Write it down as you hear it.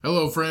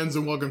Hello, friends,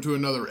 and welcome to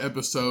another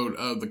episode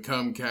of the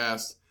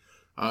Cumcast.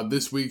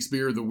 This week's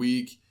beer of the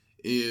week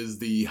is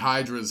the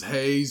Hydra's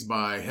Haze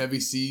by Heavy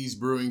Seas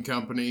Brewing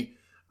Company.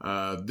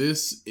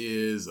 This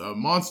is a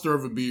monster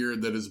of a beer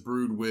that is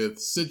brewed with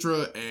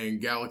Citra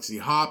and Galaxy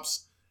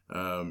hops.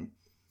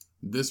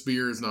 This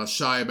beer is not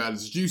shy about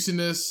its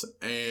juiciness,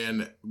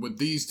 and with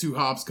these two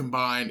hops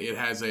combined, it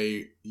has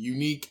a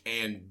unique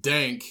and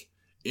dank,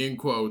 in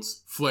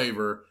quotes,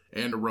 flavor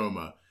and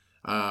aroma.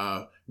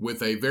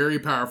 With a very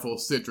powerful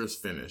citrus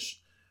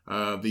finish.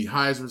 The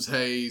Hydra's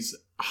Haze,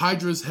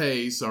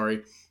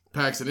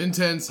 packs an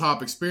intense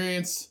hop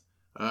experience.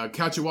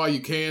 Catch it while you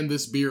can.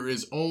 This beer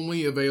is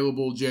only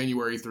available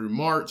January through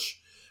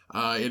March.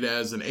 It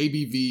has an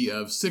ABV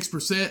of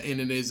 6%, and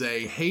it is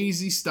a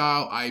hazy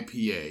style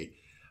IPA.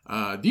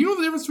 Do you know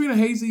the difference between a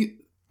hazy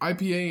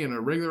IPA and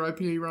a regular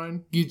IPA,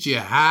 Ryan? Get you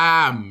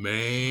high,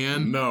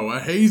 man. No, a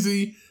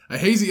hazy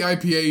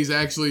IPA is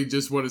actually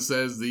just what it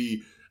says.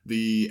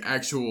 The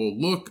actual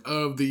look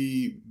of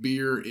the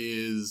beer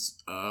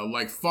is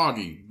like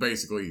foggy,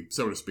 basically,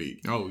 so to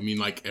speak. Oh, you mean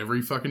like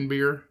every fucking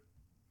beer?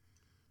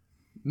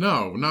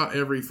 No, not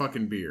every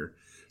fucking beer.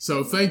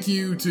 So thank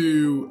you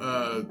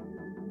to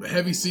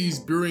Heavy Seas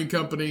Brewing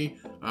Company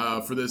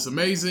for this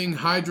amazing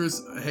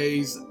Hydra's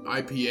Haze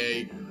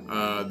IPA.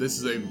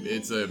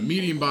 It's a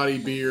medium body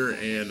beer,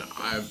 and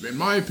in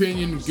my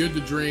opinion, good to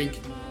drink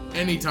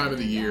any time of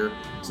the year.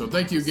 So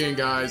thank you again,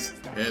 guys,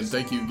 and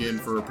thank you again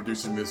for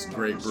producing this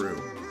great brew.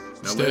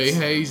 Now Stay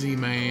hazy,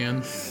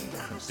 man.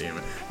 God damn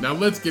it. Now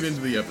let's get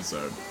into the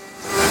episode.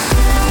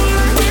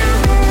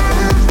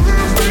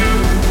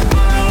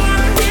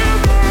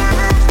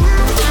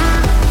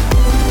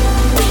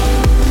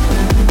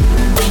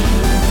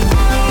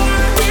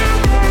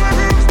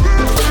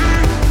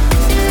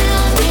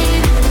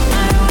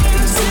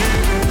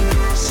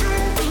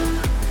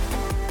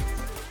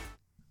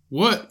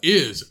 What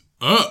is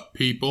up,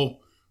 people?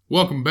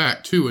 Welcome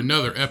back to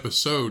another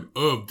episode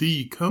of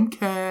the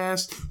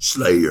Cumcast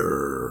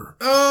Slayer.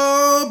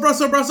 Oh,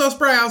 Brussels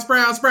sprouts.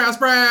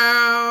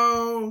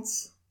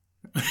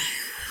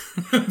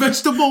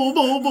 Vegetable,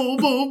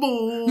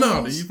 bowl.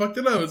 No, you fucked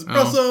it up. It's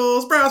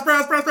Brussels sprouts.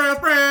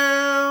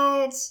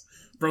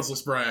 Brussels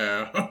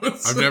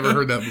sprouts. I've never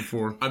heard that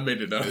before. I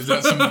made it up. Is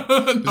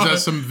that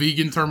some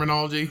vegan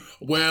terminology?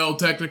 Well,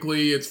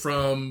 technically, it's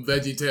from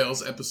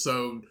VeggieTales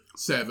episode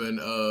 7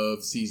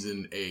 of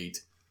season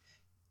 8.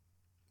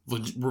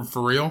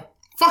 For real?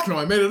 Fuck no,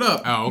 I made it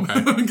up. Oh, okay.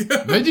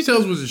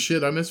 VeggieTales was a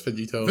shit. I miss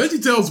VeggieTales.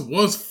 VeggieTales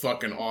was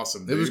fucking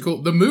awesome, dude. It was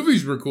cool. The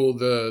movies were cool.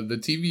 The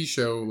TV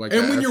show, like,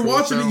 and when you're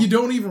watching it, you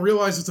don't even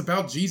realize it's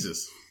about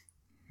Jesus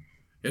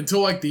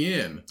until like the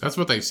end. That's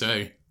what they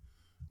say.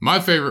 My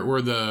favorite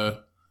were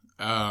the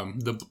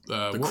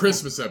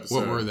Christmas episode.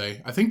 What were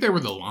they? I think they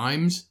were the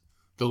Limes.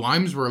 The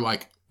Limes were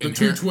like the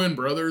two twin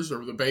brothers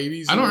or the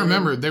babies. I don't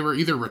remember. They were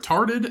either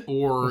retarded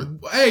or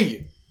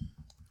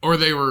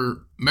they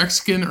were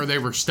Mexican or they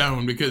were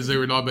stoned because they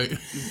were not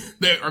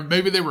or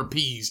maybe they were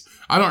peas.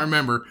 I don't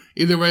remember.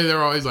 Either way, they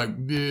were always like,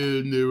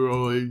 man, they were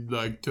always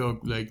like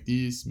talk like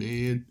this,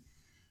 man,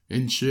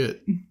 and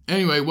shit.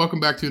 Anyway, welcome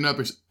back to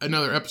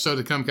another episode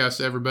of Cumcast,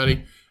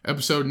 everybody.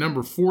 Episode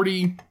number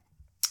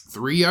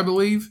 43, I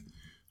believe.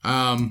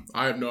 I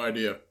have no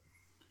idea.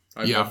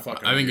 I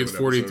think it's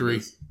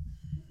 43.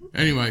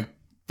 Anyway,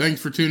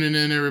 thanks for tuning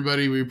in,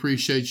 everybody. We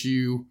appreciate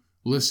you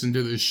listening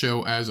to this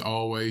show as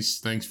always.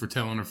 Thanks for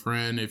telling a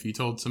friend if you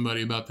told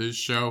somebody about this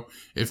show.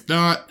 If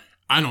not,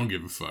 I don't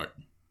give a fuck.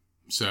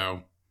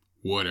 So,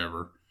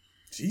 whatever.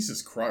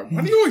 Jesus Christ.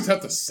 Why do you always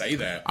have to say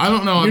that? I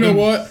don't know. You know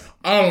what?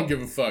 I don't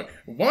give a fuck.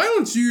 Why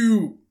don't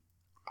you...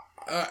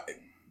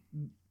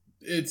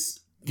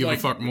 Give a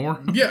fuck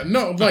more? Yeah,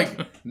 no,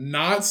 like,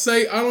 not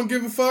say I don't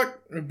give a fuck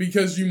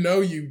because you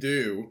know you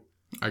do.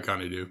 I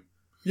kind of do.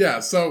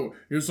 Yeah, so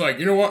it's like,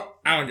 you know what?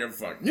 I don't give a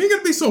fuck. You ain't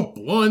gonna be so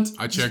blunt.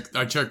 I check the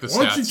stats.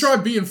 Why don't you try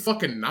being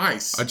fucking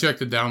nice? I check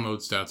the download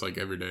stats like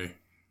every day.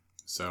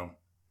 So,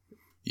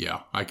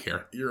 yeah, I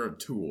care. You're a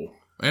tool.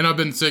 And I've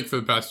been sick for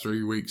the past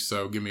 3 weeks,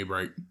 so give me a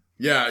break.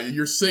 Yeah,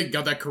 you're sick.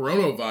 Got that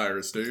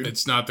coronavirus, dude.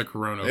 It's not the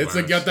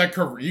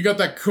coronavirus. You got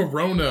that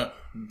corona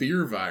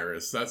beer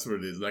virus. That's what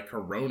it is. That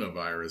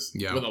coronavirus.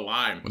 Yeah. With a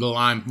lime. With a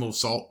lime, a little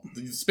salt.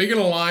 Speaking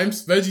of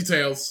limes,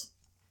 VeggieTales.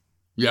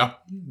 Yeah.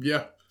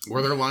 Yeah.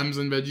 Were there limes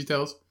in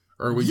VeggieTales?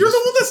 Or You're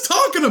the one that's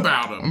talking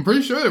about them. I'm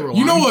pretty sure they were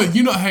limes.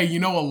 You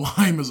know a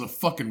lime is a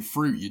fucking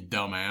fruit, you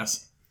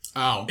dumbass.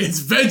 Oh.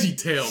 It's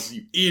VeggieTales,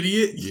 you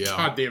idiot. You Yeah.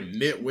 goddamn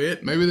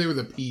nitwit. Maybe they were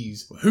the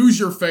peas. Who's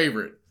your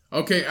favorite?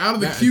 Okay, out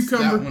of the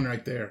cucumber. That one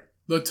right there.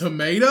 The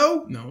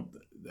tomato? No,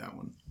 that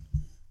one.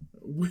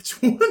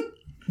 Which one?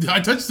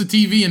 I touched the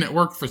TV and it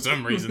worked for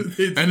some reason.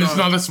 It's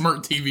not a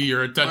smart TV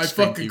or a touch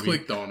screen I fucking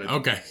clicked on it.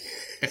 Okay.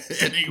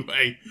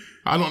 Anyway,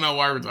 I don't know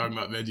why we're talking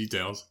about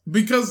VeggieTales.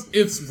 Because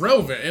it's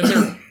relevant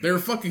and they're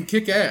fucking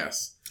kick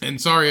ass.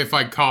 And sorry if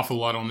I cough a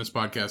lot on this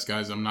podcast,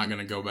 guys. I'm not going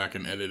to go back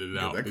and edit it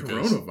out. That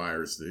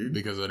coronavirus, dude.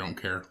 Because I don't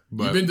care.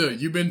 But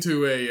you've been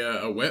to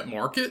a wet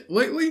market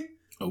lately?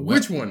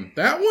 Which one?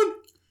 That one?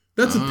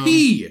 That's a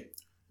pea.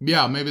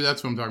 Yeah, maybe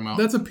that's what I'm talking about.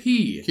 That's a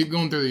pea. Keep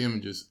going through the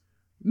images.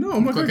 No,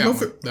 I'm not going to go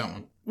for that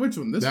one. Which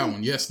one? This that one?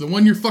 one? Yes, the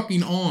one you're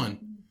fucking on.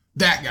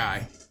 That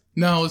guy.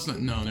 No, it's not.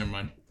 No, never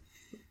mind.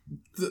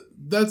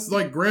 That's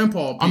like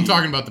Grandpa pea. I'm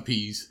talking about the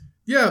peas.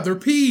 Yeah, they're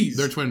peas.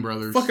 They're twin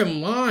brothers.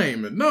 Fucking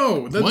lime.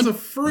 No, that's a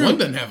fruit. One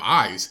doesn't have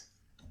eyes.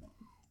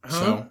 Huh?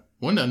 So,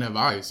 one doesn't have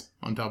eyes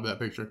on top of that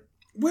picture.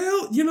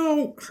 Well,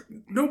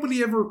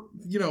 nobody ever,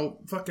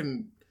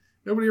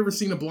 nobody ever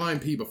seen a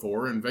blind pea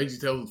before, and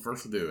VeggieTales was the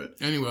first to do it.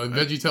 Anyway,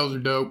 VeggieTales are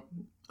dope.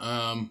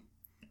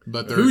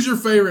 But who's your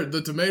favorite,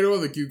 the tomato or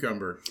the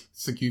cucumber?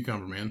 It's the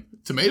cucumber, man.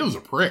 Tomato's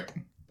a prick.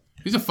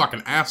 He's a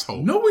fucking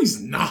asshole. No,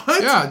 he's not.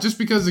 Yeah, just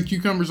because the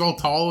cucumber's all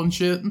tall and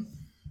shit,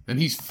 and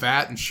he's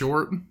fat and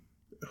short.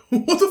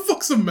 What the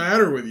fuck's the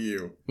matter with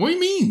you? What do you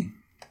mean?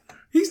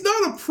 He's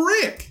not a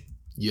prick.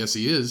 Yes,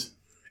 he is.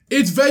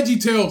 It's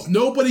VeggieTales.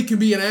 Nobody can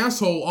be an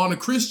asshole on a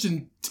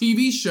Christian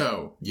TV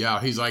show. Yeah,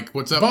 he's like,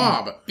 what's up,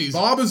 Bob?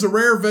 Bob is a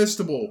rare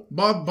vegetable.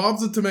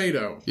 Bob's a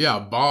tomato. Yeah,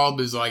 Bob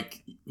is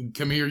like,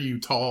 come here, you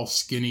tall,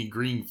 skinny,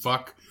 green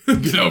fuck.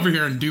 Get over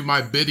here and do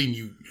my bidding,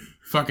 you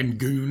fucking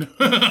goon.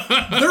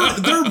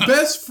 They're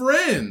best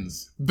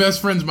friends.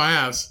 Best friends, my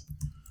ass.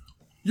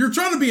 You're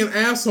trying to be an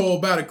asshole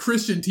about a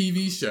Christian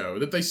TV show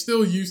that they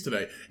still use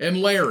today.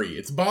 And Larry.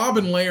 It's Bob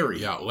and Larry.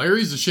 Yeah,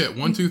 Larry's the shit.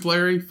 One tooth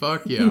Larry?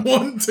 Fuck yeah.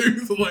 One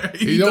tooth Larry.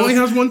 He only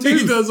has one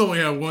tooth. He does only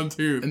have one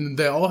tooth. And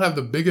they all have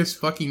the biggest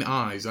fucking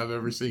eyes I've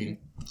ever seen.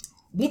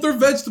 Well, they're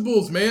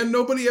vegetables, man.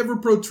 Nobody ever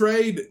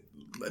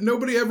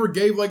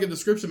gave like a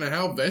description of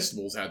how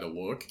vegetables had to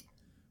look.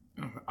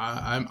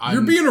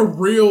 You're being a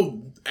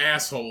real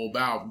asshole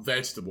about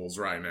vegetables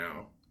right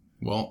now.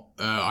 Well,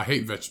 I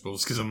hate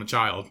vegetables because I'm a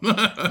child.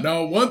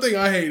 No, one thing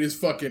I hate is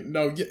fucking...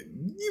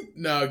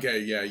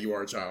 you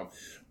are a child.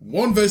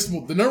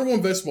 The number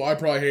one vegetable I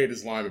probably hate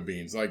is lima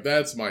beans. Like,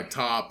 that's my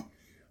top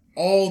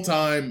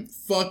all-time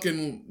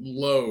fucking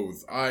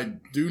loathe. I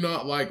do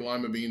not like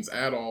lima beans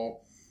at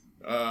all.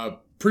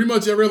 Pretty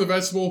much every other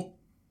vegetable,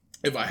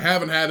 if I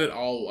haven't had it,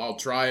 I'll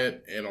try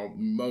it, and I'll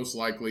most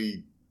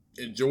likely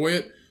enjoy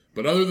it.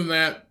 But other than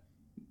that,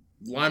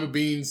 lima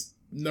beans...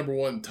 number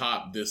one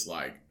top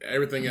dislike.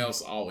 Everything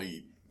else I'll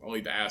eat. I'll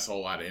eat the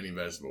asshole out of any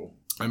vegetable.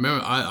 I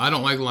remember I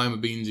don't like lima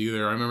beans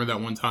either. I remember that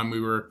one time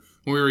when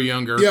we were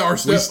younger. Yeah, our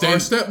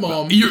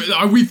stepmom.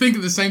 Are we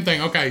thinking the same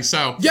thing? Okay,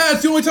 so yeah,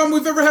 it's the only time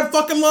we've ever had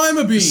fucking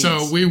lima beans.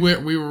 So we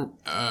were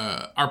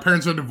our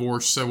parents are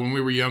divorced. So when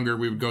we were younger,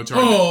 we would go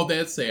to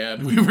that's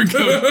sad. We were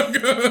going.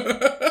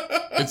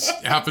 It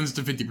happens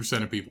to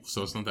 50% of people,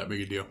 so it's not that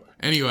big a deal.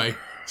 Anyway.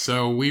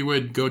 So we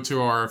would go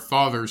to our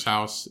father's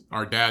house,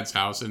 our dad's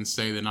house, and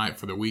stay the night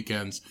for the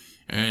weekends.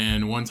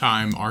 And one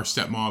time our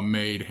stepmom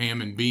made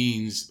ham and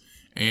beans,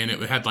 and it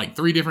had like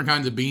 3 different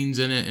kinds of beans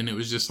in it, and it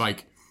was just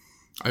like,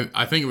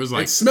 I think it was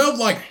like... It smelled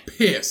like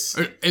piss.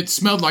 It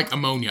smelled like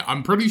ammonia.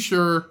 I'm pretty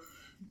sure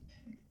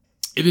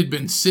it had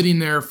been sitting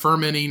there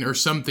fermenting or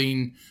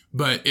something,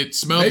 but it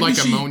smelled like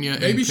ammonia and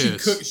piss. Maybe she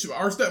cooked...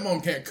 Our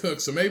stepmom can't cook,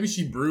 so maybe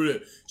she brewed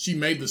it. She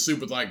made the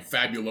soup with like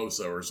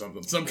Fabuloso or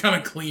something. Some kind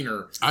of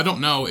cleaner. I don't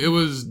know. It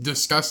was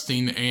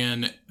disgusting,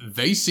 and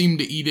they seemed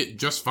to eat it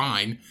just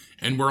fine.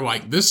 And we're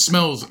like, this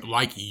smells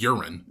like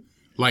urine.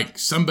 Like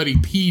somebody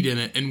peed in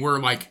it, and we're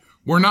like,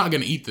 we're not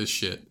going to eat this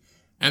shit.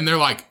 And they're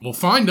like, well,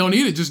 fine, don't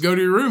eat it. Just go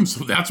to your room.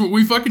 So that's what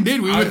we fucking did.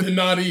 I did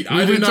not eat.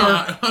 I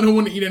don't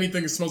want to eat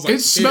anything that smells like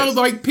piss. It smelled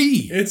like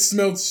pee. It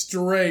smelled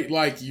straight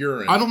like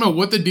urine. I don't know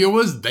what the deal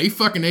was. They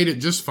fucking ate it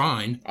just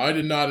fine. I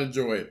did not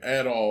enjoy it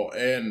at all.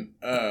 And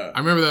I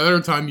remember the other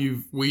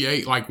time we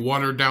ate like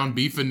watered down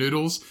beef and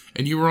noodles,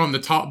 and you were on the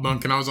top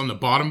bunk and I was on the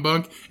bottom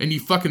bunk, and you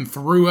fucking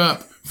threw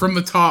up from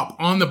the top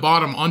on the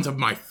bottom onto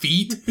my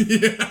feet.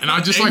 Yeah. And I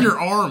just and your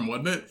arm,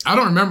 wasn't it? I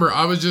don't remember.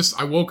 I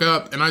woke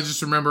up and I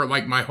just remember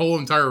like my whole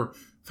entire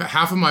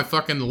half of my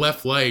fucking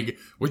left leg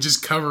was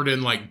just covered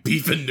in like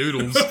beef and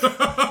noodles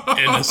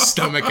and the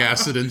stomach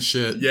acid and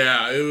shit.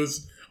 Yeah, it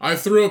was. I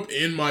threw up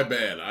in my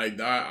bed.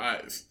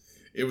 That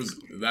was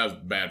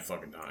bad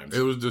fucking times.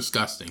 It was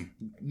disgusting.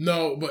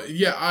 No, but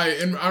yeah,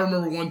 I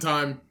remember one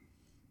time.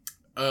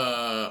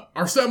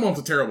 Our stepmom's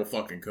a terrible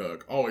fucking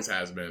cook. Always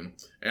has been.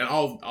 And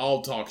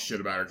I'll talk shit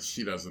about her because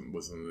she doesn't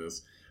listen to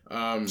this.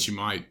 She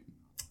might.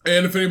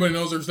 And if anybody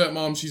knows her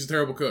stepmom, she's a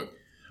terrible cook.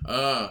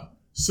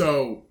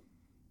 So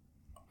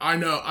I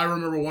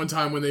remember one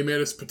time when they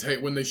made us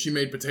she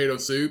made potato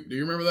soup. Do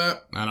you remember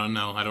that? I don't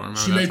know. I don't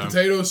remember. She made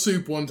potato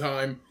soup one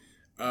time.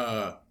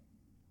 And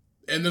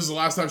this is the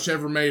last time she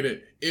ever made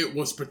it. It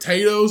was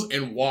potatoes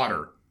and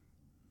water.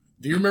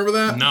 Do you remember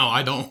that? No,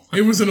 I don't.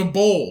 It was in a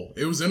bowl.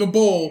 And it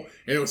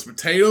was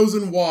potatoes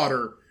and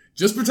water.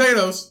 Just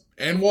potatoes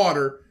and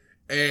water.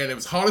 And it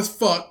was hot as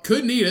fuck.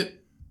 Couldn't eat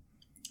it.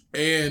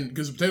 And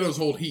because potatoes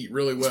hold heat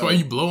really well. That's why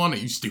you blow on it,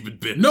 you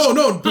stupid bitch. No,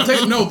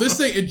 this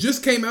thing, it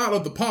just came out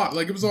of the pot.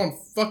 Like it was on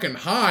fucking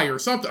high or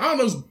something. I don't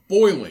know, it was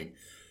boiling.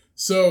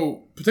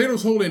 So,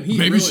 potatoes hold in heat.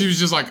 Maybe she was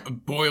just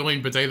like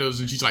boiling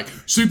potatoes and she's like,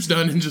 soup's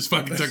done, and just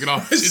fucking took it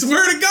off. I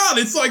swear to God,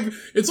 it's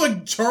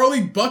like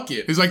Charlie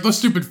Bucket. He's like, those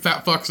stupid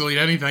fat fucks will eat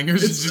anything.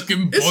 Here's just give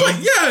them boiled.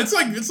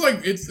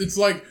 It's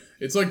like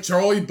It's like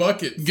Charlie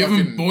Bucket. Give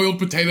them boiled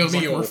potatoes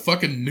meal. Like we're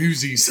fucking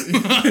newsies.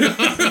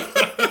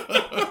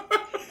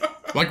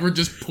 Like we're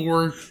just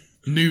poor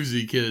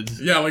newsy kids.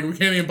 Yeah, like we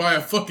can't even buy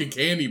a fucking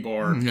candy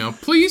bar. No,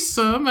 please,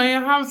 sir, may I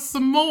have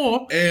some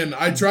more? And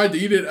I tried to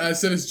eat it. I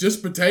said, it's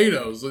just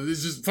potatoes.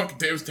 It's just fucking,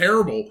 it was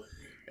terrible.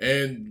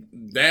 And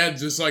Dad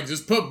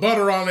just put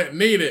butter on it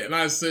and eat it. And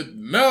I said,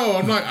 no,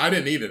 I'm not. I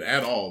didn't eat it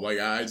at all. Like,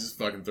 I just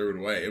fucking threw it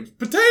away. It was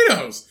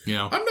potatoes.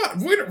 Yeah.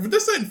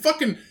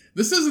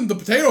 This isn't the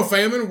potato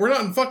famine. We're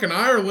not in fucking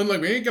Ireland.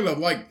 Like, we ain't gonna,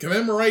 like,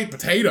 commemorate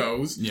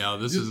potatoes. Yeah,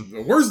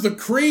 Where's the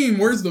cream?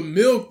 Where's the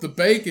milk, the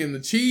bacon, the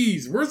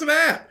cheese? Where's it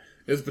at?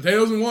 It's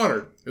potatoes and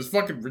water. It's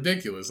fucking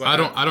ridiculous. Like,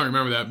 I don't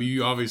remember that, but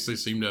you obviously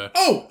seem to...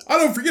 Oh, I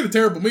don't forget a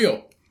terrible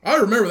meal. I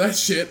remember that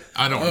shit.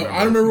 I don't remember.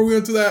 I remember we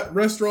went to that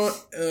restaurant,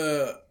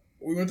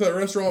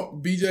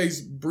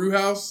 BJ's Brew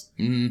House,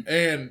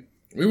 and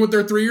we went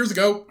there 3 years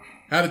ago,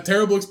 had a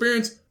terrible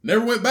experience,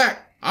 never went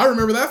back. I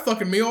remember that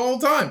fucking meal all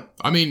the time.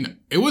 I mean,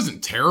 it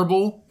wasn't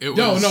terrible.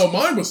 No,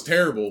 mine was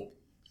terrible.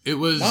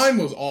 Mine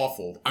was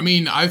awful. I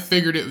mean, I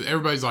figured it.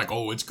 Everybody's like,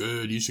 "Oh, it's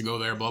good. You should go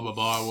there." Blah blah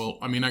blah. Well,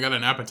 I mean, I got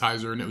an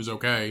appetizer and it was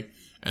okay.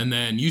 And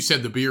then you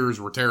said the beers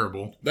were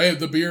terrible.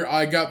 The beer.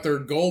 I got their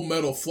gold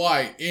medal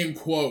flight. In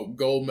quote,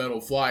 gold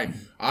medal flight.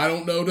 I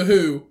don't know to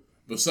who,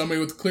 but somebody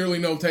with clearly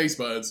no taste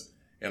buds.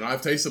 And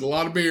I've tasted a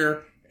lot of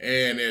beer,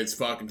 and it's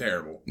fucking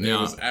terrible. Yeah.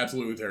 It was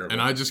absolutely terrible.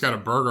 And I just got a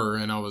burger,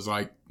 and I was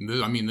like,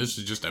 this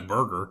is just a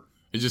burger.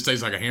 It just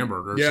tastes like a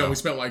hamburger. Yeah, so. We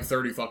spent like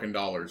 $30 fucking.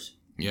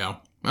 Yeah.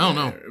 I don't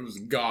know. It was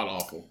god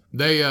awful.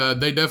 They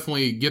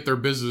definitely get their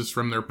business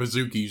from their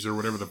Pizookies or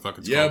whatever the fuck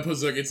it's called. Yeah,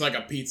 Pizookie. It's like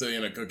a pizza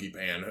in a cookie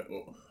pan.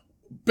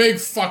 Big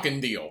fucking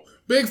deal.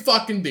 Big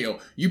fucking deal.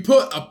 You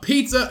put a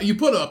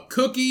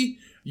cookie,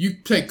 you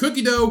take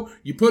cookie dough,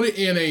 you put it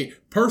in a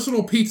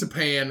personal pizza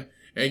pan,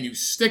 and you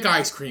stick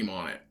ice cream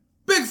on it.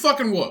 Big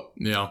fucking whoop.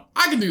 Yeah.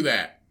 I can do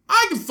that.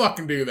 I can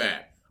fucking do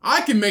that.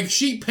 I can make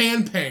sheet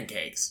pan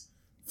pancakes.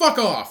 Fuck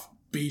off.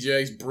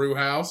 BJ's Brew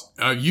House.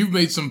 You've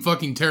made some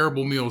fucking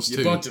terrible meals, too.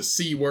 You bunch of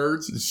C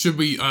words. Should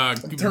we,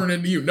 turn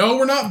into you? No,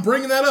 we're not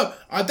bringing that up.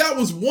 That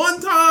was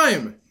one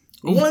time.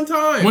 One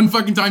time. One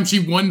fucking time.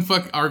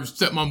 Our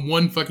stepmom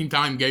one fucking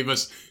time gave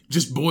us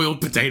just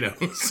boiled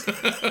potatoes.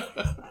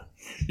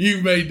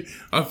 You made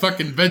a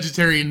fucking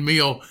vegetarian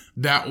meal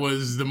that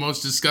was the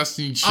most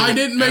disgusting shit I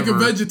didn't make ever. a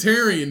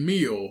vegetarian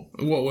meal.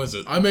 What was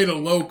it? I made a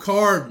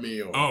low-carb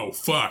meal. Oh,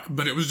 fuck.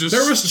 But it was just...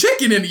 There was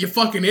chicken in it, you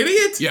fucking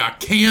idiot! Yeah,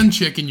 canned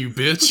chicken, you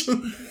bitch.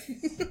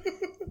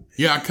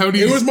 Yeah,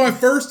 Cody... It was my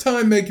first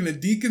time making a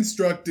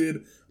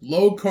deconstructed,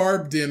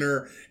 low-carb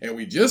dinner, and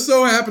we just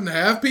so happened to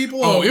have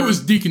people over. It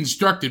was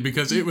deconstructed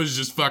because it was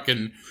just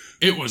fucking...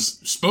 It was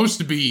supposed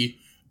to be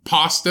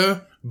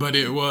pasta, but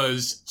it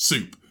was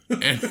soup.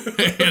 And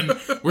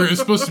where it was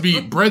supposed to be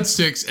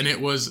breadsticks and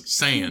it was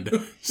sand.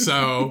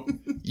 So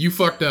you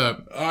fucked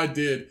up. I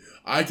did.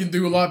 I can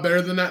do a lot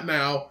better than that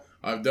now.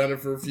 I've done it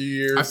for a few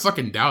years. I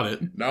fucking doubt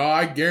it. No,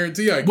 I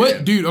guarantee I can.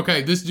 What, dude?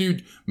 Okay, this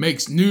dude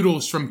makes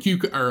noodles from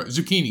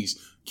zucchinis.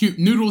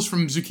 Noodles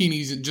from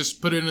zucchinis and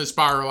just put it in a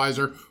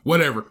spiralizer,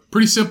 whatever.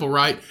 Pretty simple,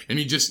 right? And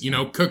you just,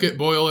 cook it,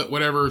 boil it,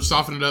 whatever,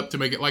 soften it up to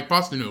make it like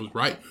pasta noodles,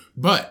 right?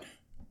 But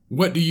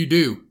what do?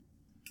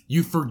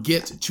 You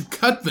forget to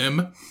cut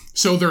them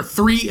so they're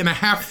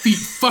 3.5 feet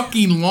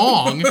fucking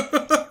long.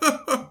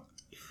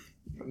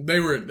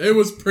 It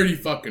was pretty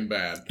fucking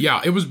bad.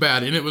 Yeah, it was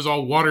bad. And it was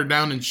all watered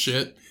down and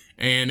shit.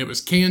 And it was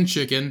canned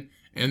chicken.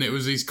 And it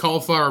was these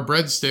cauliflower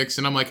breadsticks.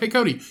 And I'm like, hey,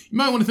 Cody, you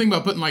might want to think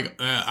about putting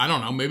I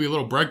don't know, maybe a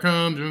little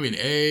breadcrumbs, maybe an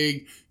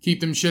egg, keep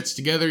them shits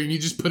together. And you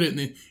just put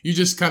it you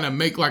just kind of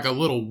make like a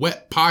little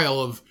wet pile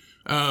of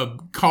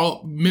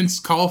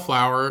minced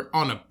cauliflower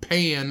on a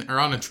pan or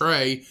on a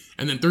tray,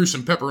 and then threw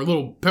some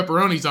little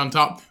pepperonis on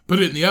top, put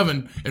it in the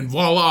oven, and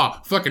voila,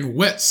 fucking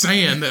wet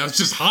sand that was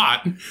just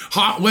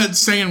hot wet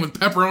sand with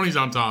pepperonis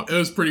on top. It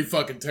was pretty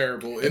fucking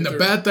terrible. And the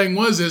bad thing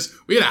is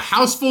we had a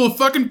house full of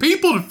fucking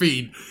people to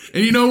feed,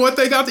 and you know what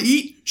they got to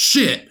eat?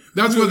 Shit.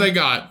 That's what they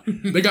got.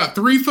 They got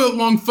 3-foot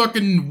long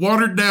fucking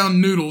watered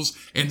down noodles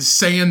and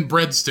sand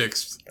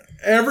breadsticks.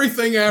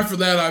 Everything after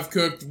that I've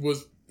cooked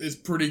is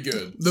pretty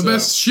good. The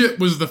best shit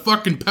was the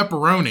fucking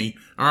pepperoni,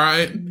 all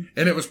right? And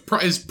it was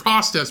it's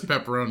processed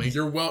pepperoni.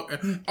 You're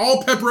welcome.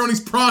 All pepperoni's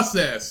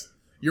processed.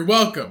 You're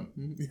welcome.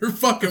 You're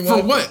fucking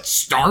welcome. For what?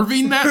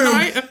 Starving that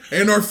night?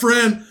 And our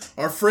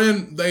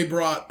friend, they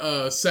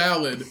brought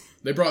salad.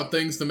 They brought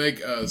things to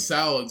make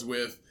salads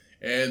with,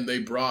 and they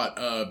brought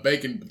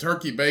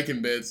turkey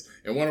bacon bits.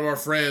 And one of our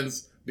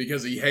friends,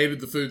 because he hated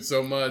the food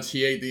so much,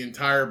 he ate the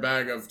entire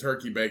bag of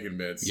turkey bacon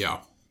bits. Yeah.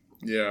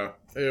 Yeah.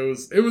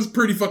 It was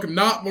pretty fucking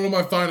not one of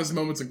my finest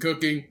moments in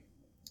cooking.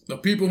 The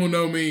people who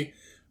know me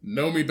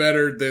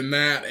better than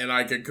that, and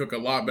I can cook a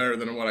lot better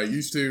than what I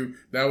used to.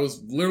 That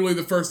was literally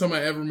the first time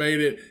I ever made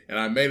it, and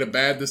I made a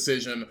bad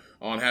decision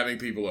on having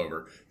people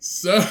over.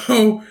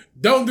 So,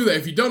 don't do that.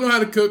 If you don't know how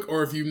to cook,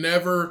 or if you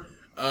never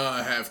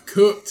have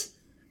cooked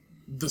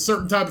the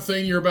certain type of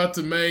thing you're about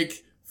to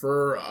make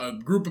for a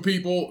group of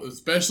people,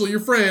 especially your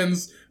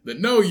friends that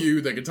know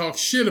you, that can talk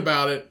shit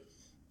about it,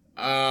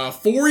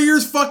 4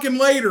 years fucking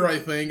later, I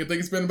think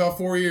it's been about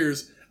 4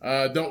 years.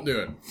 Don't do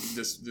it.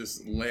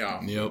 Just lay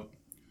off. Yep.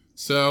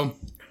 So,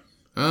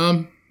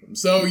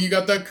 So you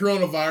got that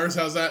coronavirus.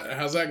 How's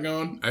that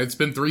going? it's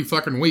been 3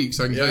 fucking weeks.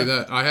 I can tell you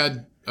that. I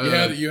had.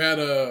 You had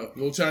a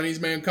little Chinese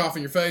man cough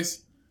in your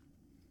face.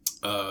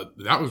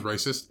 That was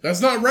racist.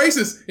 That's not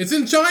racist. It's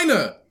in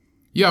China.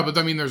 Yeah, but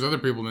I mean, there's other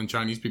people than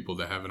Chinese people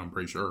that have it. I'm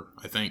pretty sure.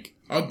 I think.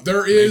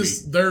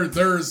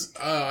 There's.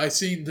 I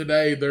seen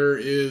today there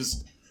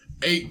is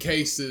 8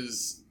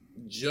 cases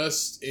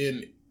just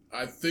in.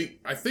 I think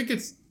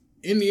it's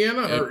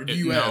Indiana or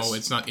U.S. No,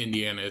 it's not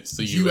Indiana. It's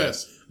the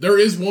U.S. There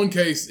is one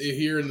case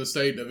here in the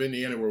state of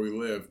Indiana where we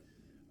live.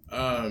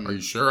 Are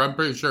you sure? I'm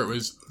pretty sure it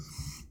was.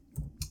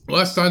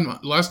 Last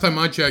time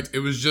I checked, it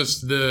was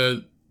just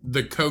the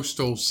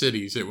coastal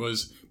cities. It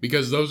was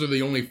because those are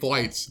the only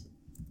flights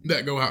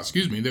that go out.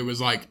 Excuse me. There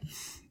was like,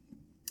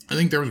 I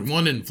think there was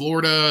one in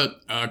Florida,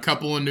 a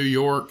couple in New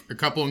York, a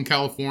couple in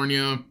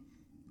California,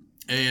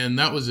 and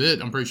that was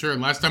it. I'm pretty sure.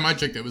 And last time I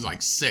checked, it was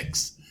like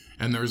 6,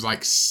 and there's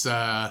like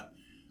a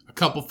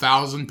couple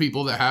thousand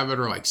people that have it,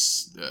 or like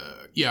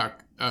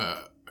a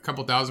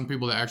couple thousand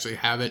people that actually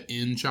have it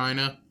in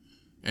China.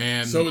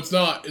 And so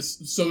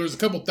so there's a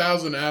couple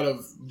thousand out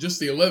of just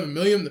the 11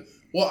 million.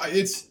 Well,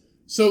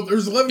 so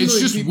there's 11 million It's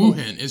just people.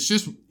 Wuhan. It's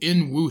just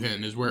in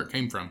Wuhan is where it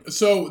came from.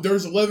 So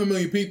there's 11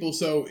 million people.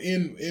 So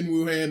in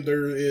Wuhan,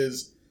 there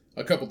is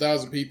a couple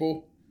thousand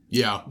people.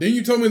 Yeah. Then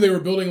you told me they were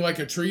building like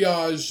a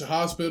triage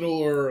hospital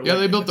or... Yeah,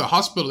 they built a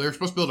hospital. They were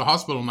supposed to build a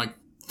hospital in like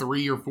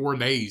 3 or 4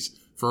 days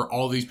for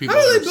all these people.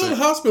 How do they build a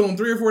hospital in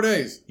 3 or 4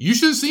 days? You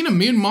should have seen them.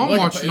 Me and Mom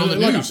watched it on the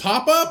news. Like a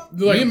pop-up?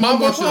 Like me and Mom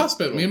watched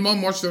hospital. Me and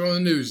Mom watched it on the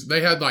news.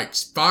 They had like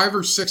 5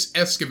 or 6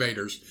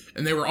 excavators,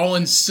 and they were all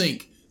in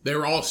sync. They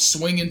were all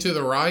swinging to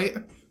the right.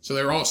 So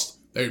they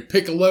would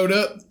pick a load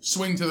up,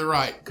 swing to the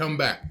right, come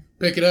back,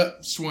 pick it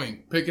up,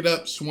 swing, pick it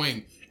up,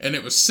 swing. And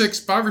it was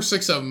 5 or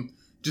 6 of them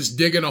just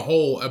digging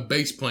a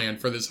base plan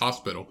for this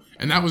hospital.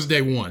 And that was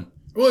day 1.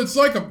 Well, it's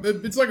like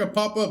a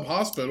pop-up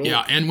hospital.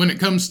 Yeah, and when it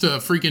comes to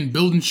freaking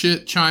building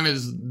shit,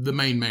 China's the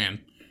main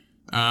man.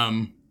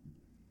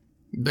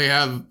 They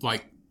have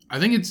like, I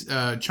think it's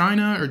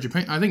China or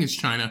Japan. I think it's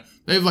China.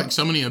 They have like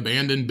so many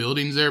abandoned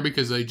buildings there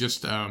because they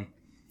just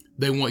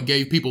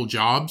gave people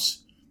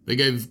jobs. They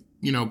gave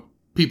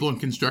people in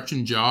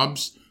construction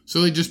jobs,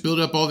 so they just built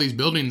up all these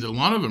buildings. A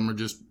lot of them are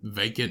just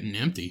vacant and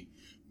empty.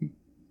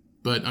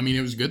 But I mean,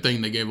 it was a good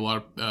thing they gave a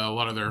lot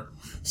of their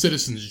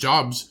citizens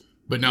jobs.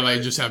 But now they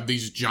just have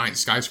these giant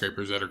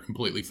skyscrapers that are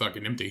completely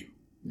fucking empty.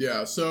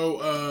 Yeah,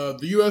 so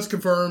the U.S.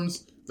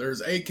 confirms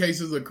there's 8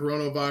 cases of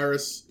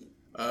coronavirus.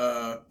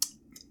 So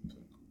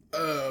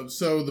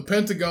the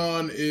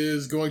Pentagon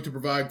is going to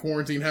provide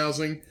quarantine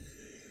housing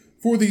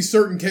for these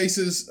certain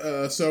cases.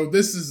 So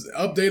this is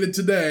updated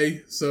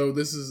today. So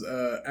this is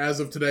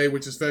as of today,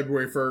 which is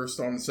February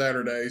 1st on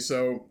Saturday.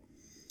 So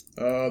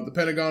the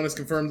Pentagon has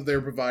confirmed that they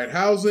will provide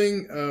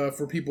housing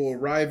for people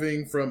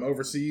arriving from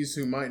overseas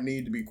who might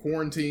need to be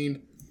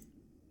quarantined.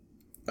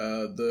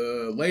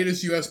 The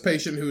latest U.S.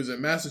 patient, who is in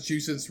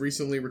Massachusetts,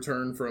 recently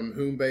returned from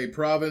Hubei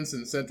province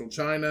in central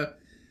China,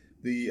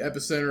 the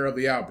epicenter of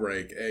the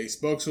outbreak. A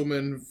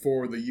spokeswoman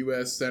for the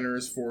U.S.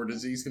 Centers for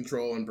Disease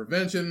Control and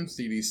Prevention,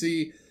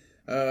 CDC,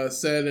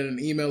 said in an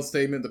email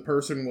statement the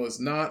person was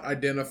not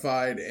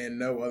identified and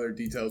no other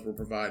details were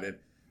provided.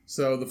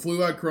 So the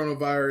flu-like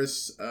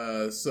coronavirus,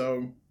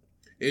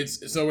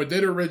 it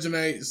did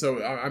originate.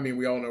 So I mean,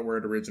 we all know where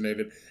it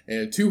originated,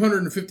 and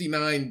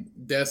 259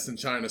 deaths in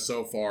China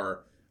so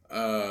far,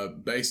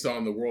 based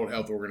on the World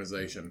Health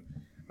Organization,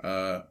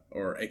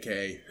 or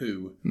AKA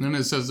WHO. And then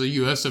it says the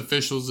U.S.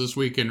 officials this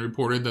weekend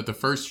reported that the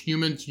first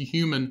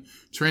human-to-human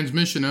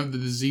transmission of the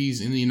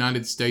disease in the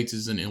United States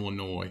is in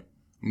Illinois.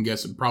 I'm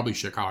guessing probably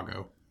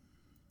Chicago.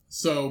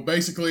 So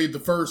basically,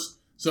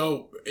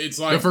 it's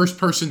like the first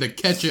person to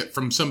catch it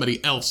from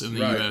somebody else in the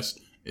right. U.S.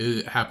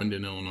 It happened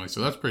in Illinois, so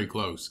that's pretty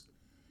close.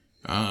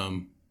 Yeah,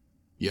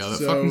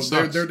 that fucking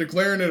sucks. They're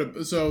declaring it.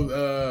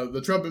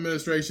 The Trump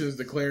administration is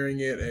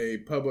declaring it a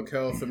public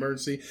health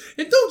emergency.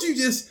 And don't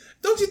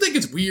you think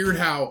it's weird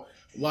how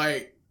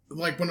like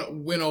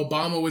when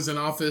Obama was in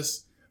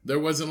office, there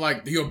wasn't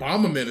like the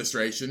Obama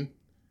administration.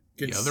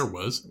 Yeah, there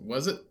was.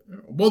 Was it?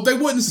 Well, they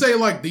wouldn't say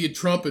like the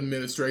Trump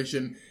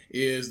administration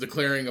is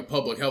declaring a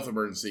public health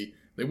emergency.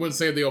 They wouldn't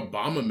say the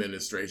Obama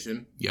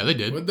administration. Yeah, they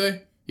did. Would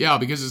they? Yeah,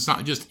 because it's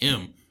not just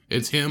him.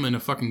 It's him and a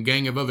fucking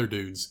gang of other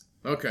dudes.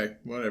 Okay,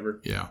 whatever.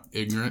 Yeah,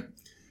 ignorant.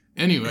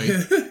 Anyway,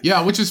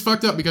 yeah, which is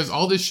fucked up because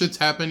all this shit's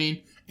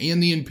happening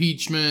and the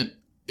impeachment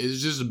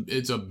is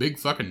it's a big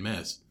fucking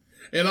mess.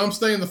 And I'm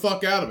staying the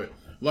fuck out of it.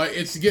 Like,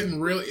 it's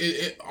getting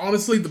really...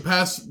 honestly, the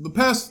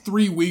past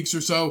 3 weeks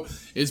or so,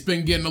 it's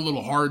been getting a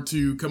little hard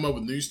to come up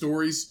with news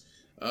stories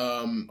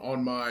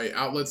on my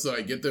outlets that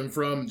I get them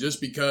from,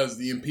 just because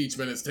the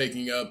impeachment is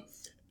taking up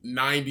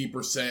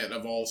 90%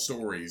 of all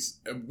stories,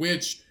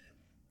 which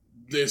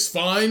is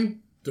fine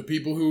to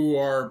people who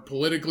are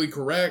politically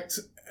correct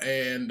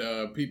and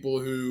people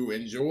who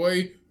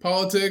enjoy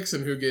politics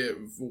and who get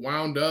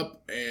wound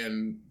up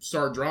and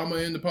start drama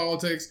into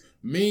politics.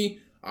 Me,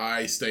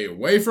 I stay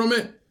away from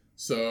it.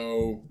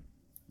 So,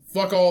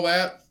 fuck all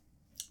that.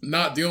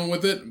 Not dealing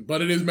with it,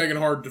 but it is making it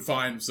hard to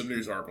find some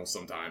news articles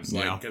sometimes,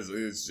 because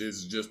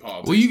it's just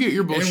politics. Well, you get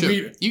your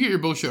bullshit. You get your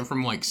bullshit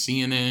from like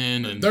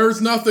CNN, and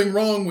there's nothing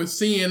wrong with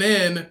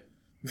CNN.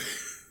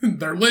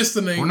 They're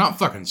listening. We're not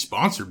fucking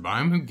sponsored by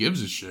them. Who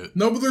gives a shit?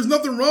 No, but there's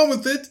nothing wrong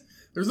with it.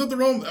 There's nothing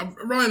wrong.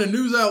 Ryan, a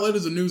news outlet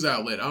is a news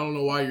outlet. I don't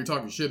know why you're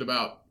talking shit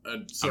about a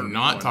certain I'm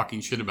not one. talking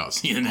shit about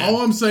CNN.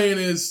 All I'm saying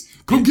is,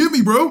 come get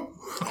me, bro.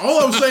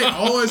 All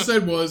I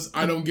said was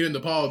I don't get into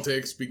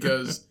politics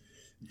because.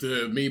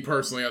 To me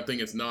personally, I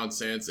think it's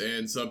nonsense,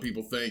 and some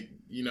people think,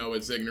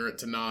 it's ignorant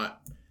to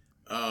not,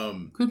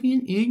 could be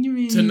an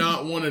ignorant to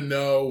not want to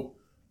know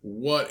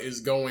what is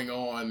going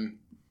on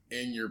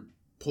in your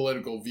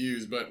political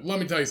views. But let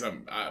me tell you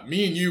something: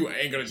 me and you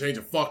ain't gonna change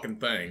a fucking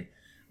thing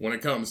when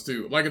it comes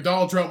to if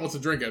Donald Trump wants to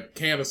drink a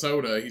can of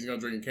soda, he's gonna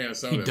drink a can of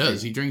soda. He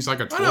does. He drinks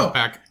like a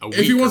 12-pack a week.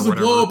 If he wants to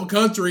blow up a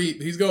country,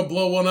 he's gonna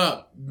blow one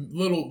up.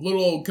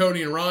 Little old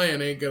Cody and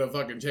Ryan ain't gonna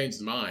fucking change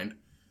his mind.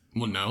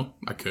 Well, no,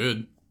 I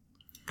could.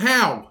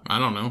 How? I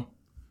don't know.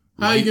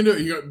 How you gonna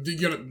do it? You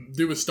gonna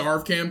do a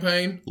starve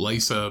campaign?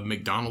 Lace a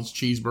McDonald's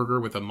cheeseburger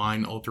with a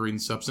mind-altering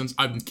substance?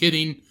 I'm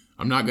kidding.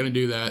 I'm not gonna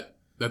do that.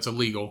 That's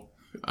illegal.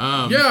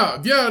 Yeah,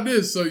 it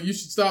is. So you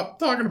should stop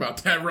talking about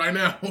that right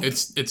now.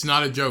 It's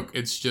not a joke.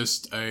 It's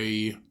just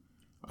a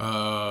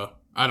I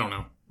don't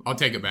know. I'll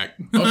take it back.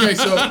 Okay,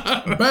 so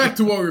back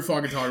to what we were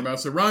fucking talking about.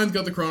 So Ryan's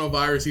got the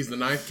coronavirus. He's the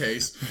 9th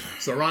case.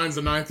 So Ryan's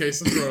the 9th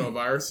case of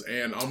coronavirus,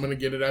 and I'm gonna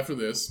get it after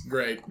this.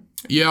 Great.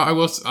 Yeah,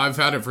 I've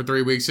had it for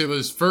 3 weeks. It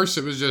was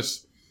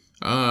just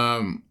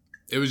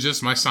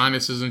my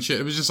sinuses and shit.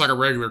 It was just like a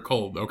regular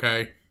cold.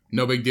 Okay,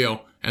 no big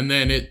deal. And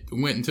then it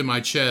went into my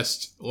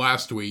chest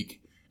last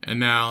week, and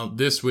now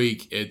this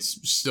week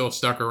it's still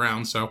stuck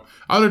around. So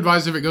I would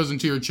advise if it goes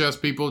into your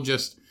chest, people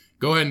just.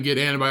 Go ahead and get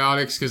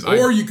antibiotics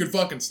or you could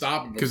fucking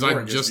stop it because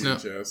I just know.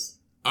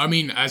 I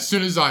mean, as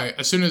soon as I,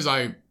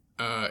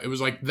 it was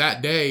like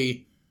that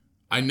day,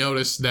 I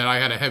noticed that I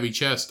had a heavy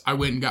chest. I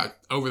went and got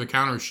over the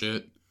counter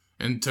shit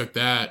and took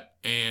that,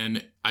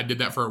 and I did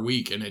that for a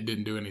week, and it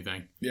didn't do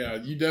anything. Yeah,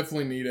 you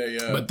definitely need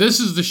a. But this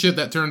is the shit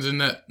that turns in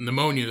that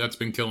pneumonia that's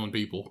been killing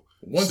people.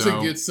 Once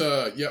it gets,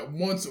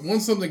 once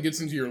something gets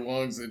into your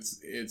lungs,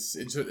 it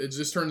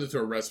just turns into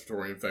a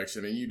respiratory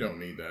infection, and you don't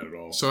need that at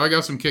all. So I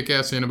got some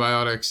kick-ass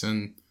antibiotics,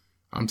 and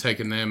I'm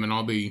taking them, and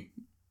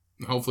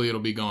hopefully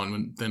it'll be gone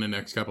within the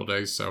next couple of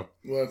days. So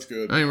well, that's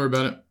good. I ain't worried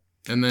about it.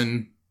 And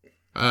then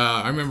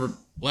I remember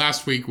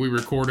last week we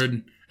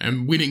recorded,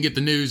 and we didn't get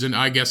the news, and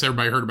I guess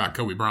everybody heard about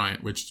Kobe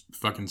Bryant, which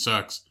fucking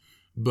sucks.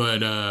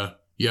 But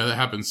yeah, that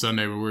happened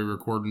Sunday when we were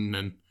recording,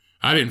 and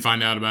I didn't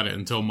find out about it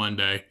until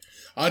Monday.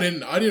 I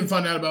didn't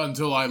find out about it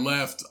until I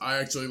left. I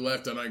actually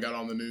left and I got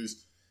on the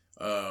news,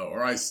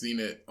 or I seen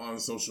it on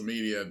social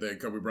media that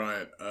Kobe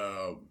Bryant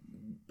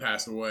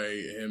passed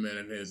away. Him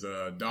and his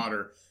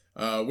daughter,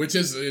 which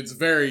it's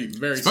very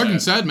very. It's fucking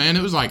sad, man.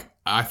 It was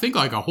I think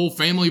a whole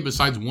family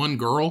besides one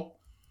girl,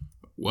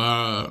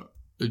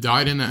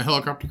 died in that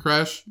helicopter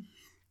crash.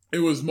 It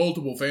was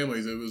multiple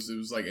families. It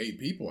was like 8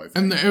 people, I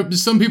think. And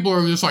some people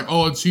are just like,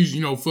 oh, he's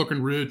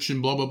fucking rich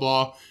and blah blah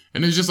blah,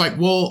 and it's just like,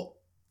 well.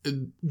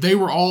 They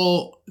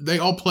all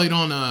played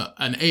on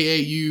an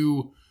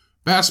AAU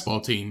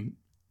basketball team,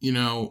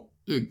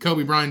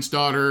 Kobe Bryant's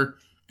daughter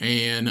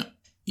and,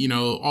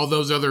 all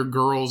those other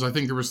girls. I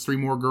think there was 3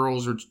 more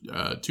girls or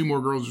 2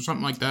 more girls or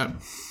something like that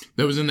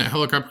was in that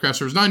helicopter crash.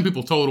 There was 9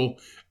 people total,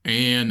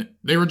 and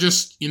they were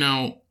just,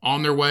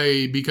 on their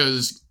way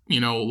because,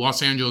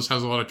 Los Angeles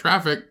has a lot of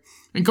traffic,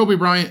 and Kobe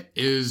Bryant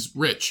is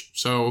rich,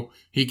 so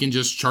he can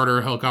just charter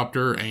a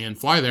helicopter and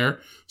fly there.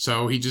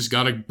 So he just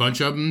got a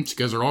bunch of them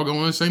because they're all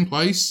going to the same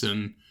place,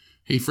 and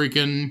he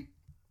freaking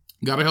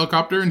got a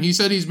helicopter, and he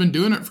said he's been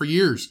doing it for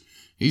years.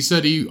 He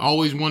said he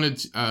always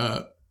wanted,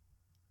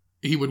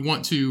 he would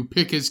want to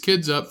pick his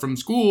kids up from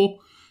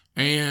school,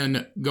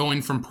 and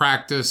going from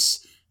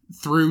practice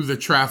through the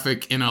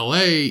traffic in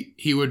LA,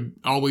 he would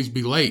always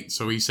be late.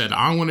 So he said,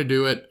 I want to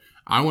do it.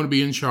 I want to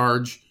be in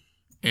charge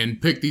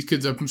and pick these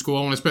kids up from school.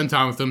 I want to spend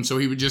time with them. So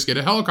he would just get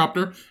a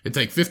helicopter. It'd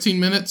take 15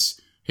 minutes.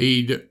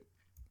 He'd,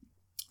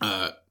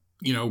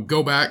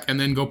 go back and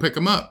then go pick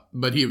them up.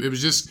 But it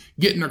was just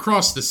getting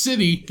across the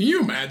city. Can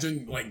you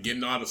imagine,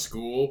 getting out of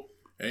school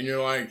and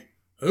you're like,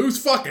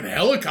 whose fucking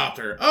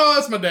helicopter? Oh,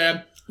 that's my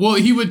dad. Well,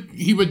 he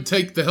would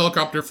take the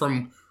helicopter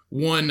from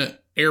one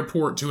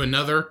airport to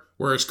another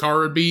where his car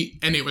would be,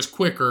 and it was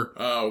quicker.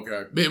 Oh,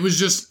 okay. It was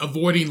just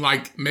avoiding, I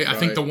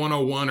think the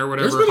 101 or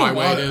whatever There's been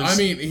highway it is. I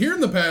mean, here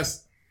in the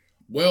past,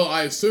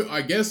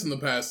 I guess in the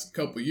past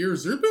couple of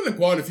years, there's been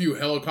quite a few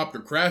helicopter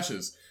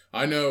crashes.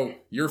 I know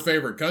your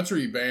favorite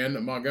country band,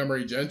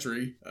 Montgomery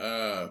Gentry,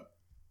 the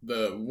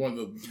one of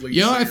the lead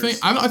singers,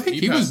 I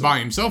think he was by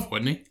himself,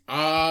 wasn't he?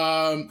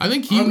 I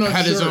think he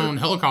had his own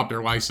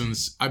helicopter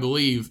license, I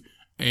believe,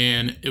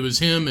 and it was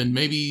him and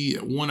maybe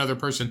one other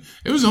person.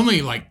 It was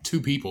only 2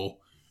 people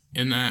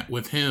in that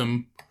with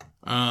him.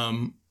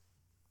 I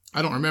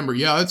don't remember.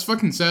 Yeah, it's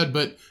fucking sad,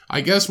 but I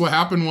guess what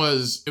happened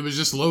was it was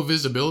just low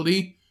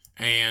visibility,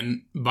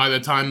 And by the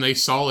time they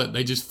saw it,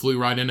 they just flew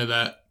right into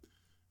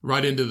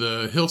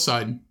the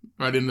hillside,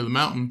 right into the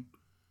mountain.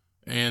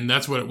 And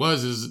that's what it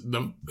was,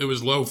 it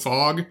was low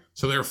fog.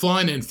 So they were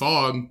flying in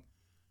fog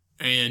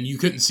and you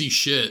couldn't see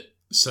shit.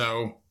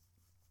 So,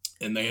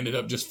 and they ended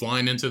up just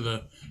flying into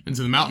the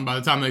mountain. By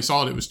the time they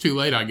saw it, it was too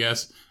late, I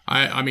guess.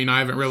 I mean, I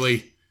haven't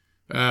really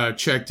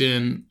checked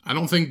in. I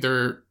don't think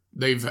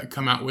they've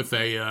come out with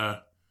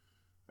a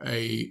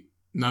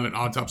not an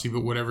autopsy,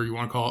 but whatever you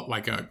want to call it,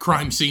 like a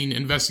crime scene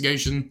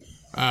investigation.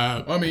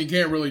 I mean, you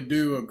can't really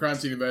do a crime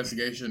scene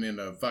investigation on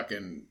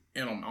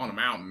a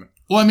mountain.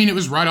 Well, I mean, it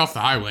was right off the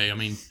highway. I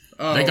mean,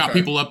 they got okay.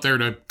 people up there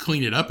to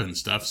clean it up and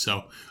stuff.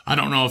 So I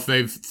don't know if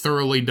they've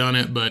thoroughly done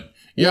it, but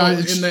yeah.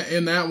 Well,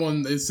 in that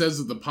one, it says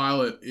that the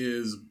pilot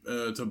is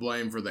to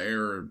blame for the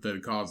error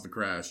that caused the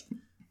crash.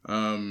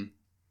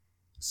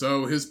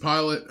 So his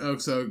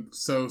pilot. So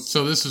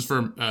this is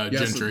for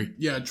Gentry.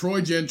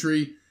 Troy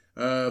Gentry,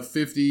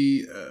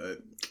 50,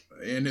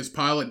 and his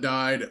pilot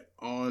died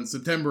on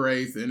September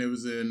 8th, and it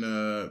was in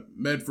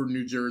Medford,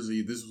 New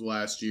Jersey. This was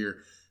last year.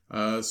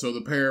 So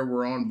the pair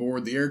were on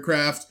board the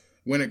aircraft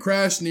when it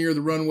crashed near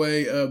the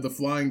runway of the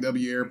Flying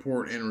W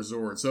Airport and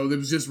Resort. So it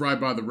was just right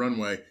by the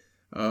runway,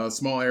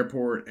 small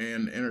airport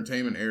and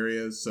entertainment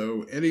areas.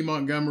 So Eddie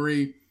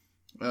Montgomery,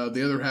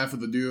 the other half of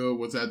the duo,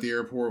 was at the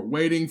airport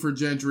waiting for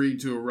Gentry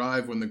to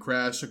arrive when the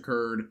crash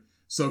occurred.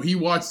 So he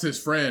watched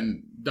his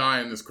friend die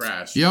in this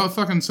crash. Yeah, it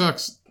fucking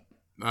sucks.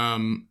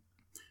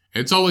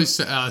 It's always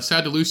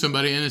sad to lose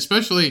somebody, and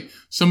especially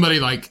somebody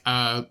like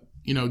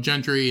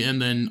Gentry,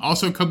 and then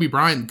also Kobe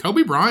Bryant.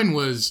 Kobe Bryant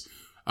was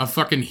a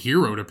fucking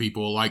hero to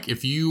people. Like,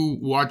 if you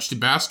watched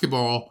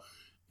basketball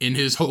in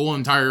his whole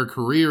entire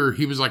career,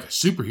 he was like a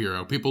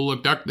superhero. People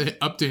looked up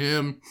to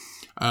him.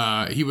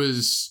 He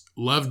was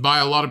loved by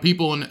a lot of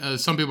people, and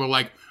some people are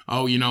like,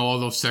 oh, all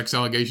those sex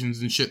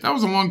allegations and shit. That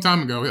was a long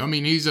time ago. I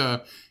mean, he's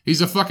a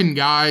fucking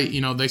guy.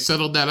 They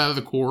settled that out of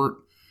the court.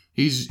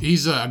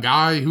 He's a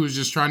guy who was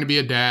just trying to be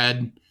a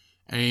dad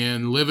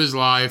and live his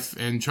life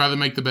and try to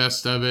make the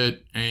best of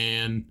it.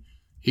 And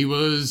he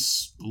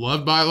was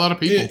loved by a lot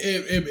of people.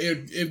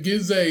 It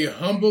gives a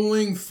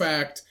humbling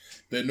fact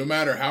that no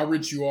matter how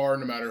rich you are,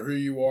 no matter who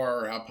you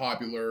are, how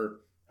popular,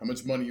 how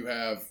much money you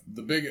have,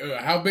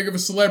 how big of a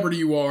celebrity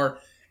you are,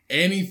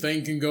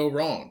 anything can go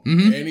wrong.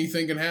 Mm-hmm.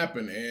 Anything can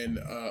happen. And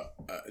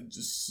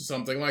just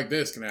something like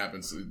this can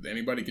happen. So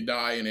anybody could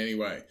die in any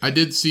way. I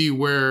did see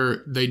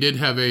where they did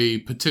have a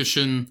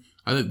petition.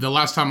 The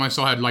last time I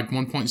saw had like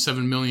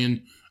 1.7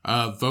 million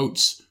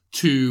votes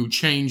to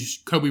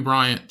change Kobe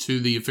Bryant to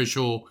the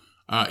official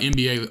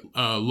NBA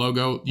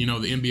logo. The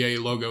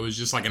NBA logo is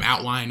just like an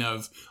outline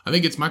of, I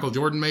think it's Michael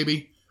Jordan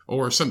maybe,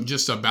 or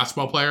just a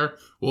basketball player.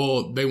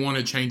 Well, they want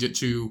to change it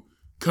to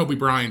Kobe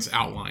Bryant's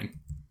outline.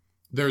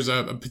 There's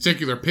a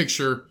particular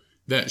picture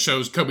that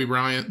shows Kobe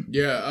Bryant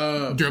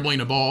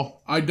dribbling a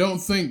ball. I don't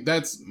think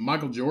that's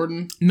Michael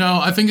Jordan. No,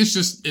 I think it's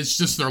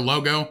just their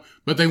logo,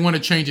 but they want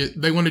to change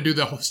it. They want to do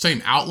the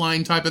same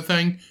outline type of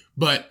thing,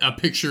 but a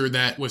picture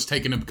that was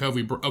taken of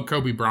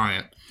Kobe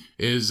Bryant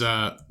is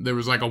there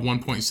was like a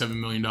 $1.7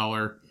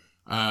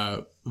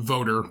 million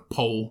voter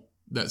poll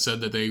that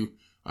said that they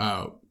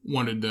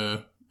wanted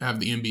to have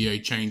the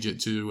NBA change it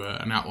to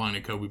an outline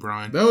of Kobe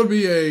Bryant. That would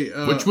be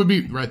which would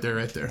be right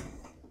there.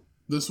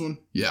 This one?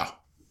 Yeah.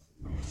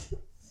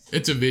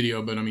 It's a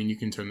video, but I mean, you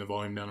can turn the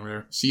volume down over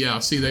there. So yeah,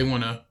 see, they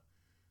want to...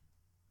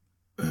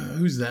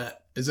 who's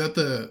that? Is that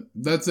the...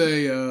 That's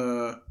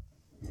a...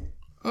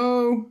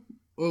 well,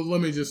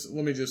 let me just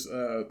figure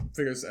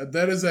this out.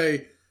 That is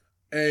a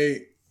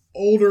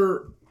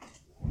older...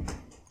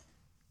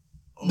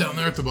 Down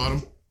there at the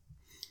bottom.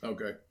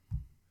 Okay.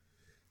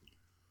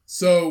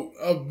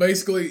 So,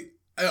 basically,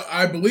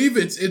 I believe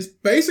it's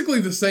basically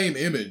the same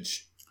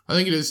image. I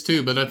think it is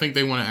too, but I think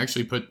they want to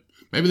actually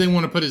maybe they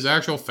want to put his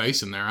actual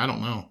face in there. I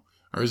don't know.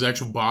 Or his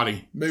actual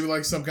body. Maybe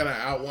like some kind of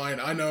outline.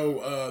 I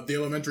know the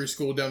elementary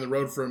school down the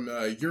road from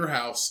your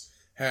house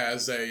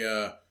has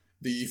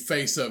the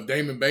face of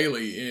Damon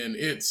Bailey in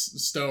its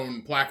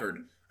stone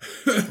placard.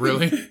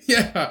 Really?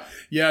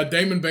 Yeah.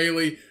 Damon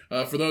Bailey,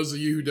 for those of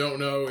you who don't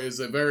know, is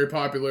a very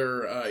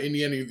popular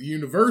Indiana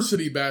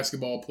University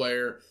basketball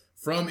player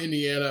from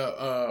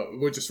Indiana,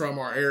 which is from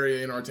our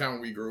area in our town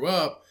where we grew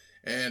up.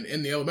 And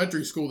in the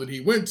elementary school that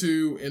he went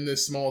to in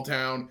this small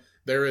town,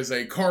 there is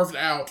a carved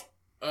out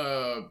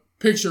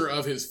picture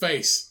of his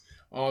face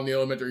on the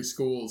elementary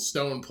school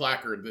stone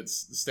placard that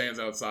stands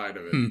outside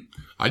of it.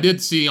 I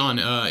did see on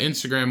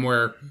Instagram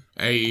where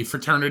a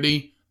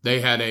fraternity,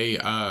 they had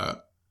a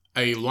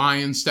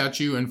lion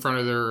statue in front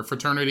of their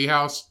fraternity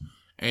house.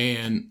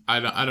 And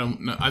I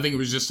don't know. I think it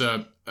was just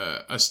a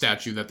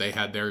statue that they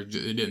had there. It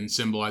didn't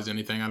symbolize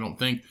anything, I don't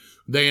think.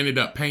 They ended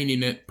up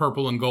painting it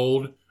purple and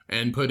gold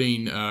and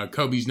putting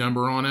Kobe's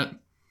number on it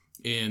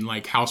in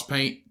like house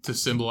paint to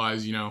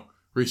symbolize,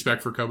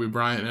 respect for Kobe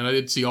Bryant. And I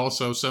did see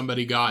also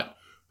somebody got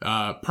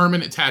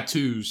permanent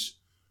tattoos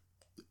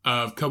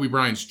of Kobe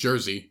Bryant's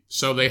jersey.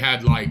 So they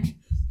had like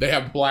they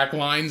have black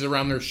lines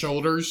around their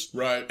shoulders.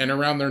 Right. And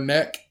around their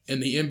neck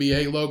and the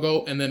NBA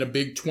logo and then a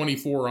big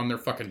 24 on their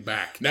fucking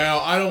back. Now,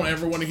 I don't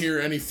ever want to hear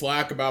any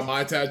flack about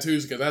my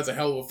tattoos because that's a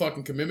hell of a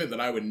fucking commitment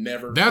that I would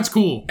never... That's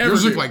cool.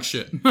 Yours look like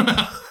shit.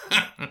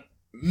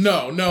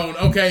 No,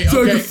 okay. It's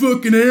like a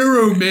fucking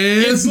arrow,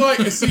 man. It's like,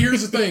 see,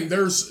 here's the thing.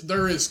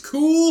 There is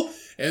cool,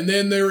 and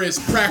then there is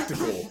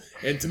practical.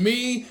 And to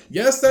me,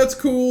 yes, that's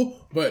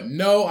cool, but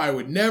no, I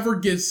would never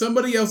get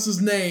somebody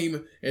else's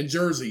name and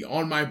jersey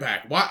on my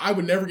back. Why? I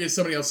would never get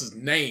somebody else's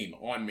name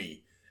on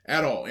me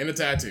at all in a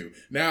tattoo.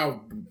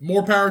 Now,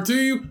 more power to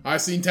you.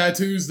 I've seen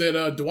tattoos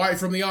that Dwight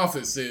from The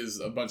Office is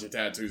a bunch of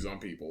tattoos on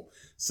people.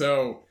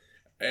 So,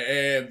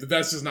 and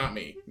that's just not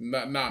me.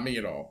 Not me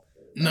at all.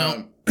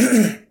 No.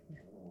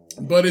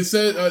 But it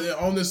said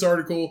on this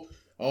article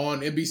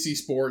on NBC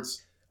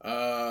Sports,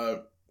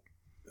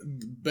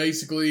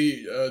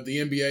 basically the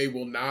NBA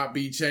will not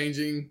be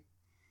changing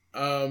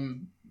the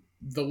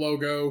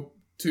logo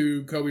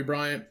to Kobe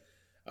Bryant.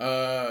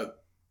 It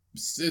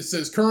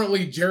says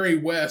currently Jerry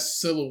West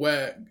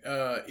silhouette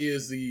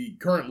is the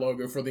current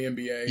logo for the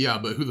NBA. Yeah,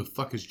 but who the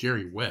fuck is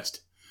Jerry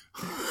West?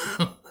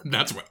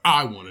 That's what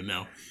I want to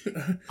know.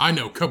 I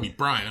know Kobe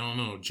Bryant. I don't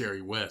know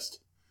Jerry West.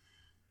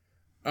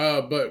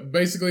 But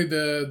basically,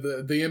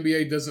 the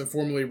NBA doesn't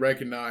formally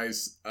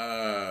recognize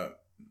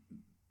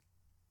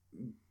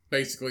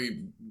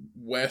basically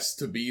West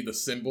to be the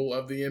symbol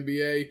of the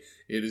NBA.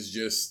 It is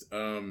just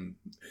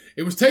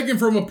it was taken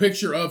from a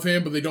picture of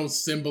him, but they don't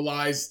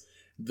symbolize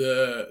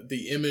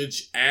the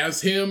image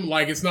as him.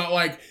 Like, it's not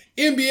like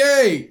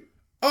NBA.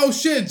 Oh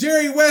shit,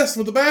 Jerry West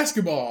with the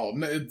basketball.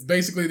 It's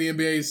basically, the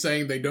NBA is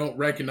saying they don't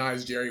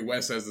recognize Jerry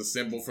West as the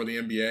symbol for the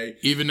NBA.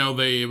 Even though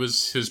it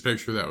was his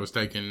picture that was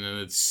taken, and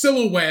it's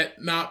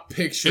silhouette, not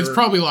picture. It's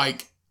probably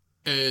like,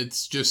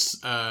 it's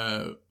just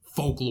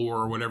folklore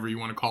or whatever you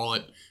want to call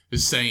it,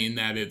 is saying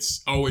that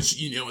it's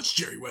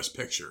Jerry West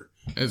picture.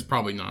 It's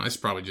probably not. It's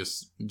probably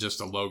just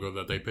a logo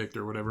that they picked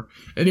or whatever.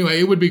 Anyway,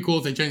 it would be cool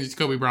if they changed it to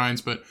Kobe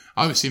Bryant's, but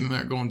obviously they're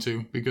not going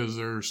to because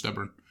they're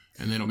stubborn.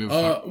 And they don't give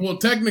a fuck. Well,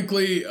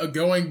 technically,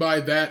 going by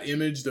that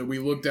image that we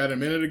looked at a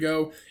minute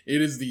ago,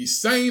 it is the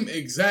same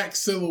exact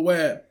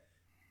silhouette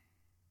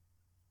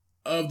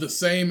of the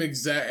same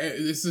exact...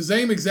 It's the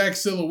same exact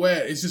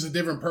silhouette. It's just a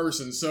different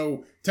person.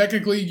 So,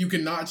 technically, you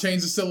cannot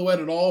change the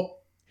silhouette at all,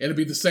 and it'd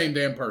be the same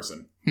damn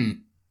person.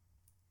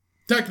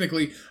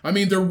 Technically. I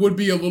mean, there would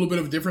be a little bit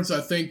of a difference.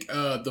 I think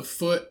the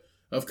foot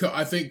of...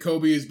 I think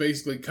Kobe is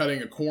basically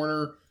cutting a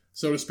corner,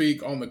 so to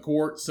speak, on the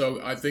court.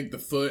 So I think the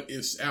foot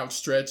is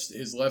outstretched.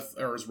 His left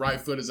or his right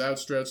foot is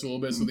outstretched a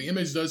little bit. So the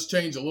image does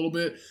change a little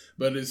bit,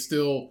 but it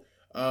still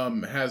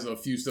has a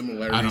few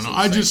similarities. I don't know.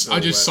 I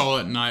just saw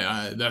it, and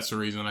I that's the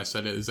reason I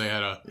said it, is they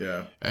had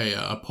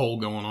a poll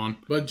going on.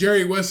 But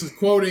Jerry West is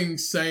quoting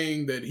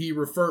saying that he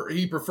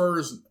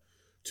prefers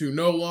to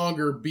no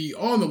longer be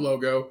on the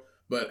logo,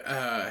 but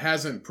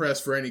hasn't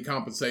pressed for any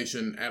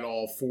compensation at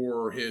all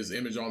for his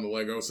image on the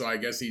logo. So I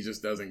guess he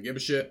just doesn't give a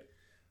shit.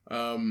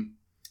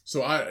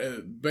 So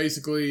I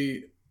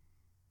basically,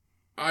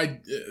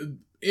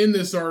 in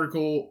this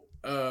article,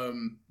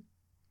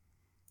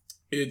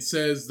 it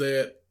says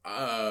that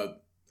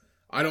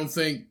I don't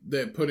think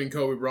that putting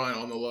Kobe Bryant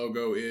on the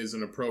logo is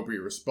an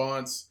appropriate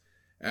response.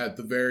 At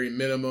the very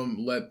minimum,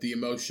 let the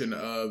emotion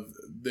of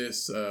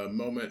this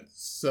moment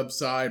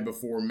subside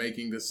before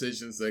making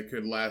decisions that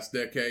could last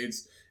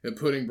decades. And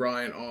putting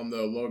Bryant on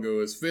the logo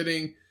is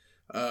fitting.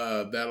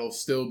 That'll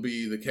still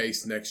be the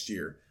case next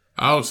year.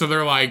 Oh, so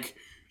they're like...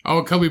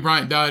 Oh, Kobe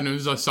Bryant died, and it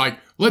was just like,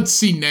 let's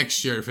see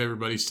next year if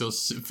everybody still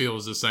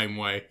feels the same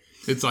way.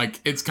 It's like,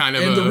 it's kind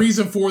of the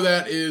reason for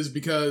that is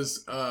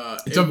because...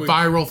 it's a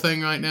viral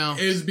thing right now.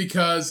 Is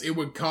because it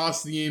would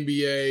cost the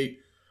NBA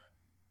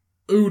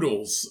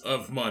oodles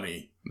of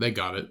money. They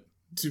got it.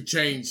 To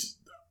change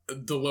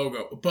the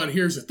logo. But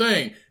here's the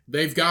thing.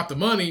 They've got the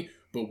money,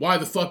 but why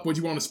the fuck would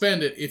you want to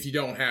spend it if you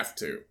don't have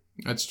to?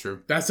 That's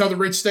true. That's how the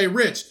rich stay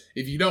rich.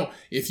 If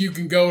you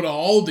can go to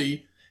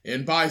Aldi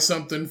and buy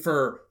something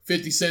for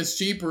 50 cents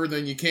cheaper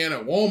than you can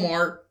at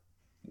Walmart,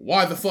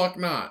 why the fuck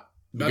not?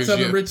 That's how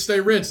the rich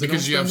stay rich.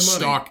 Because you have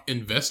stock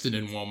invested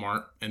in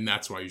Walmart, and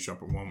that's why you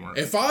shop at Walmart.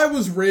 If I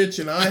was rich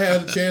and I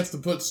had a chance to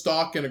put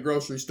stock in a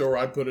grocery store,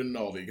 I'd put it in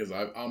Aldi, because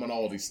I'm an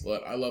Aldi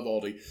slut. I love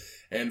Aldi.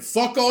 And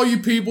fuck all you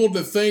people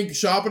that think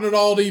shopping at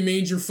Aldi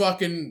means you're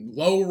fucking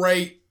low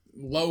rate,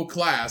 low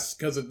class,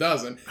 because it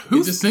doesn't.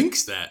 Who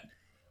thinks that?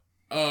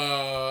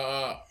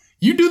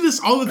 You do this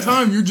all the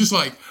time. You're just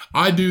like,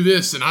 I do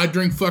this, and I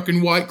drink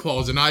fucking White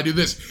Claws, and I do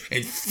this.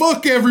 And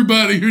fuck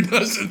everybody who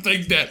doesn't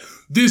think that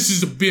this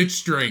is a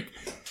bitch drink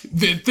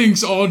that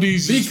thinks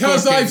Aldi's is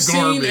because fucking I've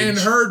seen garbage.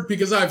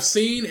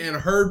 and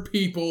heard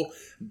people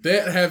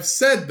that have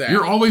said that.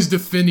 You're always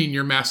defending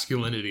your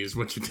masculinity is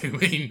what you're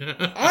doing.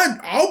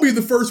 I'll be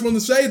the first one to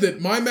say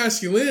that my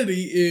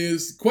masculinity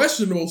is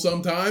questionable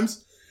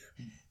sometimes,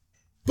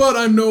 but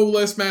I'm no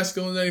less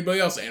masculine than anybody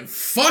else. And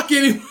fuck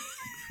anybody.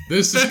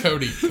 This is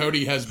Cody.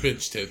 Cody has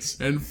bitch tits.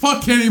 And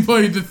fuck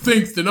anybody that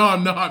thinks that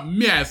I'm not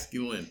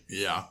masculine.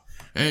 Yeah.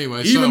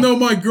 Anyway, even though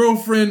my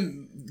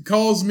girlfriend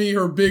calls me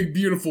her big,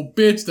 beautiful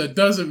bitch, that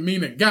doesn't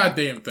mean a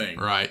goddamn thing.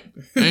 Right.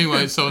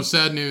 Anyway, so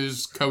sad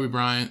news. Kobe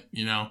Bryant,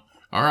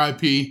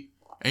 R.I.P.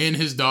 and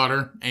his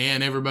daughter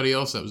and everybody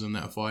else that was in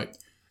that flight.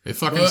 It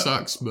fucking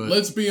sucks, but...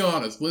 Let's be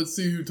honest. Let's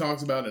see who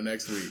talks about it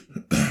next week.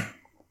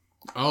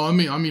 I'm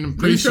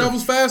pretty News sure...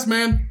 travels fast,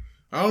 man.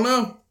 I don't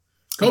know.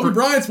 Kobe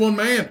Bryant's one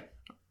man.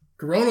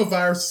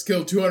 Coronavirus has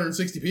killed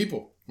 260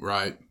 people.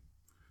 Right.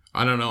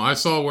 I don't know. I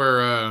saw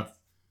where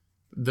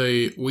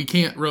we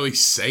can't really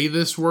say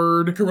this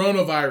word.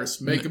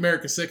 Coronavirus. Make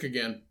America sick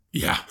again.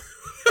 Yeah.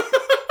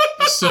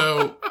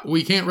 So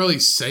we can't really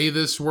say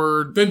this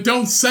word. Then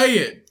don't say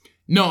it.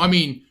 No,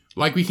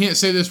 we can't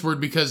say this word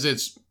because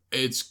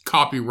it's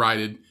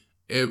copyrighted.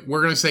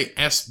 We're going to say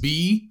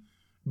SB,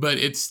 but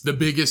it's the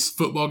biggest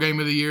football game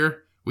of the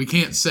year. We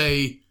can't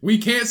say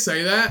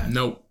that?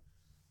 Nope.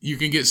 You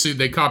can get sued.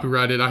 They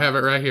copyrighted. I have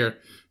it right here.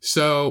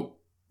 So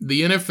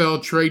the NFL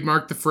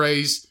trademarked the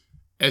phrase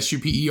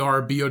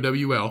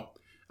SUPERBOWL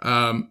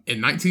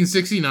in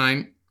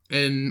 1969,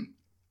 and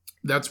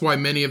that's why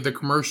many of the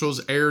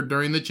commercials aired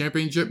during the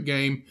championship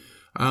game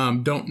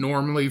don't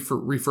normally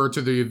refer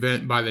to the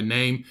event by the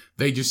name.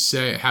 They just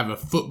have a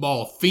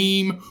football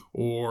theme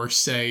or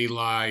say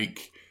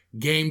like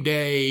game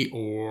day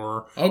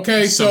or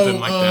something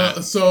like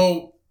that.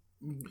 So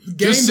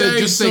game day.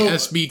 Just say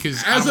SB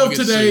because as of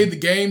today, the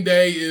game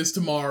day is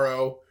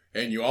tomorrow,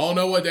 and you all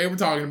know what day we're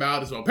talking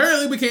about. So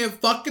apparently we can't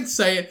fucking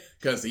say it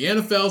because the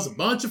NFL's a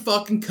bunch of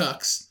fucking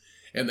cucks,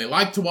 and they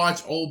like to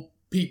watch old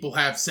people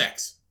have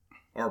sex.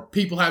 Or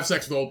people have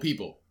sex with old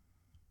people.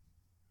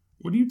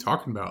 What are you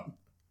talking about?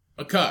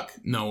 A cuck.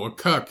 No, a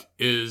cuck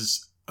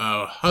is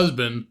a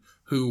husband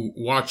who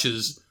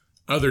watches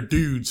other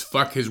dudes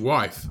fuck his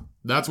wife.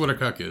 That's what a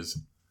cuck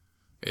is.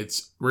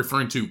 It's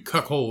referring to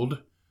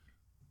cuckold.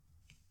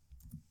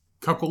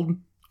 Cuckold?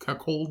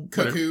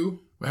 Cuckoo.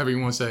 However you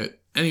want to say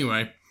it.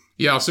 Anyway,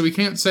 yeah, so we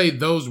can't say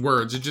those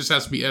words. It just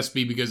has to be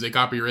SB because they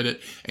copyright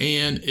it.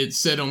 And it's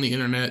said on the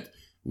internet,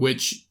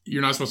 which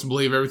you're not supposed to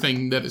believe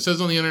everything that it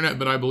says on the internet,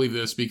 but I believe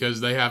this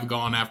because they have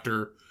gone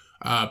after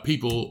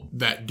people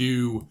that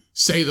do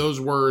say those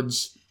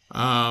words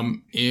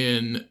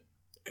in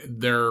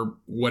their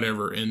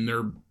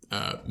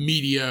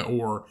media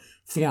or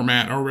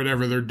format or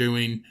whatever they're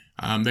doing.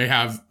 They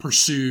have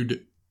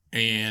pursued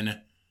and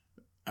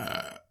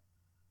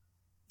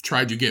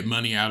tried to get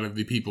money out of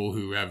the people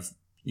who have,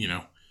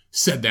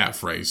 said that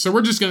phrase. So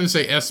we're just going to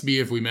say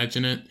SB if we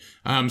mention it.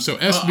 So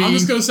SB... I'm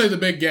just going to say the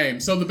big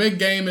game. So the big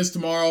game is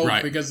tomorrow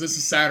right. because this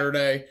is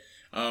Saturday.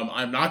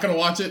 I'm not going to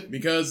watch it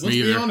because, let's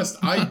be honest,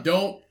 I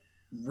don't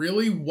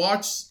really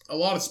watch a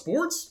lot of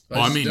sports.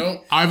 I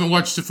haven't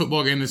watched a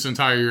football game this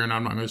entire year, and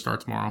I'm not going to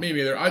start tomorrow. Me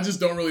neither. I just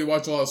don't really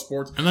watch a lot of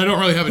sports. And I don't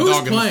really have a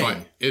dog in the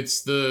fight.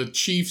 It's the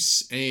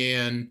Chiefs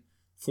and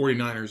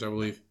 49ers, I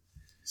believe.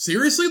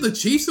 Seriously? The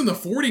Chiefs and the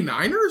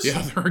 49ers?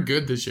 Yeah, they're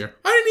good this year.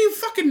 I didn't even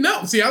fucking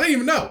know. See, I didn't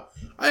even know.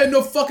 I had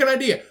no fucking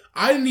idea.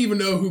 I didn't even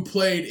know who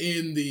played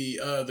in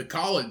the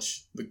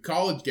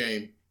college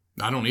game.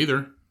 I don't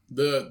either.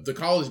 The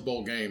college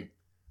bowl game.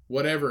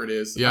 Whatever it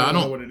is. Yeah, I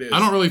don't know what it is. I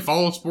don't really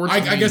follow sports.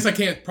 I guess I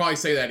can't probably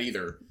say that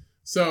either.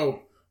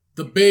 So,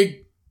 the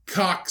big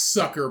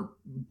cocksucker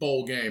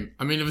bowl game.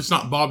 If it's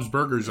not Bob's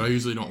Burgers, I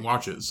usually don't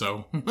watch it,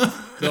 so.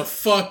 The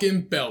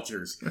fucking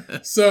Belchers.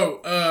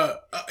 So,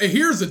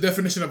 here's the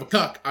definition of a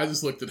cuck. I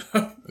just looked it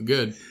up.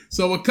 Good.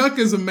 So, a cuck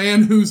is a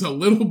man who's a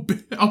little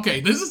bit... Okay,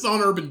 this is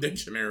on Urban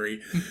Dictionary.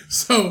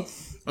 So,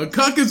 a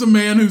cuck is a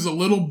man who's a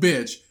little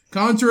bitch.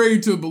 Contrary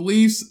to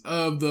beliefs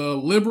of the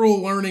liberal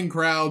learning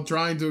crowd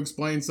trying to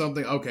explain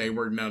something... Okay,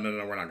 we're not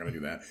going to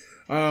do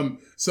that.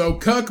 So,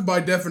 cuck,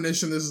 by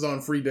definition, this is on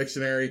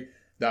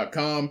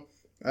freedictionary.com.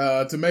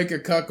 To make a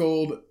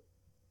cuckold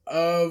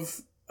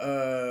of...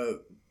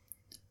 the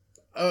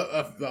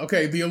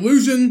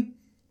allusion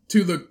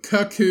to the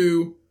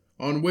cuckoo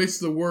on which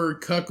the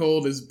word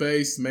cuckold is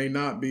based may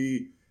not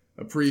be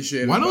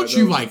appreciated. Why don't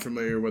you,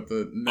 familiar with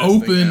the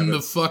open the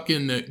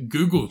fucking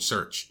Google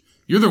search?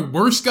 You're the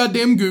worst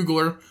goddamn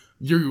Googler.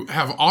 You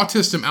have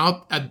autism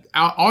out the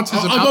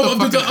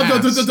fucking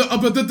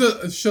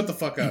ass. Shut the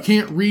fuck up. You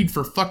can't read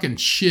for fucking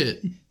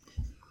shit.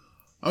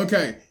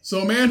 Okay, so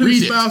a man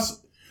whose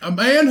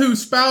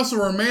spouse or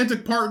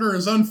romantic partner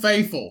is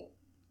unfaithful.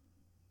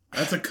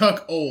 That's a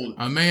cuckold.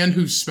 A man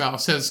whose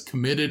spouse has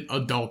committed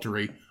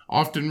adultery,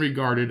 often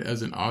regarded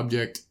as an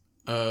object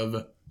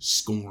of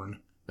scorn.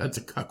 That's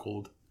a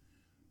cuckold.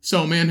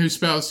 So a man whose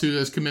spouse who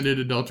has committed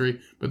adultery,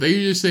 but they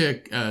usually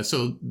say,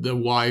 so the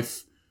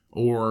wife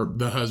or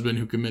the husband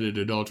who committed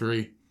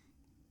adultery.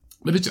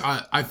 But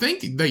I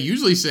think they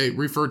usually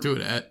refer to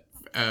it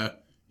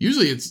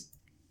usually it's,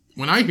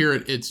 when I hear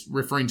it, it's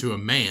referring to a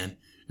man.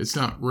 It's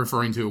not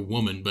referring to a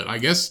woman, but I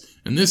guess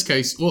in this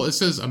case, well, it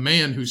says a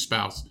man whose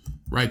spouse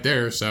right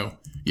there. So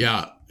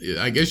yeah,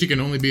 I guess you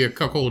can only be a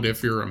cuckold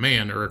if you're a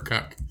man or a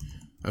cuck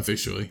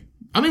officially.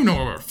 I don't even know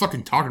why we're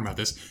fucking talking about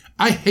this.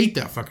 I hate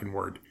that fucking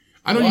word.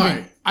 I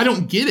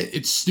don't get it.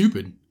 It's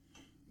stupid.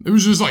 It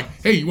was just like,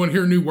 hey, you want to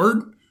hear a new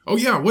word? Oh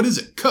yeah, what is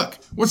it?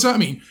 Cuck. What's that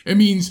mean? It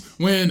means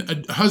when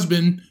a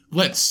husband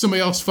lets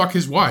somebody else fuck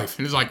his wife.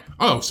 And it's like,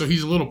 oh, so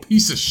he's a little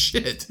piece of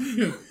shit.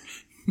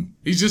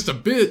 He's just a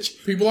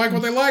bitch. People like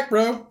what they like,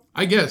 bro.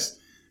 I guess.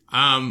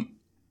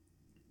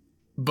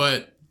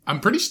 But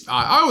I'm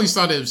I always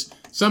thought it was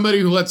somebody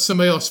who lets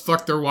somebody else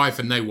fuck their wife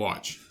and they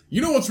watch.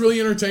 You know what's really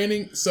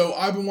entertaining? So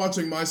I've been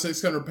watching My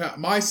 600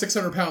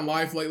 Pound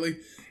Life lately.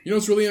 You know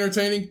what's really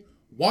entertaining?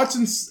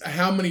 Watching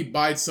how many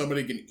bites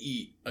somebody can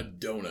eat a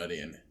donut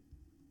in.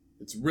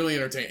 It's really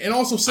entertaining. And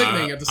also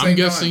sickening at the same time. I'm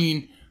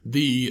guessing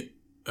the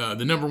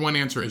number one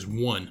answer is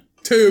 1.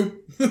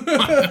 2.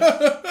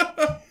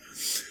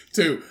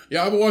 2.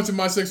 Yeah, I've been watching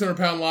My 600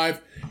 Pound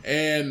Life.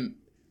 And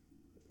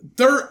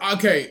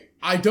okay,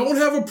 I don't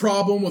have a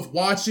problem with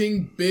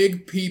watching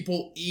big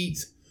people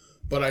eat,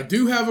 but I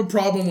do have a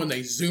problem when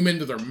they zoom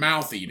into their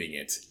mouth eating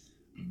it.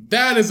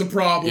 That is a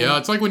problem. Yeah,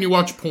 it's like when you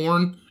watch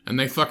porn and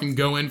they fucking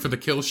go in for the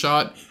kill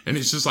shot and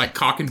it's just like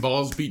cock and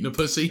balls beating a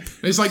pussy.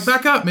 And it's like,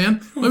 back up,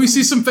 man. Let me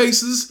see some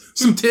faces,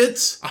 some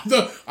tits.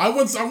 I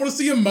want to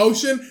see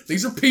emotion.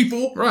 These are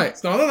people. Right.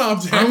 It's not an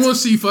object. I want to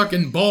see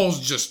fucking balls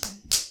just...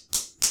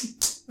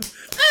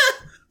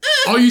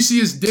 All you see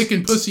is dick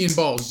and pussy and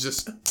balls.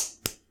 Just...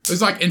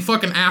 It's like, and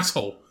fucking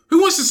asshole.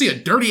 Who wants to see a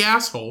dirty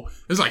asshole?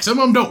 It's like, some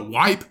of them don't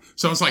wipe,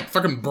 so it's like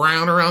fucking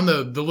brown around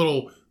the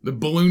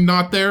balloon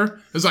knot there.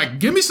 It's like,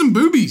 give me some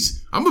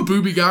boobies. I'm a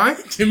booby guy.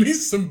 Give me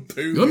some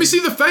boobies. Let me see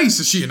the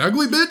face. Is she an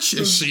ugly bitch?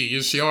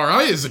 Is she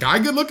alright? Is the guy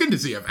good looking?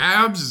 Does he have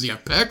abs? Does he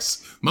have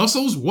pecs?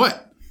 Muscles?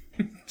 What?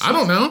 I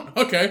don't know.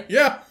 Okay,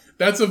 yeah.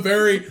 That's a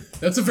very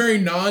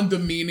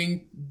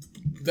non-demeaning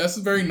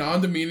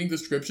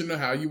description of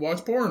how you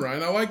watch porn,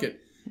 Ryan. I like it.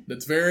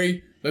 That's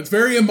very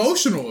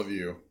emotional of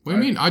you. What do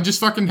you mean? I just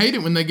fucking hate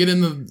it when they get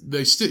in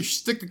they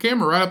stick the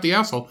camera right up the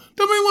asshole.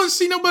 Don't we want to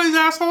see nobody's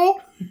asshole?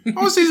 I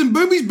want to see some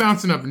boobies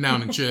bouncing up and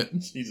down and shit.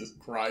 Jesus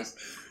Christ.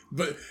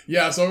 But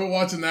yeah, so I've been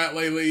watching that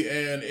lately,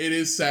 and it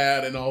is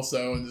sad, and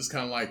just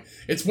kind of like,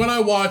 it's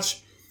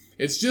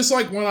just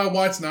like when I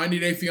watch 90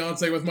 Day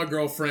Fiance with my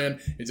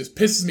girlfriend. It just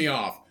pisses me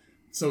off.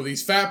 So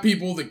these fat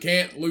people that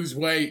can't lose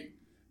weight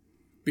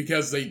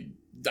because they,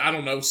 I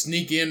don't know,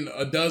 sneak in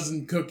a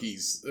dozen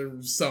cookies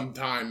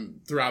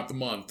sometime throughout the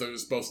month. They're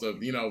supposed to,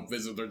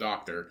 visit their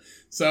doctor.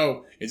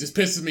 So it just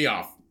pisses me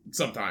off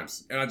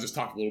sometimes, and I just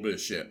talk a little bit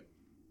of shit.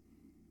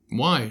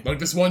 Why? Like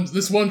this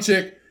one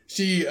chick,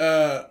 she,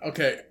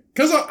 okay,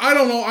 because I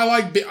don't know,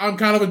 I'm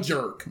kind of a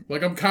jerk.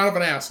 Like, I'm kind of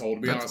an asshole,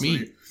 to be honest with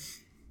you.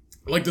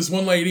 Like this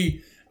one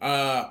lady,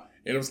 and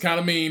it was kind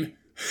of mean,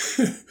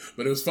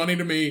 but it was funny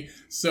to me.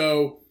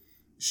 So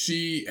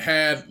she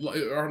had,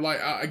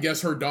 I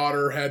guess her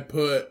daughter had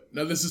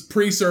now this is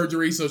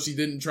pre-surgery, so she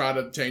didn't try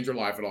to change her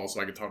life at all,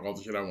 so I could talk all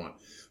the shit I want.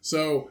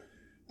 So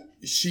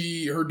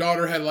her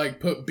daughter had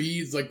put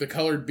beads, the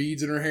colored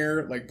beads in her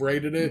hair,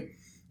 braided it,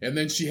 and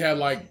then she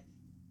had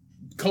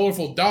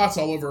colorful dots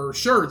all over her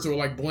shirt, so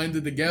it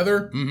blended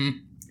together. Mm-hmm.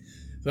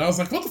 So I was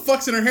like, what the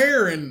fuck's in her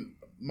hair? And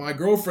my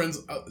girlfriend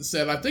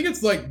said, I think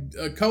it's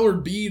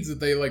colored beads that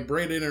they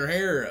braided in her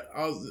hair.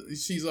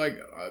 She's like,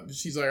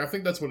 I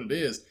think that's what it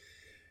is.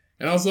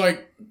 And I was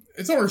like,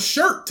 it's on her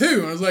shirt too.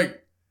 And I was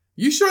like,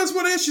 you sure that's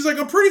what it is? She's like,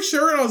 I'm pretty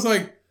sure. And I was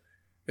like,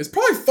 it's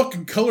probably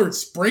fucking colored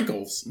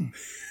sprinkles.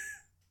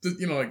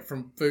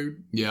 From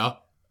food. Yeah.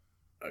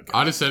 Okay.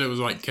 I just said it was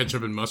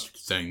ketchup and mustard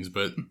stains,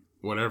 but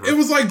whatever. It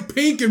was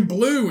pink and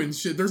blue and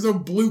shit. There's no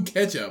blue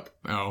ketchup.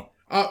 Oh.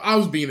 I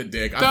was being a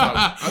dick.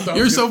 I thought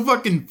you're so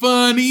fucking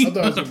funny. I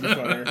thought it was going to be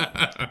funnier.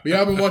 But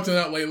yeah, I've been watching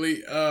that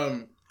lately.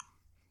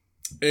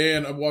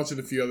 And I'm watching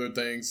a few other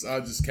things.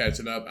 I'm just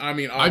catching up. I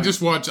mean, I just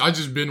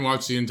binge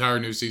watched the entire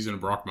new season of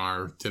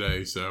Brockmire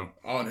today. So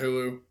on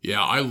Hulu.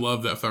 Yeah, I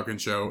love that fucking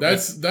show.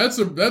 That's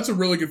a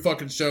really good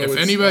fucking show. If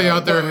anybody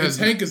out there it's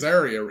Hank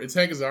Azaria. It's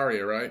Hank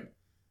Azaria, right?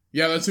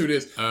 Yeah, that's who it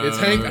is. It's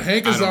Hank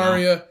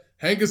Azaria.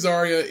 Hank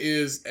Azaria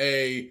is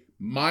a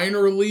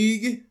minor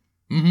league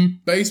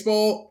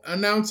baseball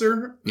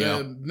announcer. Yeah.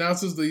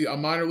 Announces a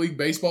minor league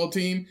baseball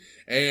team.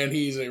 And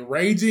he's a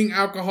raging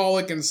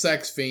alcoholic and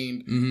sex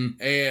fiend. Mm-hmm.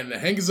 And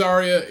Hank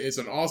Azaria is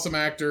an awesome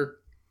actor.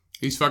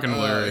 He's fucking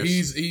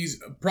hilarious.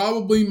 He's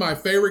probably my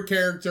favorite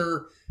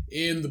character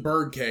in The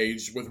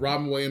Birdcage with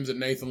Robin Williams and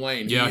Nathan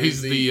Lane. Yeah,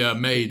 he's the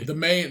maid.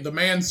 The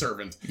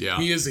manservant. Yeah.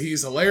 He's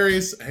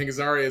hilarious. Hank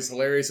Azaria is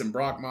hilarious in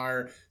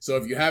Brockmire. So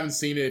if you haven't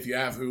seen it, if you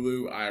have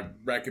Hulu, I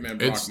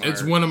recommend Brockmire.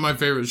 It's one of my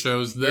favorite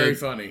shows. Very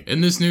funny.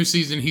 In this new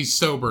season, he's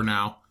sober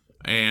now.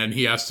 And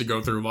he has to go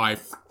through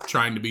life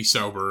trying to be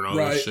sober and all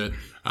this shit.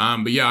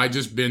 But yeah, I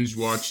just binge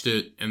watched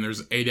it, and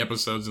there's 8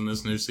 episodes in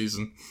this new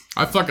season.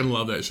 I fucking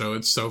love that show.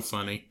 It's so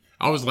funny.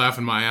 I was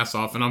laughing my ass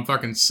off, and I'm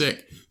fucking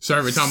sick. So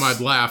every time I'd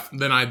laugh,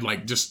 then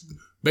I'd just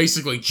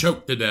basically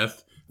choke to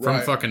death from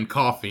fucking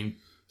coughing.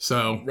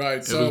 So it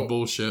was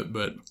bullshit,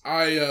 but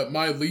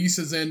my lease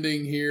is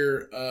ending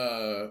here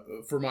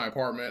for my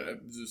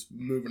apartment. Just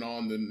moving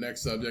on to the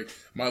next subject.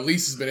 My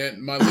lease is going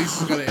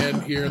to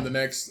end here in the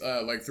next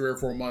 3 or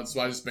 4 months. So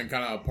I just been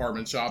kind of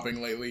apartment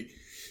shopping lately.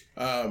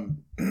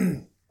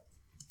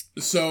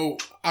 So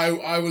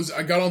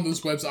I got on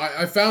this website.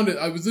 I found it.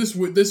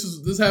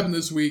 This happened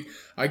this week.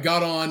 I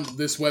got on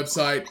this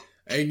website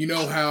And you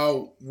know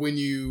how when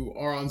you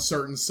are on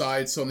certain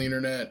sites on the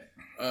internet,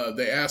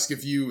 they ask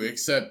if you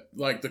accept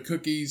like the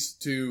cookies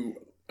to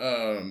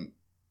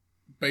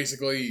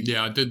basically.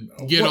 Yeah,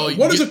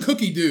 what does a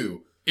cookie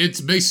do?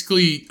 It's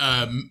basically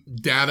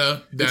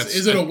data.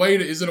 Is it a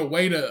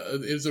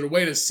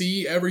way to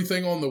see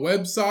everything on the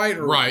website?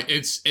 Or? Right.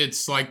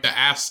 It's like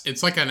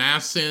it's like an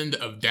ascend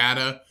of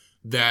data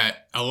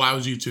that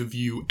allows you to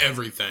view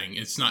everything.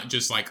 It's not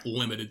just like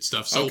limited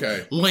stuff. So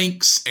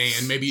links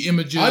and maybe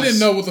images. I didn't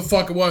know what the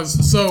fuck it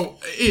was. So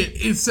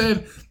it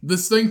said,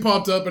 this thing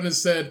popped up and it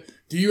said,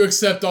 do you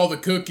accept all the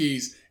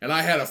cookies? And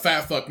I had a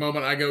fat fuck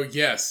moment. I go,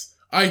 yes,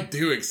 I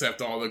do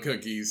accept all the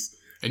cookies.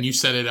 And you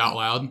said it out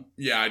loud?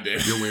 Yeah, I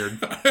did. You're weird.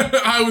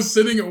 I was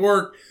sitting at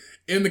work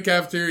in the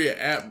cafeteria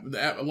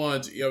at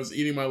lunch. I was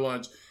eating my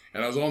lunch.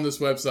 And I was on this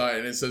website,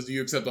 and it says, do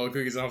you accept all the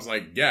cookies? And I was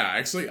like, yeah,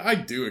 actually, I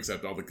do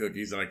accept all the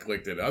cookies. And I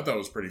clicked it. I thought it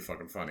was pretty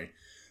fucking funny.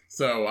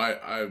 So,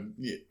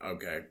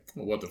 okay.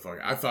 Well, what the fuck?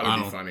 I thought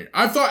it'd be funny.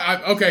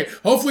 Okay,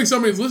 hopefully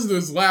somebody's listening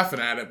to this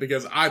laughing at it,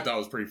 because I thought it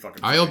was pretty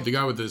fucking funny. I helped the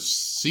guy with his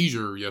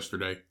seizure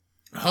yesterday.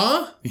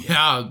 Huh?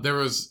 Yeah, there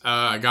was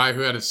a guy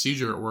who had a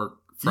seizure at work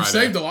Friday. You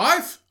saved a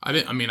life? I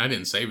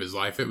didn't save his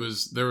life.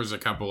 There was a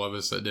couple of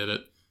us that did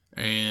it.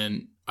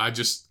 And I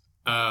just,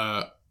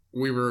 I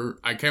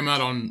came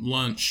out on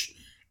lunch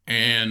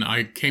and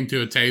I came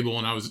to a table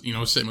and I was,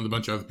 sitting with a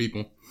bunch of other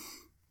people.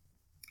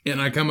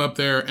 And I come up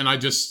there and I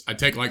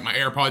take like my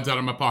AirPods out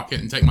of my pocket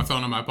and take my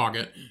phone out of my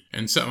pocket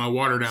and set my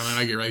water down and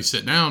I get ready to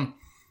sit down.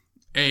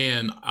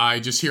 And I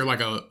just hear like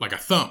a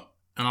thump.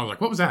 And I was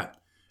like, what was that?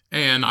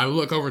 And I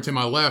look over to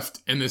my left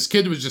and this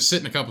kid was just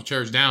sitting a couple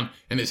chairs down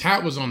and his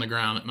hat was on the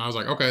ground. And I was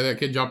like, okay, that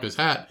kid dropped his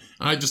hat.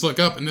 And I just look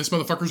up and this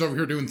motherfucker's over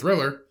here doing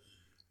Thriller.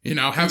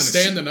 He's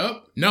standing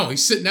up? No,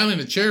 he's sitting down in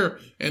a chair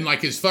and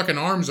like his fucking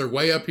arms are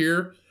way up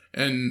here.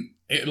 And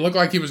it looked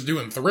like he was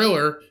doing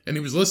Thriller and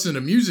he was listening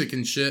to music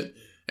and shit.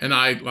 And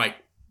I like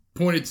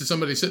pointed to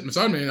somebody sitting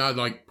beside me and I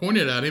like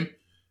pointed at him.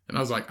 And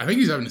I was like, I think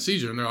he's having a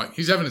seizure. And they're like,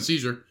 he's having a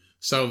seizure.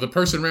 So the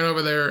person ran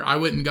over there. I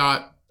went and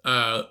got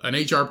an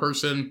HR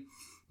person,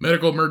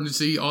 medical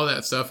emergency, all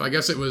that stuff. I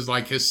guess it was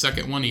like his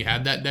second one he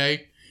had that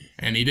day.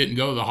 And he didn't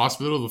go to the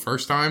hospital the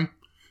first time.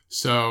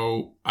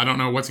 So I don't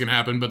know what's going to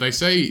happen, but they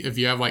say if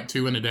you have like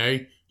 2 in a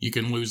day, you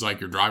can lose like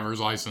your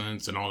driver's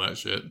license and all that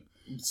shit.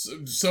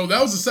 So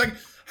that was the second.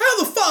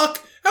 How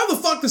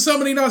the fuck does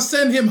somebody not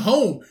send him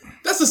home?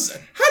 How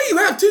do you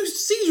have 2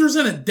 seizures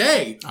in a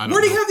day? Where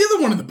do you have the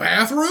other one, in the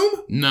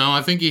bathroom? No,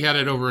 I think he had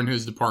it over in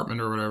his department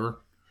or whatever.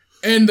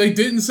 And they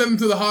didn't send him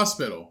to the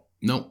hospital?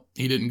 Nope,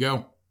 he didn't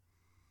go.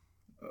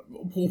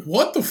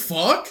 What the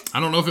fuck?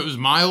 I don't know if it was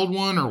mild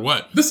one or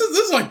what. This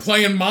is like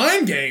playing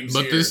mind games.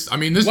 But here. this like,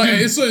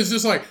 dude, it's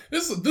just like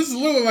this is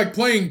literally like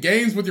playing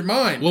games with your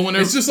mind. Well,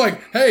 it's just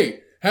like,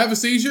 hey, have a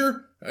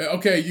seizure.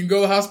 Okay, you can go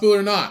to the hospital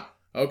or not.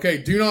 Okay,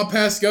 do not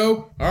pass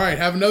go. All right,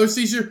 have another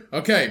seizure.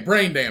 Okay,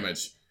 brain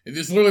damage.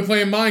 It's literally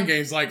playing mind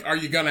games. Like, are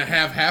you gonna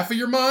have half of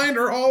your mind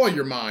or all of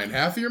your mind?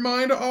 Half of your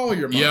mind or all of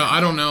your mind? Yeah,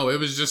 I don't know. It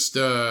was just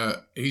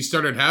he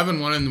started having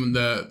one, and when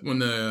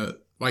the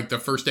like the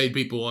first aid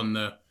people and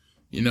the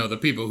the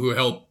people who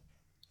help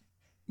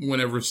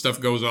whenever stuff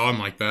goes on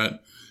like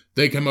that,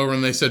 they come over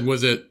and they said,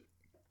 was it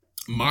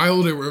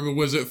mild or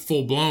was it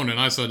full blown? And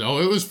I said,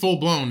 oh, it was full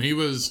blown. He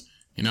was,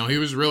 he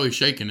was really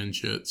shaking and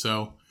shit.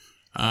 So,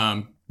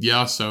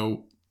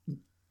 so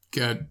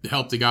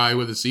helped the guy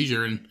with a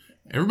seizure and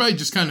everybody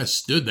just kind of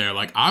stood there.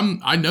 Like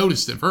I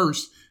noticed it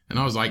first and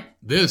I was like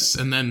this,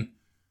 and then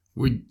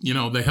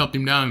they helped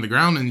him down to the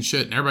ground and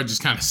shit. And everybody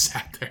just kind of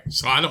sat there.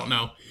 So I don't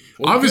know.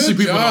 Well, obviously,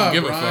 people don't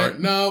give a fuck.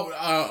 No,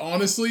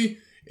 honestly,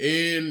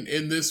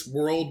 in this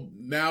world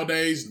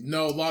nowadays,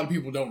 no, a lot of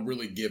people don't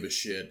really give a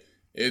shit.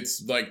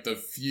 It's like the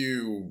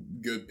few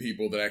good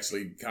people that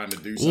actually kind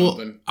of do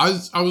something.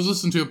 I was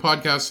listening to a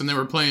podcast and they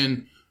were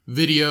playing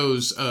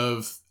videos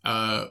of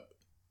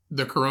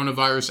the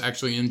coronavirus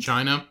actually in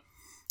China,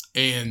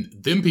 and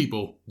them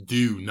people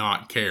do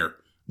not care.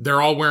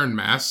 They're all wearing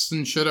masks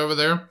and shit over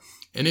there,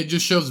 and it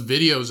just shows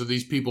videos of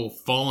these people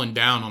falling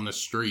down on the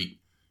street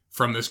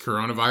from this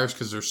coronavirus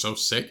because they're so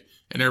sick,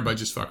 and everybody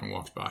just fucking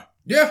walks by.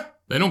 Yeah.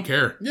 They don't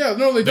care. Yeah,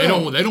 no, they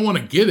don't. They don't want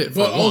to get it.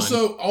 But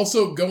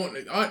also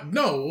going.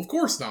 No, of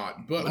course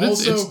not. But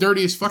also, it's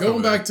dirty as fuck.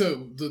 Going back to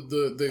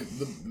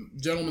the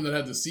gentleman that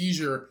had the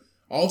seizure.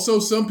 Also,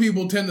 some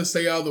people tend to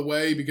stay out of the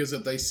way because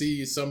if they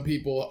see some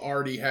people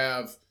already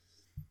have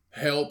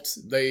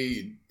helped,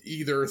 they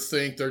either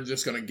think they're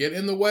just going to get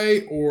in the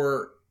way,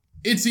 or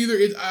it's either.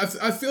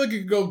 I feel like it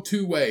could go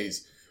 2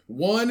 ways.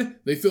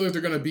 1, they feel like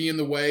they're going to be in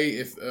the way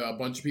if a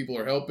bunch of people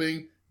are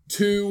helping.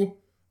 2,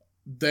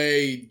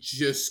 they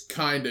just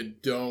kind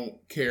of don't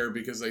care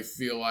because they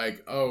feel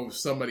like, oh,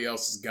 somebody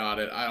else has got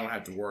it. I don't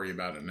have to worry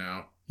about it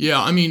now. Yeah,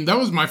 I mean, that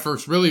was my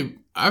first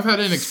I've had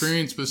an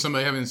experience with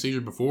somebody having a seizure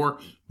before,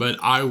 but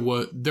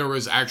there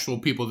was actual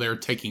people there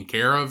taking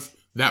care of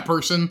that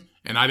person,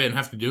 and I didn't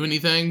have to do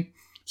anything.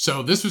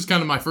 So this was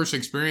kind of my first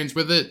experience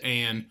with it,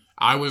 and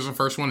I was the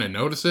first one to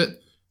notice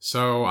it.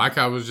 So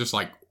I was just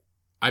like,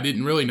 I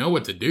didn't really know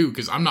what to do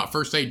because I'm not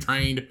first aid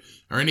trained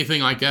or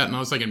anything like that. And I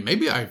was thinking,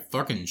 maybe I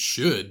fucking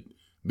should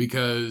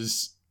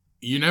because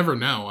you never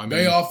know. I mean,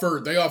 they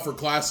offer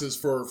classes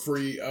for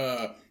free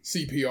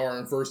CPR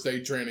and first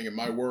aid training at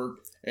my work.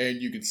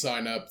 And you can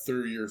sign up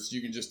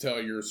you can just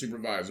tell your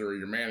supervisor or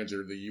your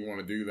manager that you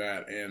want to do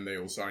that, and they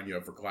will sign you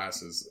up for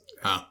classes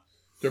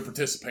to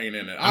participate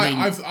in it.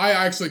 I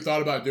actually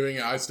thought about doing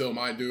it. I still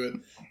might do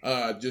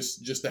it,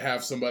 just to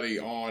have somebody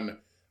on,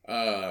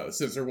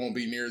 since there won't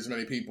be near as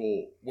many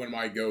people when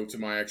I go to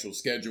my actual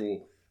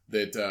schedule,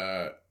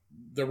 that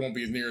there won't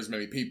be near as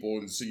many people,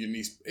 and so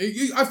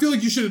I feel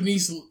like you should at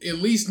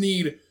least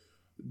need,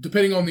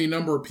 depending on the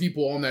number of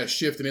people on that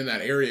shift and in that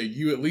area,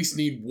 you at least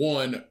need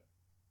one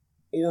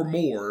or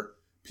more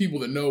people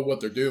that know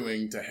what they're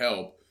doing to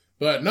help.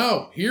 But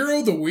no, Hero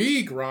of the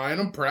Week, Ryan.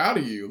 I'm proud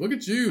of you. Look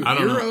at you.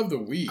 Hero of the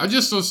Week. I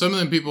just saw some of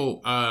them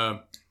people,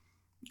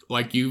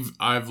 like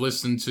I've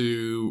listened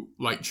to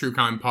like true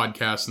crime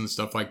podcasts and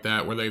stuff like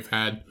that where they've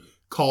had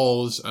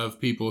calls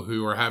of people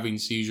who are having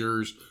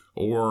seizures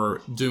or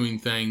doing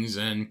things,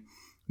 and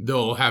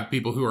they'll have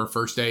people who are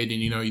first aid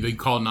and, they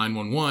call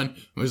 911.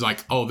 It was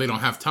like, oh, they don't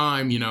have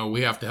time.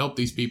 We have to help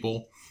these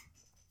people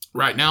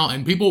right now,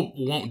 and people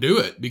won't do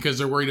it because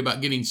they're worried about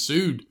getting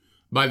sued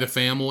by the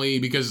family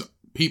because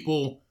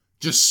people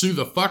just sue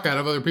the fuck out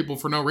of other people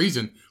for no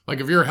reason. Like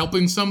if you're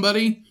helping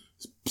somebody,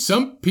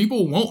 some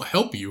people won't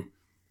help you.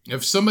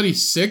 If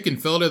somebody's sick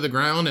and fell to the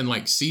ground and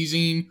like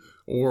seizing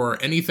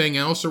or anything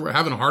else or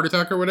having a heart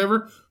attack or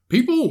whatever,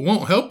 people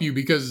won't help you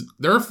because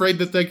they're afraid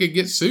that they could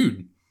get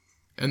sued.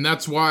 And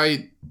that's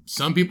why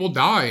some people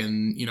die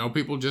and,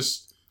 people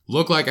just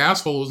look like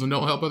assholes and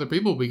don't help other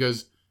people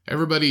because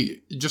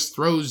everybody just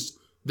throws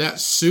that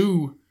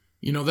sue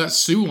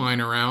line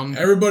around.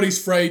 Everybody's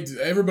afraid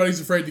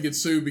to get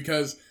sued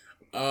because,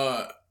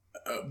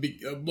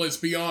 let's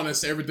be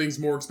honest, everything's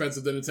more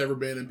expensive than it's ever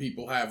been, and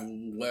people have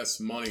less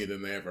money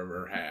than they've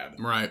ever had.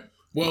 Right.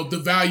 Well, the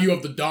value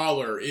of the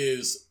dollar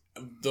is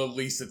the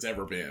least it's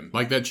ever been.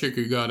 Like that chick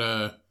who got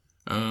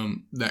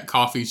that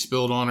coffee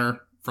spilled on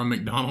her from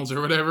McDonald's or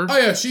whatever. Oh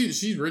yeah,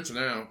 she's rich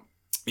now.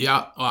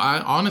 Yeah,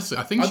 I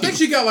think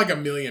she got like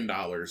 $1 million.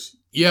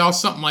 Yeah,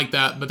 something like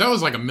that. But that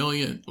was like $1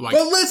 million. But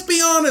let's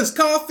be honest,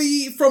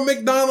 coffee from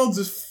McDonald's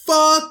is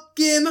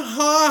fucking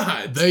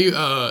hot.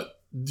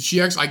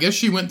 I guess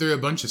she went through a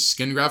bunch of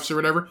skin grafts or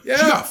whatever. Yeah.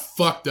 She got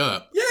fucked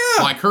up.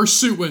 Yeah. Like her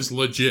suit was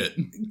legit.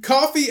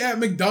 Coffee at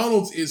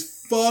McDonald's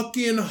is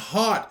fucking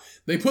hot.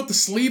 They put the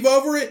sleeve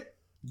over it.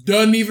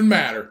 Doesn't even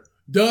matter.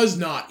 Does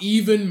not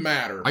even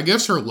matter. I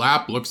guess her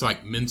lap looks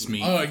like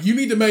mincemeat. You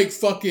need to make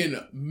fucking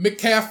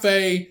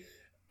McCafe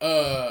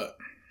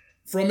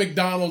from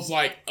McDonald's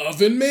like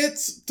oven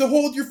mitts to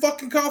hold your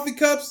fucking coffee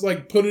cups.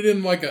 Like put it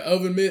in like an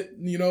oven mitt,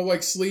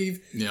 like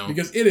sleeve. Yeah.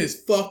 Because it is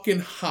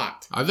fucking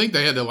hot. I think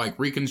they had to like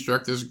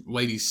reconstruct this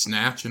lady's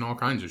snatch and all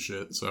kinds of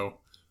shit. So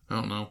I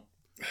don't know.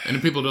 And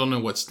if people don't know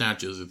what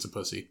snatch is, it's a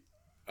pussy.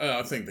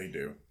 I think they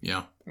do.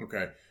 Yeah.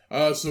 Okay.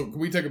 So can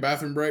we take a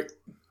bathroom break?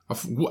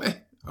 What?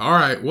 All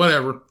right,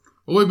 whatever.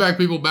 We'll be back,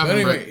 people.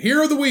 Bathroom break.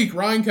 Hero of the Week,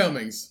 Ryan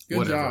Cummings.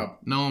 Good job.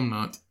 No, I'm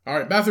not. All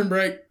right, bathroom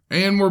break.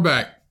 And we're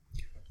back.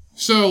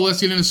 So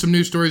let's get into some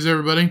news stories,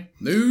 everybody.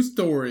 News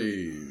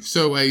stories.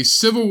 So a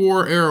Civil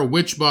War era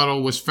witch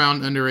bottle was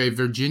found under a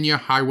Virginia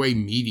highway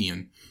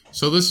median.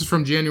 So this is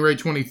from January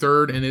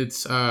 23rd, and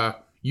it's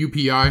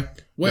UPI.com.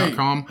 Wait,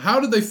 how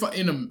did they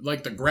find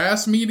the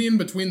grass median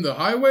between the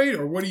highway,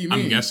 or what do you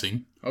mean? I'm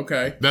guessing.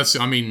 Okay. That's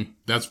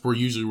where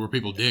usually where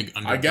people dig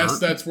under I guess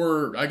dirt. that's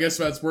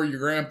where your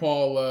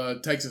grandpa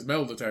takes his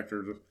metal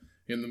detector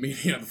in the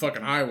median of the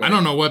fucking highway. I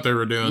don't know what they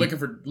were doing.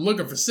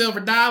 Looking for silver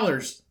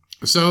dollars.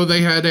 So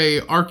they had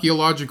a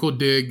archaeological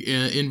dig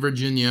in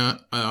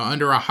Virginia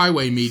under a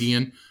highway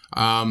median,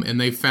 and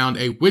they found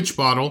a witch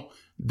bottle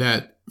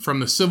that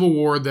from the Civil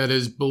War that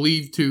is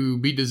believed to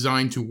be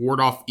designed to ward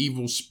off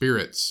evil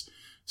spirits.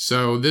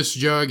 So this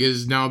jug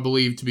is now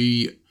believed to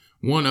be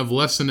one of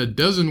less than a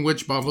dozen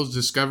witch bottles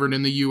discovered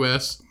in the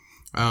U.S.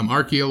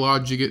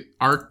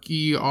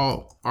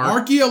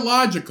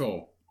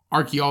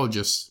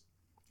 Archaeologists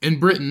in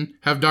Britain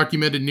have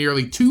documented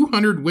nearly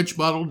 200 witch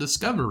bottle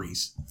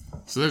discoveries.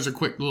 So there's a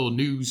quick little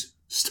news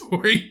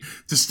story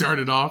to start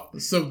it off.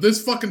 So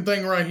this fucking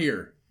thing right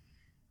here.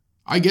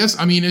 I guess,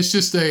 it's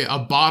just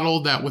a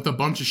bottle that with a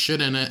bunch of shit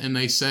in it, and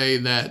they say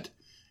that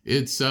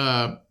it's,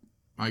 ward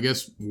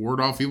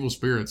off evil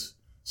spirits.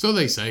 So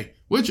they say.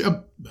 Which,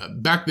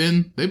 back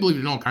then, they believed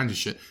in all kinds of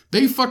shit.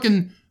 They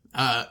fucking,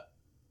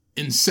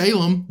 in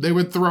Salem, they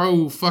would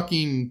throw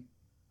fucking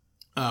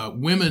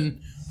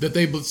women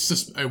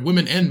that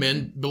women and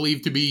men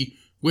believed to be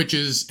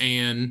witches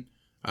and,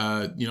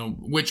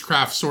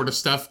 witchcraft sort of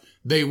stuff.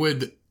 They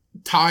would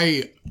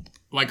tie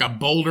like a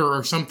boulder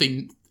or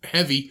something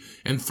heavy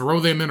and throw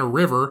them in a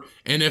river.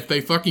 And if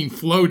they fucking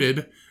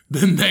floated,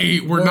 then they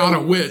were not a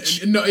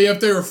witch. No,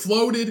 if they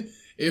floated,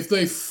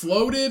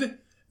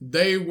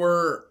 they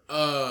were...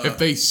 if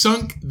they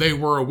sunk, they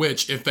were a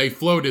witch. If they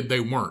floated, they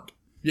weren't.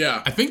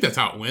 Yeah. I think that's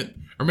how it went.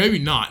 Or maybe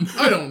not.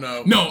 I don't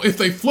know. No, if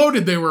they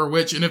floated, they were a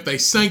witch. And if they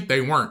sank,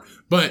 they weren't.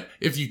 But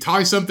if you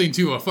tie something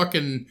to a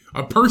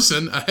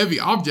person, a heavy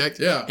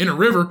object, in a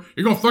river,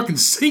 you're gonna fucking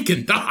sink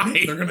and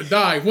die. They're gonna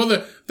die.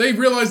 Well, they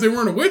realized they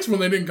weren't a witch when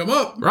they didn't come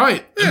up.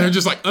 Right. Yeah. And they're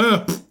just like,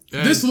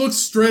 This looks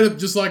straight up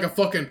just like a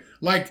fucking,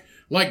 like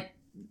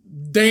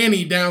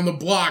Danny down the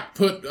block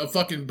put a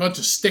fucking bunch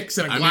of sticks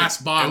in a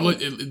glass bottle.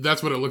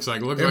 That's what it looks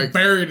like. It looks like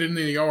buried it in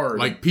the yard.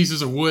 Like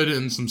pieces of wood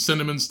and some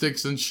cinnamon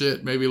sticks and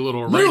shit. Maybe a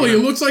little oregano. Literally,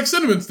 it looks like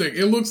cinnamon stick.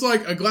 It looks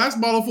like a glass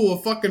bottle full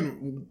of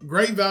fucking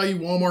great value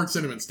Walmart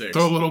cinnamon sticks.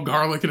 Throw a little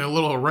garlic and a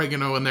little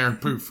oregano in there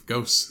and poof,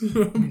 ghosts.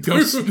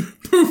 Ghost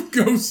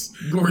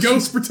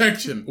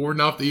protection.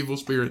 Warding off the evil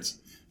spirits.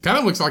 Kind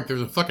of looks like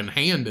there's a fucking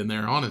hand in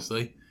there,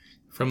 honestly.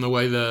 From the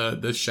way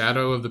the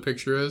shadow of the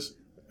picture is.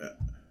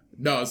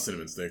 No, it's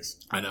cinnamon sticks.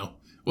 I know.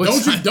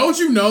 Don't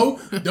you know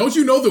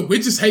the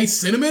witches hate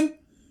cinnamon?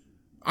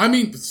 I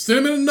mean,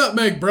 cinnamon and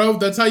nutmeg, bro.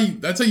 That's how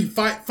you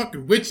fight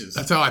fucking witches.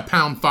 That's how I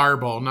pound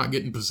Fireball, not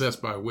getting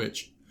possessed by a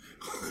witch.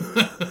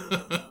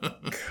 God.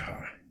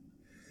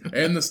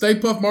 And the Stay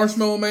Puft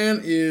Marshmallow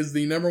Man is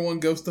the number one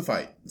ghost to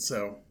fight.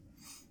 So.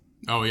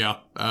 Oh yeah.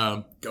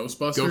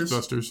 Ghostbusters.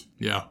 Ghostbusters.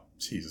 Yeah.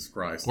 Jesus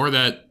Christ. Or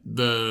the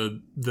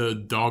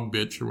dog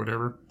bitch or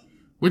whatever.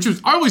 Which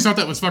was, I always thought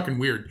that was fucking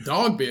weird.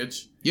 Dog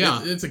bitch?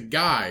 Yeah. It's a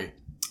guy.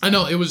 I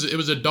know, it was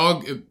a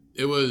dog,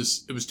 it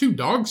was two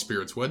dog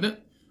spirits, wasn't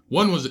it?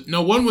 One was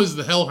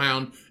the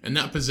Hellhound, and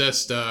that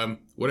possessed,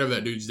 whatever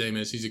that dude's name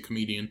is, he's a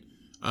comedian,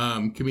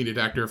 comedic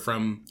actor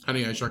from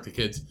Honey, I Shrunk the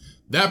Kids.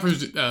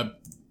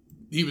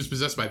 He was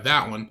possessed by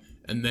that one,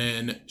 and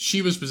then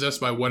she was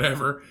possessed by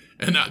whatever,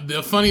 and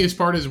the funniest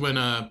part is when,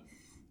 Dan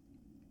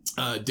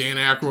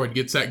Aykroyd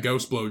gets that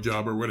ghost blow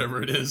job or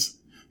whatever it is.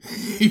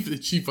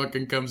 She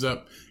fucking comes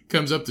up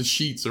to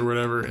Sheets or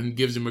whatever and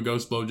gives him a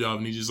ghost blow job,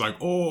 and he's just like,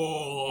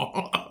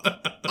 oh.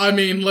 I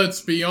mean, let's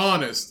be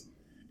honest.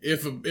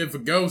 If a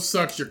ghost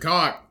sucks your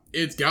cock,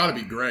 it's gotta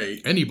be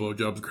great. Any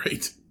blowjob's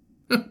great.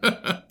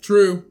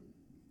 True.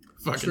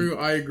 True,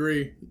 I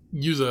agree.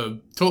 Use a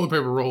toilet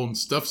paper roll and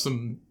stuff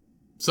something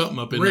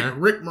up in there.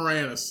 Rick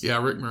Moranis.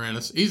 Yeah, Rick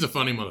Moranis. He's a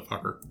funny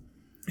motherfucker.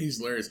 He's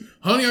hilarious.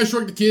 Honey, I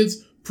Shrunk the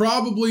Kids,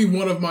 probably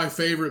one of my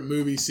favorite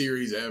movie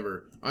series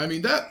ever. I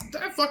mean,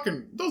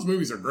 those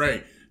movies are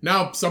great.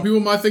 Now, some people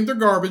might think they're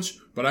garbage,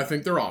 but I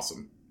think they're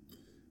awesome.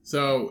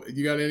 So,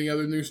 you got any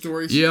other news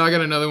stories? Yeah, I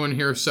got another one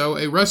here. So,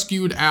 a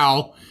rescued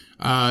owl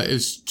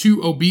is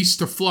too obese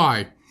to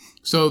fly.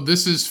 So,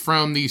 this is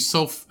from the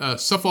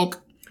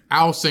Suffolk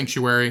Owl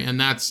Sanctuary, and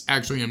that's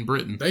actually in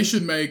Britain. They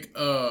should make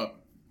a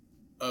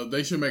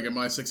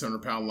My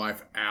 600 Pound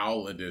Life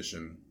Owl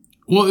edition.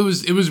 Well, it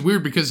was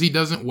weird because he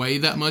doesn't weigh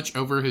that much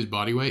over his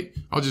body weight.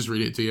 I'll just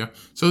read it to you.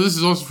 So this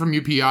is also from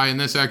UPI, and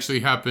this actually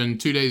happened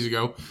 2 days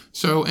ago.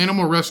 So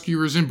animal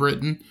rescuers in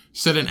Britain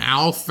said an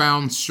owl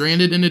found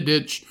stranded in a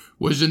ditch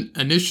was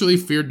initially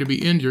feared to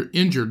be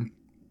injured,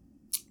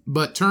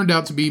 but turned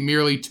out to be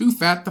merely too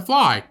fat to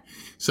fly.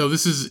 So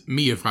this is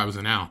me if I was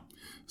an owl.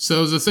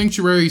 So the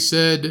sanctuary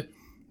said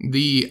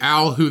the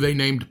owl, who they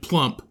named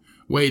Plump,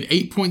 weighed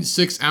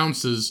 8.6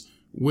 ounces,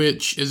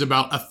 which is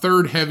about a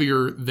third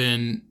heavier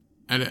than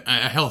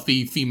a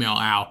healthy female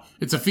owl.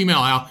 It's a female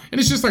owl, and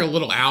it's just like a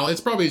little owl.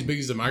 It's probably as big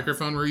as the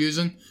microphone we're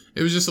using.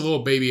 It was just a little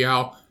baby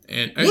owl.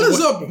 And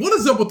what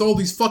is up with all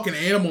these fucking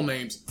animal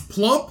names?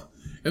 Plump,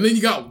 and then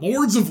you got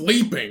Lords of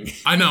Leaping.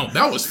 I know,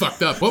 that was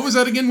fucked up. What was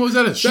that again? What was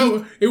that? A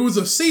sheep? It was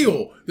a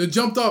seal that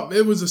jumped off.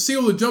 It was a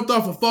seal that jumped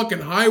off a fucking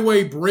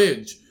highway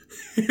bridge,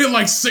 in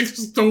like 6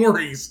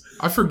 stories.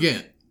 I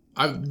forget.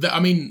 I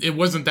mean, it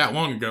wasn't that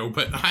long ago,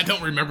 but I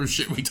don't remember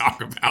shit we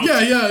talk about.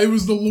 Yeah, it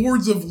was the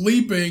Lords of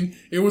Leaping.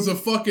 It was a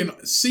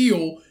fucking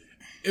seal.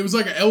 It was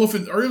like an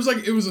elephant, or it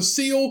was a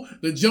seal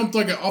that jumped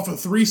off a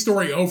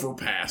 3-story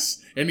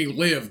overpass, and he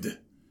lived.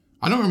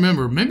 I don't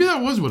remember. Maybe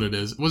that was what it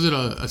is. Was it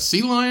a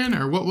sea lion,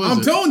 or what was it?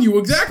 I'm telling you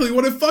exactly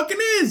what it fucking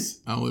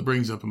is. Oh, it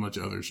brings up a bunch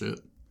of other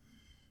shit.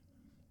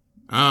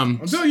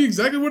 I'm telling you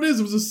exactly what it is.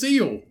 It was a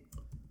seal.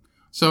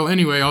 So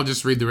anyway, I'll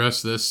just read the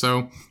rest of this.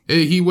 So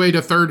he weighed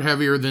a third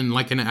heavier than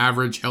like an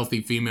average healthy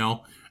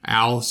female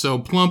owl. So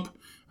Plump,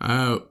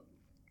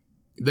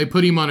 they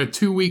put him on a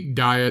 2-week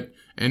diet,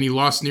 and he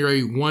lost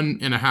nearly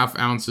 1.5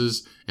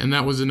 ounces, and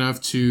that was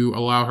enough to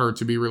allow her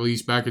to be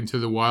released back into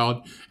the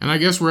wild. And I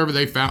guess when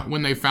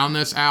they found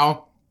this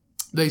owl,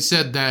 they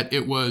said that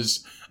it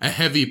was a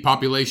heavy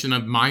population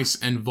of mice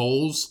and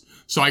voles.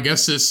 So I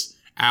guess this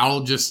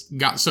owl just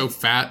got so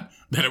fat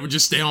that it would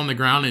just stay on the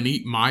ground and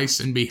eat mice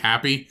and be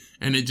happy,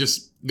 and it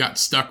just got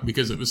stuck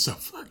because it was so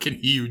fucking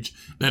huge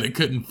that it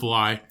couldn't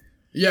fly.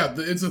 Yeah,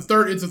 it's a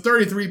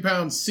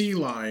 33-pound sea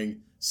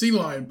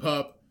lion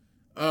pup.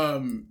 I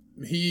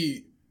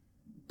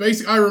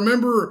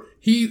remember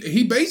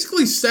he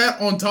basically sat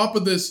on top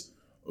of this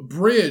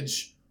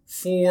bridge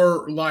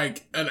for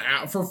like an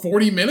hour, for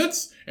 40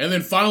 minutes, and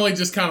then finally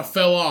just kind of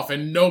fell off,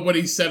 and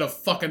nobody said a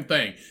fucking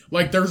thing.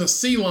 Like, there's a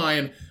sea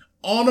lion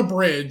on a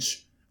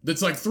bridge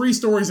that's like 3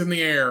 stories in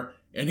the air,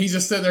 and he's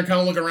just sitting there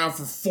kind of looking around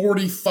for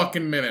 40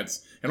 fucking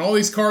minutes. And all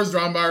these cars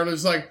driving by, and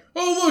it's like,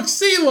 oh, look,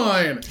 sea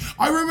lion.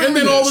 I remember. And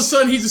then all of a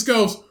sudden, he just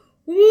goes,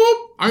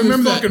 whoop. I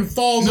remember he fucking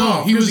falls No,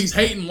 off he because was- he's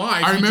hating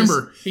life. I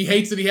remember. He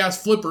hates that he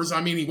has flippers.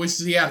 I mean, he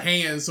wishes he had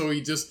hands, so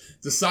he just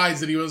decides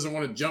that he doesn't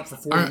want to jump for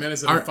 40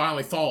 minutes and then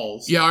finally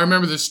falls. Yeah, I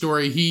remember this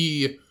story.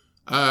 He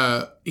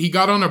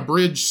got on a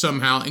bridge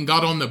somehow and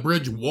got on the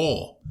bridge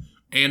wall.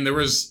 And there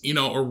was, you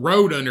know, a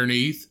road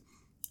underneath.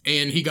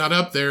 And he got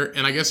up there,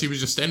 and I guess he was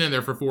just standing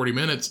there for 40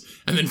 minutes,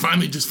 and then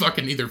finally just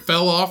fucking either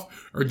fell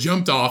off or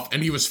jumped off,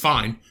 and he was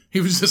fine.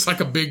 He was just like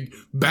a big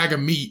bag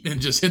of meat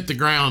and just hit the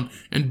ground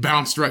and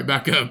bounced right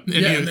back up.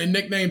 And and they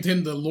nicknamed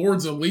him the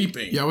Lords of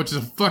Leaping. yeah, which is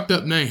a fucked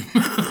up name.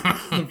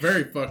 A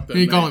very fucked up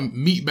You name. call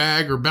him meat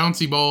bag or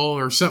bouncy ball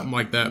or something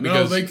like that.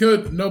 No, they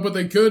could. No, but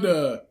they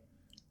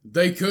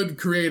could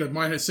create a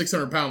minus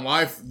 600-pound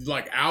life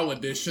like Owl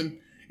Edition.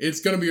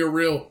 It's gonna be a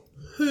real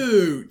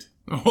hoot.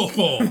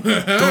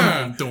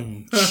 Dum,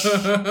 dum.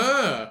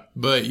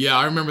 But yeah,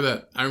 I remember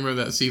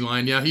that sea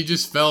lion. Yeah, he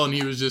just fell and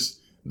he was just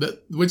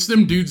which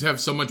them dudes have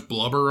so much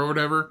blubber or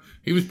whatever.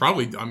 He was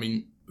probably. I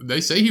mean, they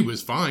say he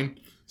was fine.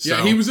 So.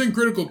 Yeah, he was in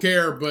critical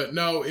care, but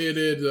no, he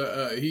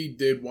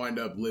did wind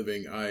up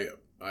living. I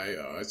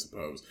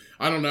suppose.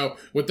 I don't know.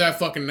 With that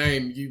fucking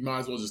name, you might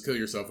as well just kill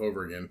yourself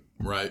over again.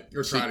 Right.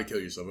 Or try to kill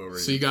yourself over again.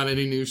 So you got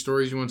any news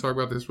stories you want to talk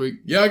about this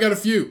week? Yeah, I got a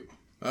few.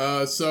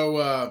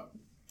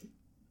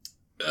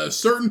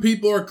 Certain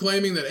people are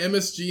claiming that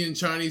MSG in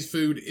Chinese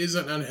food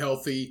isn't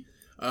unhealthy,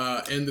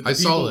 and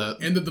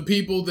that the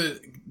people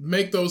that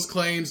make those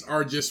claims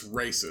are just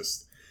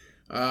racist.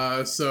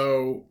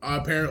 So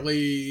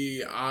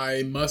apparently,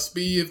 I must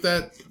be if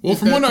that. Well, if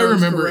from that what I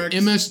term's remember,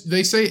 correct.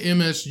 they say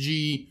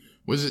MSG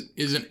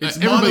isn't. It's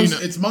Everybody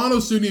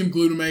monosodium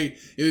glutamate.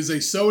 It is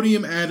a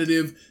sodium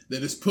additive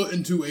that is put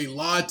into a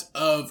lot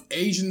of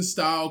Asian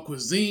style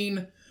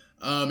cuisine.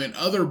 And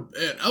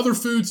other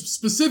foods,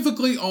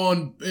 specifically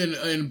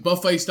in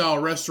buffet style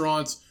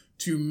restaurants,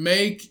 to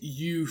make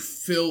you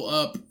fill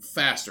up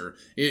faster.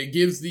 It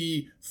gives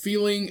the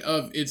feeling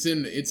of it's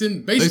in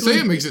basically. They say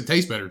it makes it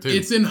taste better too.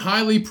 It's in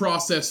highly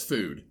processed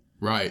food.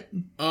 Right.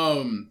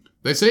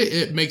 They say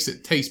it makes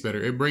it taste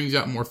better. It brings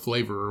out more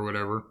flavor or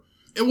whatever.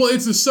 Well,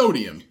 it's a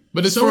sodium.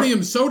 But it's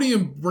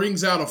sodium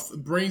brings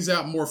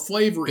out more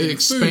flavor. It in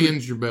expands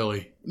food. your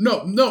belly.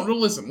 No.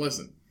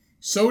 Listen.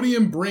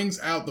 Sodium brings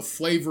out the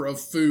flavor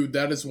of food.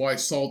 That is why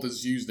salt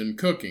is used in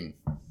cooking.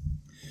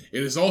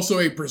 It is also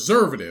a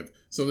preservative.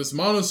 So this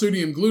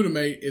monosodium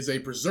glutamate is a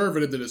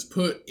preservative that is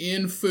put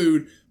in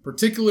food,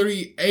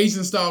 particularly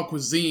Asian-style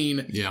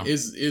cuisine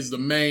is the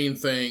main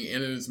thing,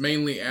 and it is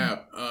mainly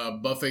at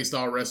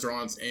buffet-style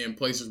restaurants and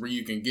places where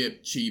you can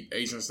get cheap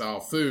Asian-style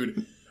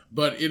food.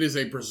 But it is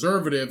a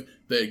preservative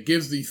that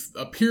gives the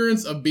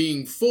appearance of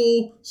being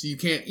full, so you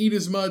can't eat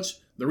as much.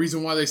 The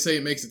reason why they say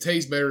it makes it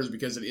taste better is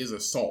because it is a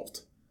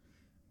salt.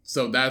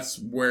 So that's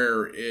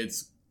where it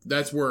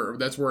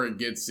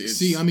gets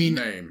its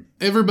name.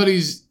 But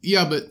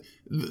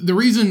the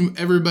reason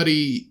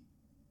everybody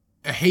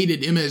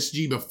hated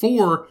MSG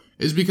before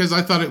is because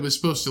I thought it was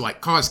supposed to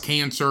like cause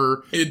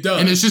cancer. It does.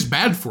 And it's just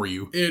bad for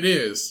you. It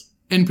is.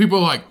 And people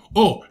are like,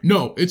 oh,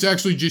 no, it's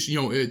actually just,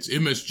 it's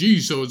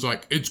MSG, so it's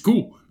like, it's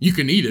cool. You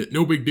can eat it,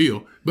 no big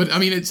deal. But, I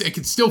mean, it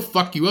can still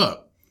fuck you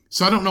up.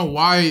 So I don't know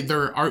why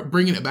they're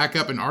bringing it back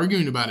up and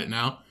arguing about it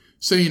now,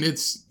 saying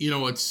it's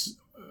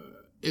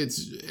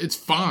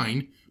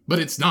fine, but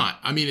it's not.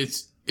 I mean,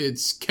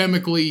 it's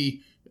chemically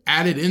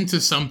added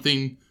into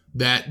something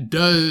that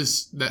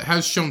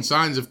has shown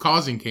signs of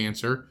causing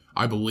cancer,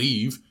 I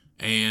believe,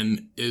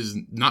 and is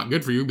not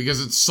good for you because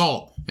it's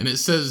salt. And it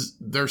says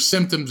there's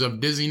symptoms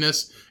of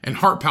dizziness and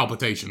heart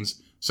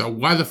palpitations. So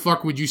why the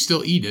fuck would you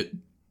still eat it?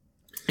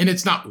 And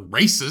it's not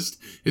racist.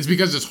 It's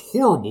because it's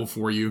horrible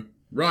for you.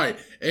 Right.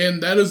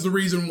 And that is the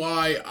reason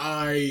why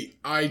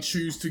I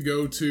choose to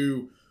go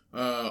to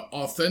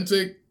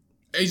authentic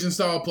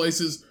Asian-style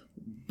places,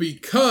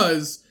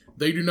 because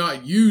they do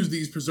not use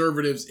these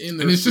preservatives in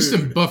their food. And it's just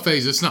in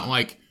buffets. It's not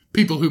like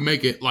people who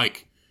make it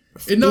like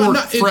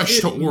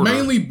fresh to order.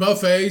 Mainly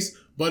buffets,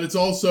 but it's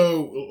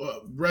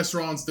also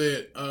restaurants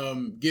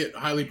that get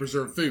highly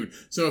preserved food.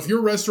 So if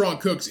your restaurant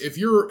cooks, if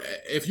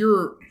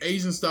your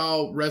Asian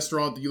style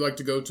restaurant that you like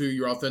to go to,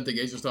 your authentic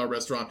Asian style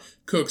restaurant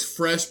cooks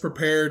fresh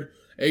prepared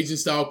Asian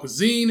style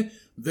cuisine,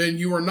 then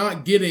you are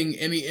not getting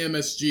any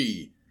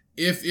MSG.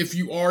 If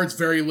you are, it's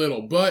very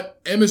little.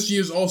 But MSG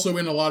is also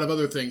in a lot of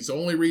other things. The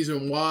only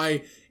reason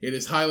why it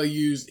is highly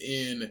used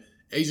in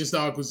Asian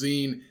style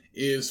cuisine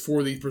is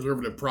for the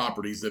preservative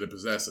properties that it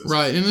possesses.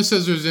 Right, and it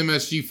says there's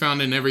MSG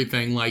found in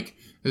everything. Like,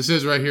 it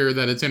says right here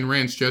that it's in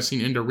ranch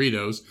dressing and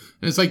Doritos.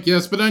 And it's like,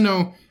 yes, but I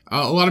know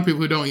a lot of people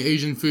who don't eat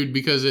Asian food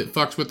because it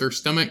fucks with their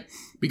stomach.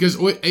 Because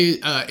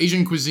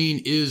Asian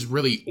cuisine is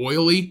really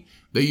oily.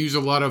 They use a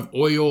lot of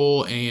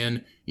oil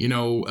and,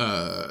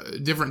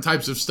 different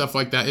types of stuff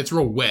like that. It's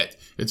real wet.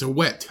 It's a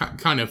wet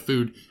kind of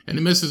food. And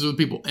it messes with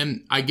people.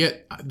 And I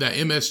get that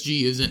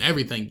MSG is in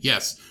everything,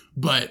 yes.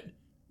 But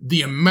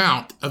the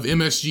amount of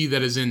MSG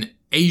that is in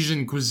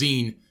Asian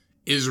cuisine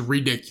is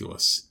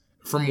ridiculous,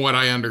 from what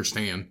I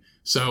understand.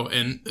 So,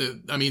 and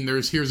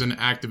here's an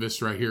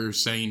activist right here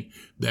saying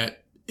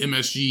that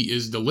MSG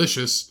is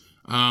delicious,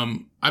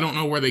 I don't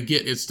know where they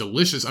get it's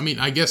delicious. I mean,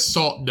 I guess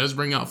salt does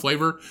bring out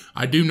flavor.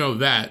 I do know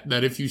that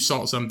if you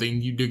salt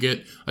something, you do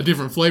get a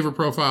different flavor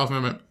profile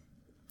from it.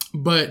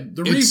 But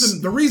the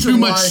reason too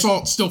much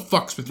salt still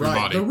fucks with your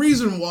body. The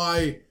reason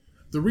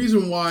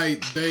why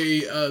they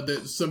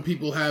that some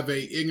people have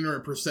a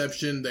ignorant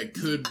perception that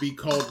could be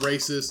called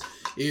racist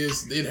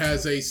is it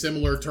has a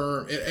similar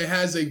term. It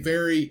has a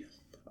very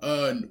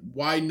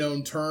wide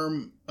known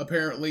term.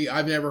 Apparently,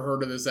 I've never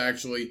heard of this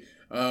actually.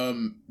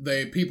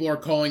 People are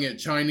calling it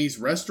Chinese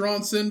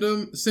restaurant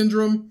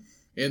syndrome,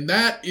 and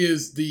that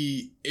is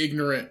the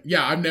ignorant.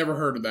 Yeah, I've never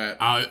heard of that.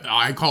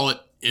 I call it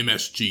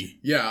MSG.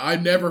 Yeah,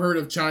 I've never heard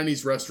of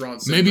Chinese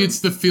restaurant syndrome. Maybe it's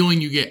the feeling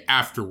you get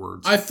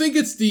afterwards. I think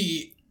it's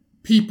the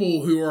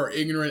people who are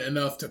ignorant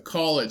enough to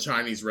call it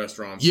Chinese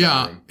restaurant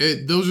syndrome. Yeah,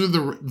 those are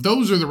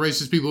the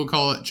racist people who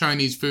call it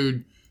Chinese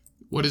food.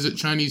 What is it?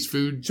 Chinese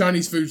food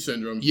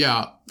syndrome.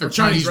 Yeah, or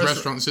Chinese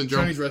restaurant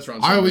syndrome. Chinese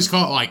restaurant syndrome. I always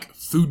call it like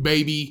food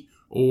baby.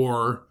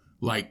 Or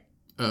like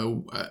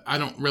I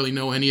don't really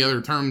know any other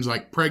terms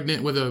like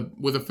pregnant with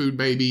a food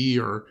baby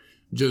or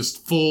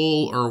just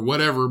full or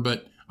whatever,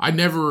 but I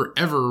never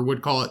ever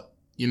would call it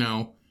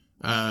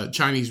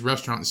Chinese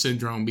restaurant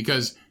syndrome,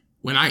 because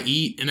when I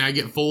eat and I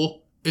get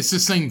full, it's the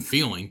same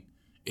feeling.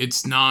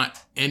 It's not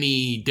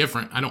any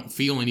different. I don't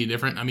feel any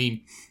different. I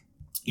mean,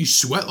 you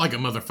sweat like a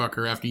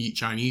motherfucker after you eat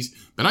Chinese,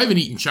 but I haven't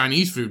eaten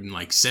Chinese food in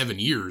like 7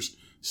 years,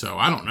 so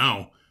I don't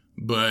know.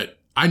 But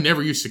I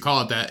never used to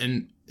call it that,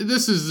 and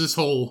this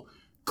whole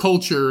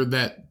culture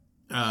that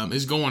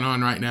is going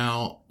on right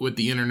now with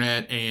the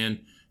internet and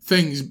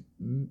things,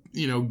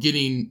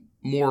 getting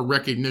more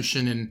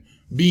recognition and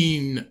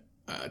being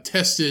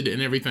tested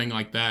and everything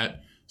like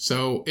that.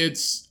 So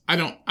I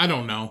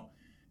don't know.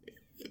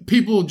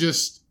 People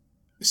just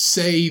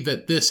say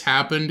that this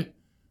happened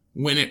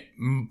when it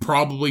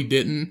probably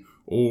didn't,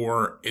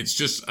 or it's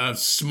just a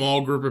small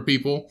group of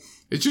people.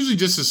 It's usually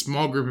just a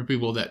small group of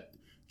people that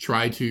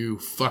try to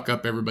fuck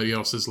up everybody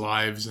else's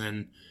lives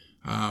and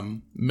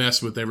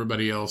mess with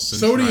everybody else.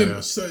 And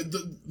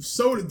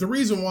the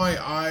reason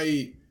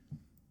why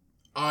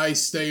I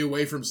stay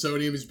away from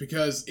sodium is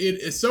because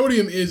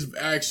sodium is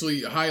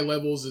actually high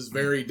levels is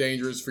very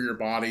dangerous for your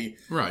body.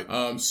 Right.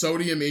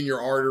 Sodium in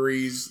your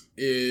arteries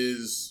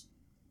is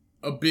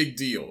a big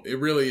deal. It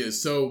really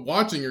is. So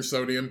watching your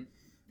sodium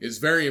is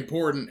very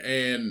important,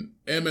 and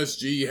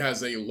MSG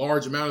has a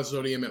large amount of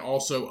sodium, and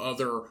also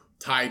other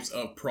types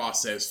of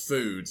processed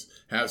foods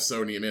have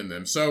sodium in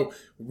them. So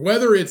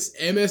whether it's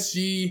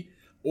MSG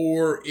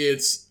or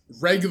it's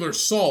regular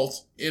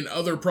salt in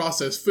other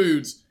processed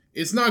foods,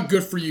 it's not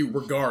good for you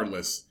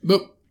regardless.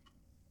 But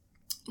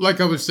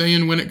like I was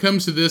saying, when it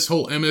comes to this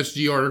whole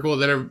MSG article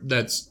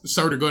that's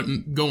started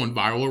going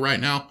viral right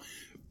now,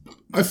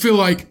 I feel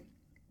like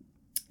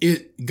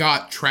it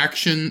got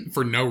traction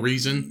for no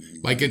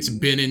reason. Like, it's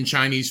been in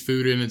Chinese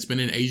food and it's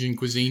been in Asian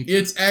cuisine.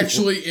 It's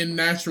actually in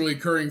naturally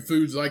occurring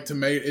foods like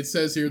tomato. It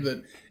says here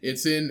that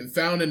it's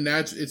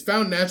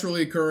found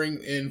naturally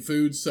occurring in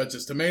foods such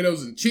as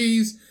tomatoes and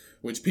cheese,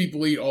 which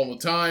people eat all the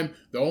time.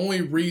 The only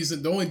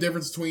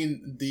difference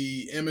between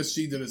the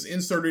MSG that is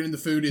inserted in the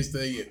food is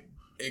they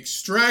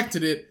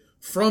extracted it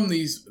from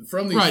these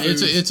right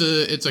foods.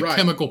 It's a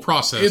chemical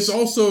process. It's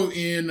also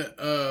in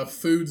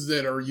foods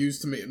that are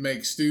used to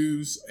make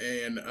stews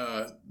and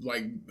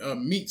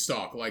meat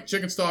stock, like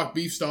chicken stock,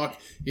 beef stock.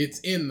 It's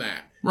in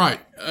that. Right.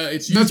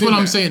 That's what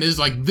I'm saying is,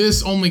 like,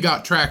 this only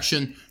got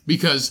traction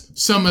because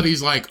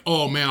somebody's like,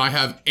 oh man, I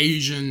have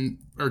Asian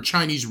or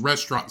Chinese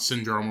restaurant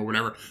syndrome or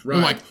whatever. Right.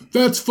 We're like,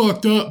 that's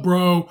fucked up,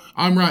 bro.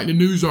 I'm writing a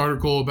news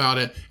article about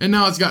it. And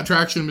now it's got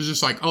traction. It's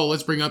just like, oh,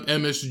 let's bring up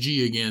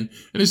MSG again.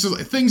 And it's just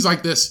like, things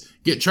like this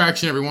get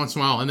traction every once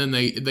in a while, and then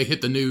they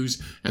hit the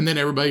news, and then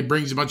everybody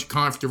brings a bunch of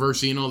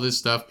controversy and all this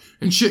stuff,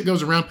 and shit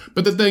goes around.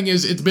 But the thing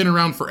is, it's been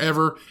around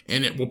forever,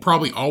 and it will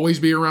probably always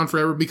be around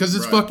forever because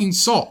it's fucking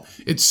salt.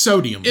 It's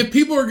sodium. If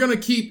people are going to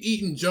keep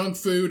eating junk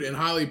food and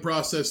highly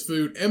processed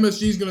food,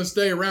 MSG is going to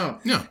stay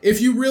around. Yeah.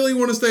 If you really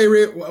want to stay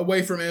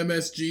away from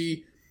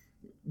MSG,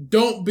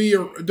 don't be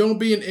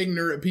an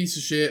ignorant piece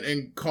of shit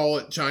and call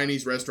it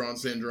Chinese restaurant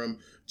syndrome.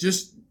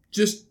 Just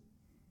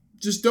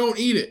don't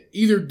eat it.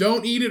 Either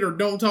don't eat it or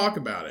don't talk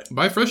about it.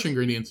 Buy fresh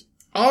ingredients.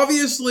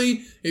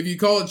 Obviously, if you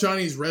call it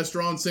Chinese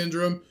restaurant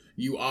syndrome,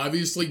 you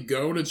obviously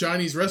go to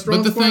Chinese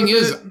restaurants. But the thing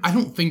is, I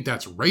don't think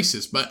that's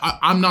racist. But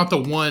I'm not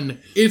the one.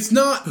 It's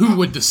not who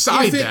would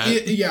decide that.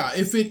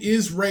 If it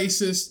is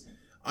racist,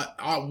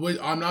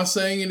 I'm not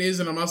saying it is,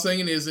 and I'm not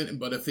saying it isn't.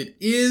 But if it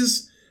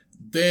is,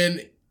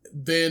 then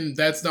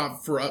that's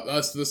not for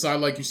us to decide,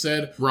 like you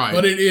said. Right.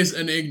 But it is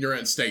an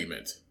ignorant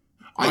statement.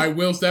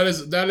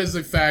 That is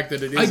a fact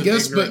that it is an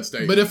ignorant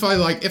statement. But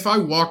if I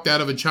walked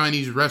out of a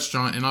Chinese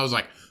restaurant and I was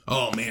like,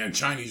 oh man,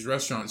 Chinese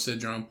restaurant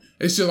syndrome,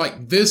 it's just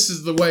like, this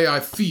is the way I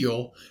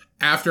feel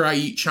after I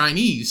eat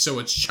Chinese, so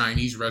it's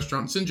Chinese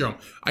restaurant syndrome.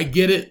 I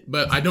get it,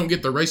 but I don't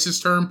get the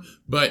racist term,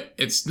 but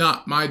it's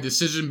not my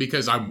decision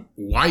because I'm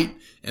white,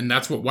 and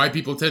that's what white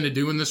people tend to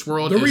do in this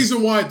world. The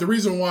reason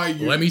why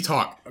let me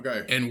talk.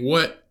 Okay. And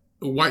what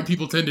white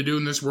people tend to do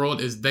in this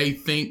world is they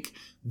think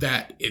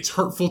that it's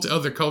hurtful to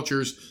other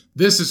cultures.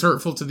 This is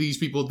hurtful to these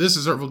people. This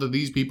is hurtful to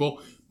these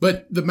people.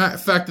 But the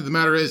fact of the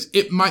matter is,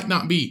 it might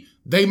not be.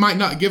 They might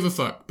not give a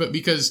fuck. But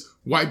because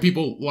white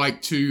people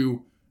like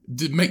to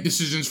make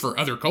decisions for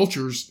other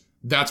cultures,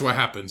 that's what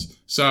happens.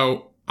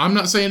 So I'm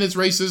not saying it's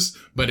racist,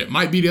 but it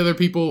might be to other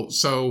people.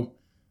 So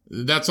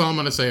that's all I'm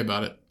going to say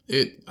about it.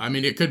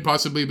 It could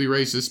possibly be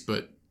racist,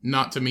 but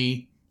not to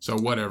me. So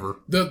whatever.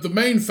 The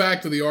main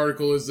fact of the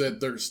article is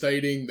that they're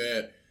stating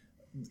that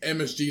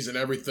MSG's in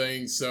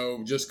everything,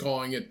 so just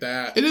calling it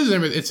that. It is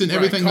everything. It's in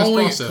everything that's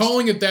processed.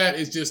 Calling it that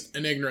is just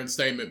an ignorant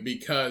statement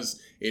because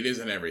it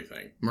isn't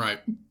everything. Right.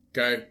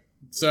 Okay?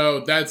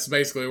 So that's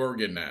basically where we're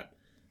getting at.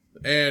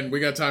 And we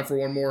got time for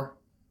one more?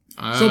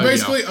 So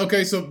basically, yeah.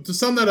 Okay, so to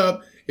sum that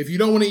up, if you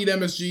don't want to eat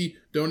MSG,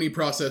 don't eat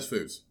processed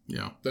foods.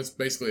 Yeah. That's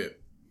basically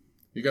it.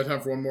 You got time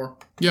for one more?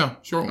 Yeah,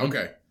 sure.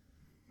 Okay.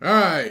 All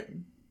right.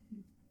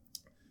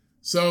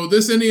 So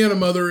this Indiana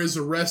mother is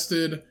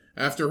arrested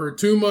after her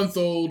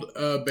 2-month-old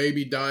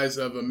baby dies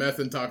of a meth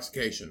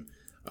intoxication.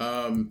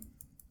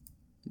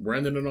 We're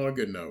ending it on a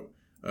good note.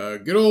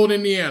 Good old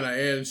Indiana,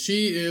 and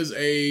she is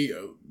a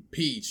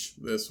peach,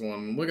 this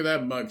one. Look at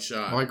that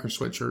mugshot. I like her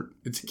sweatshirt.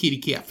 It's a kitty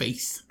cat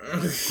face.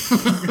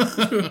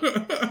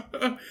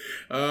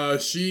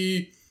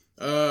 She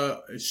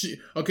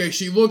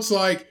looks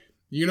like,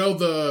 you know,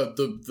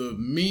 the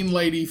mean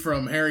lady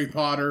from Harry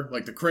Potter,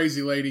 like the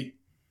crazy lady.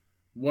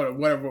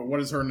 What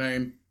is her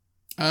name?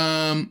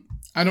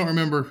 I don't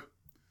remember.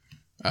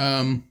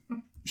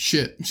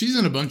 Shit. She's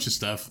in a bunch of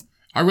stuff.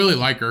 I really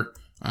like her.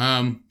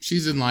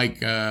 She's in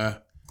like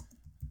that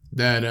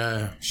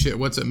shit.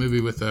 What's that movie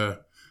with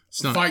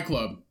Fight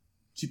Club?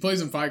 She plays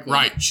in Fight Club.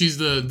 Right. She's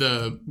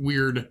the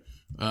weird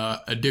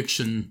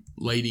addiction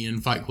lady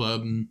in Fight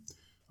Club.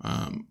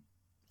 And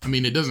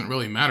it doesn't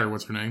really matter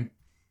what's her name.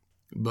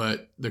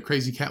 But the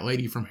crazy cat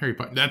lady from Harry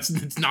Potter.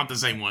 It's not the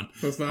same one.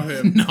 That's not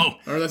him. No.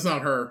 Or that's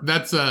not her.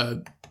 That's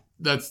the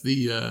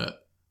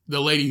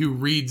lady who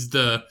reads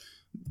the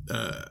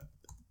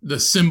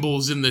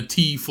symbols in the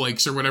tea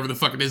flakes or whatever the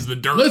fuck it is, the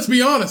dirt. Let's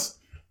be honest.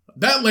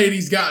 That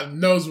lady's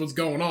knows what's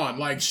going on.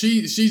 Like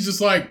she's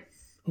just like,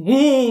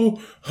 whoa,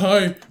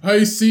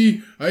 I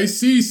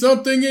see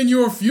something in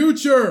your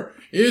future.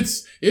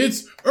 It's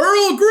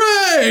Earl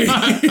Grey.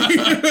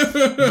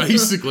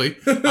 Basically.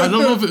 I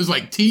don't know if it was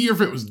like tea or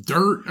if it was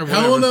dirt or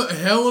whatever.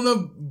 Helena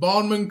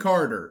Bonham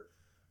Carter.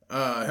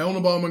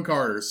 Helena Bonham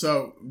Carter.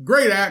 So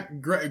great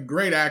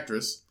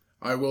actress,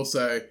 I will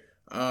say.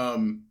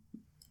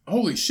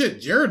 Holy shit,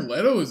 Jared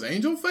Leto is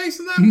Angel Face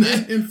in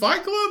that in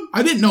Fight Club?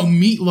 I didn't know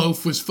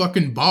Meatloaf was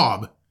fucking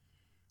Bob.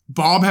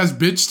 Bob has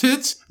bitch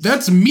tits?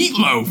 That's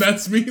Meatloaf.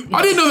 That's Meatloaf.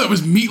 I didn't know that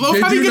was Meatloaf.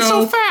 How did he get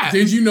so fat?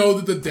 Did you know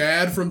that the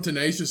dad from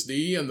Tenacious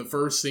D in the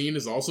first scene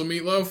is also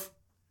Meatloaf?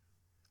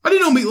 I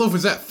didn't know Meatloaf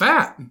was that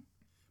fat.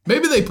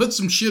 Maybe they put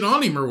some shit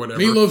on him or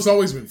whatever. Meatloaf's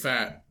always been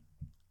fat.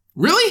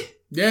 Really?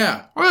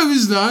 Yeah. Well,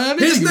 he's not.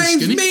 His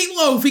name's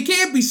Meatloaf. He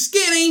can't be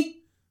skinny.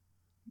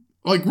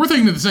 Like, we're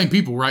thinking of the same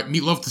people, right?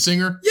 Meatloaf the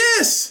singer?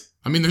 Yes!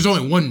 I mean, there's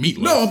only one Meatloaf.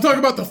 No, I'm talking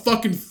about the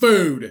fucking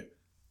food.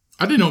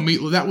 I didn't know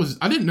Meatloaf.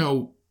 I didn't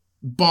know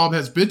Bob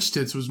Has Bitch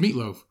Tits was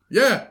Meatloaf.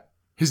 Yeah.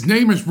 His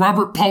name is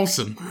Robert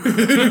Paulson. I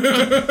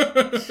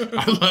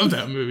love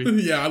that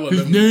movie. Yeah, I love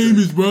that movie. His name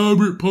is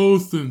Robert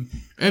Paulson.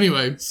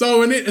 Anyway.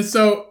 So an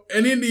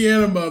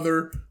Indiana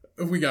mother,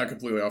 we got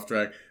completely off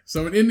track.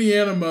 So an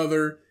Indiana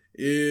mother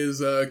is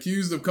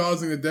accused of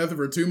causing the death of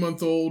her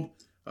 2-month-old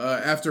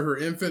after her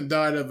infant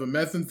died of a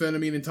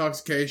methamphetamine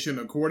intoxication,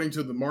 according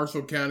to the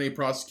Marshall County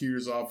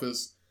Prosecutor's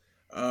Office.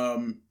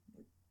 I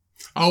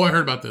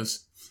heard about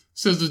this.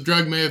 Says the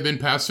drug may have been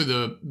passed through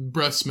the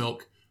breast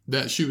milk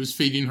that she was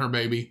feeding her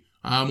baby,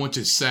 which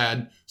is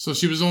sad. So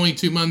she was only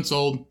 2 months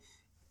old.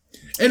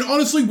 And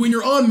honestly, when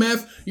you're on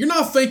meth, you're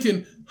not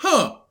thinking,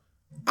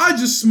 I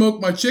just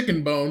smoked my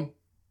chicken bone.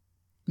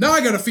 Now I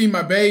gotta feed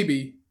my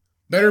baby.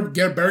 Better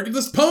get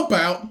this pump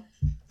out.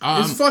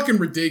 It's fucking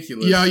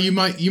ridiculous. Yeah, you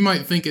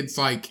might think it's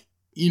like,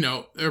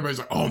 everybody's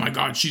like, oh my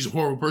God, she's a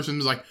horrible person.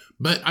 It's like,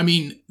 but I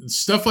mean,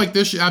 stuff like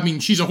this,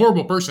 she's a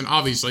horrible person,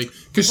 obviously.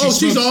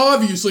 She's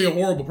obviously a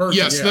horrible person.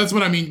 Yes, yeah. That's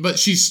what I mean. But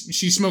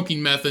she's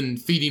smoking meth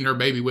and feeding her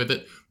baby with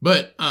it.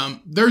 But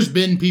there's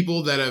been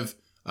people that have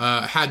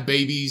had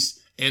babies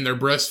and they're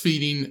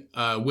breastfeeding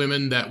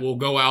women that will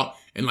go out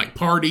and like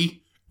party.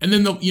 And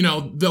then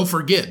they'll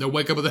forget. They'll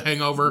wake up with a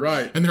hangover.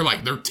 Right. And they're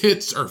like, their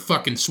tits are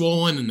fucking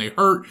swollen and they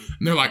hurt.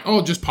 And they're like,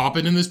 oh, just pop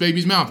it in this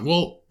baby's mouth.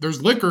 Well, there's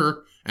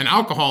liquor and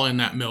alcohol in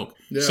that milk.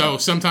 Yeah. So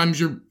sometimes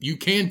you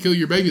can kill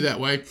your baby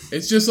that way.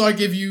 It's just like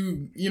if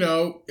you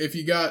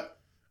got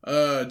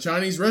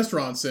Chinese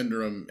restaurant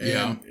syndrome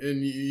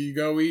and you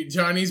go eat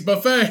Chinese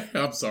buffet.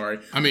 I'm sorry.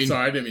 I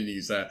didn't mean to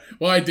use that.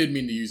 Well, I did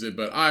mean to use it,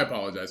 but I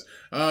apologize.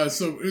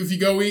 So if you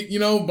go eat,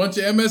 a bunch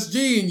of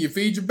MSG and you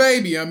feed your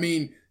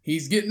baby,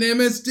 he's getting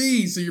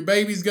MSG, so your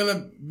baby's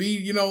gonna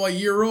be, a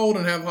year old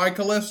and have high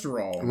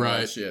cholesterol. And right. All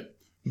that shit.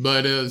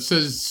 But it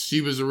says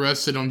she was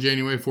arrested on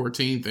January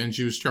 14th, and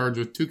she was charged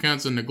with 2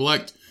 counts of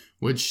neglect,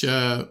 which,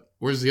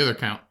 where's the other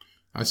count?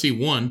 I see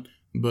one,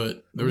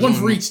 but there was one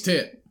for each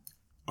tit.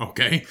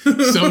 Okay.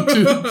 So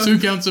two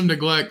counts of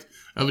neglect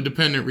of a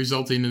dependent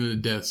resulting in a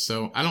death.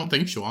 So I don't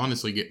think she'll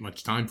honestly get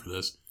much time for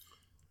this.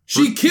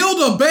 She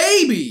killed a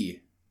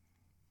baby!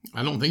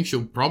 I don't think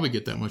she'll probably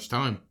get that much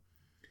time.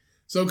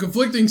 So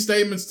conflicting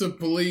statements to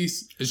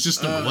police. It's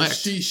just neglect.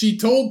 She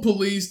told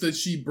police that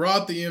she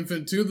brought the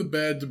infant to the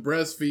bed to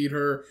breastfeed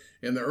her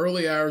in the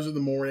early hours of the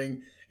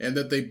morning and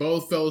that they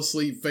both fell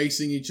asleep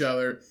facing each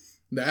other.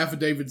 The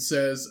affidavit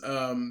says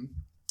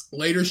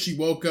later she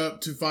woke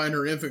up to find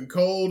her infant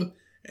cold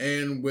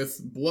and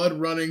with blood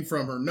running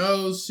from her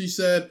nose, she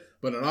said,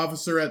 but an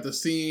officer at the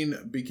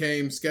scene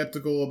became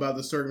skeptical about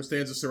the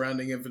circumstances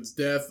surrounding infant's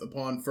death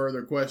upon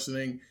further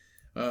questioning.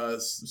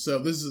 So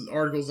this is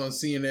articles on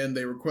CNN.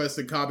 They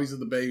requested copies of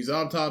the baby's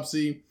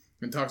autopsy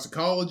and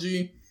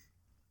toxicology.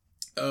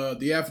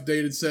 The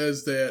affidavit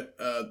says that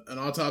an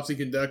autopsy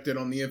conducted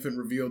on the infant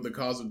revealed the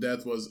cause of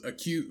death was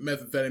acute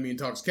methamphetamine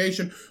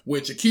intoxication,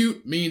 which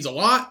acute means a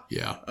lot.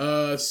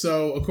 Yeah.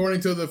 So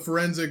according to the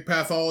forensic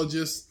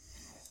pathologist,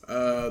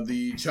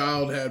 the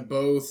child had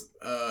both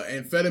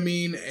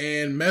amphetamine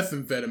and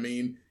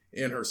methamphetamine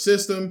in her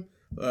system.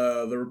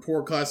 The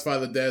report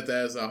classified the death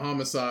as a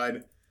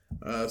homicide.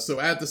 So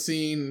at the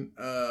scene,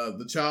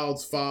 the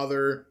child's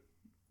father,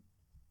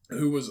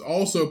 who was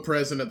also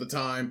present at the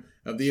time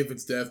of the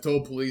infant's death,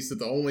 told police that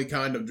the only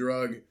kind of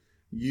drug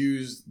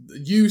use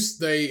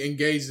they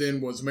engaged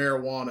in was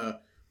marijuana.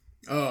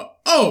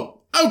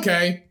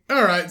 Okay.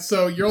 All right.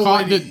 So your old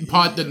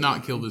pot did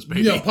not kill this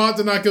baby. Yeah, pot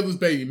did not kill this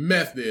baby.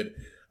 Meth did.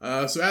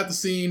 So at the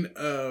scene,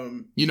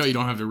 you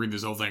don't have to read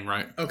this whole thing,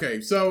 right? Okay.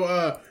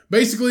 So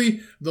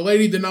basically, the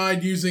lady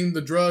denied using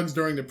the drugs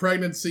during the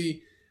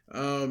pregnancy.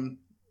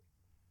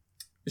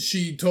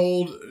 She's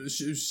told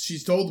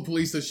the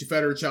police that she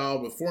fed her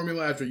child with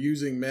formula after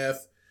using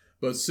meth,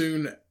 but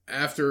soon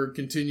after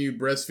continued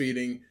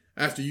breastfeeding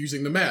after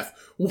using the meth.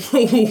 What?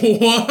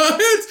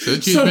 So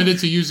she admitted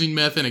to using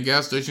meth in a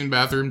gas station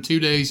bathroom 2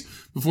 days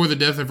before the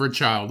death of her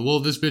child. Well,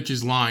 this bitch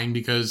is lying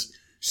because...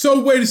 So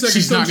wait a second.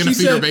 She's not going to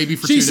feed her baby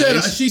for 2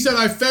 days? She said,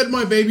 I fed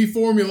my baby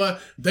formula,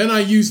 then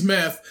I used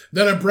meth,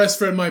 then I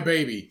breastfed my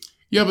baby.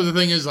 Yeah, but the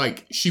thing is,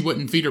 she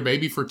wouldn't feed her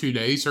baby for 2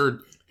 days.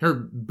 Her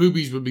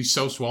boobies would be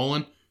so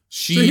swollen.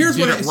 She did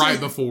it right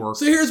before.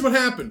 So here's what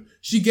happened.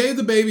 She gave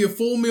the baby a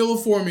full meal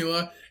of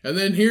formula, and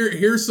then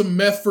here's some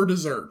meth for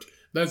dessert.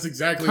 That's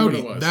exactly what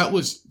it was. That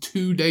was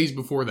 2 days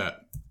before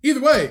that. Either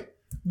way,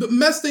 the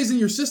meth stays in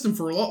your system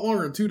for a lot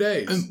longer than 2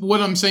 days. And what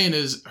I'm saying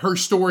is, her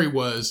story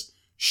was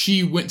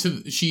she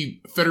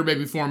fed her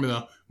baby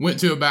formula, went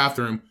to a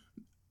bathroom,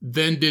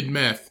 then did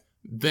meth.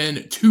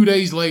 Then 2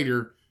 days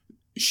later,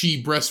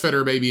 she breastfed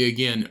her baby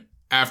again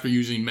after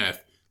using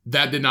meth.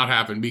 That did not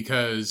happen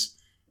because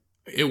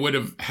it would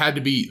have had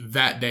to be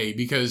that day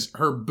because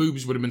her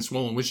boobs would have been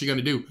swollen. What's she going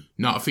to do?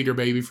 Not feed her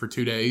baby for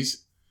 2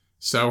 days?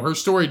 So her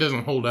story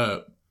doesn't hold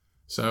up.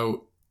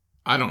 So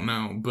I don't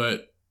know,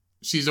 but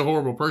she's a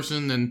horrible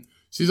person and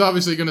she's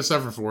obviously going to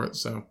suffer for it.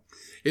 So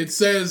it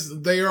says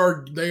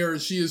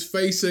she is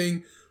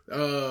facing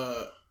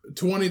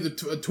 20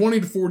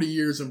 to 40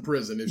 years in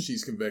prison if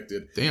she's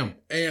convicted. Damn.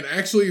 And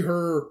actually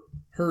her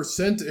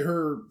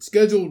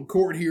scheduled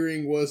court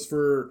hearing was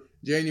for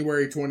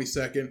January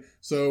 22nd.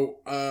 So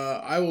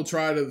I will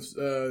try to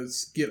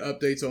get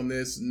updates on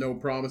this. No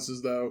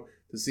promises, though,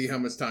 to see how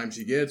much time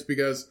she gets.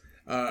 Because,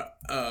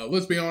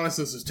 let's be honest,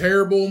 this is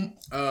terrible.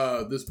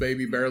 This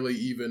baby barely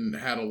even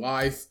had a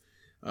life.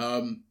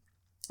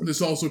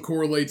 This also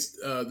correlates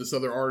this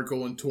other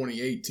article in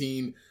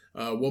 2018.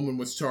 A woman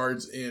was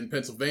charged in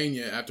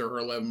Pennsylvania after her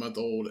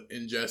 11-month-old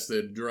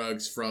ingested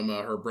drugs from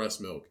her breast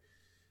milk.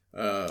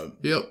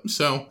 Yep.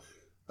 So...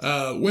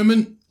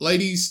 women,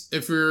 ladies,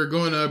 if you're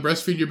going to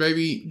breastfeed your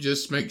baby,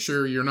 just make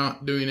sure you're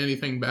not doing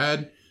anything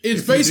bad.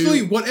 It's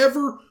basically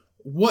whatever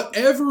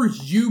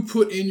you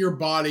put in your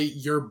body,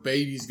 your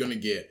baby's gonna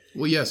get.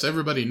 Well, yes,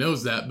 everybody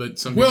knows that, but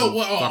some people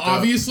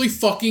obviously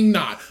fucking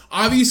not.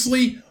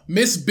 Obviously,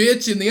 Miss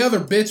Bitch and the other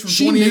bitch from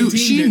 2018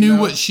 she knew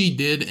what she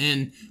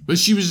did, but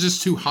she was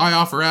just too high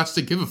off her ass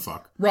to give a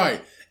fuck.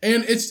 Right,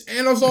 and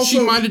it was also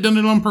she might have done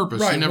it on purpose.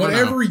 Right, you never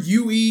whatever know.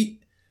 you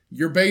eat,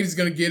 your baby's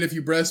gonna get if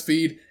you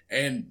breastfeed.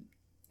 And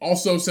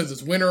also, since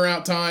it's winter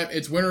out time,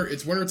 it's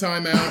winter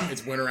time out.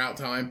 It's winter out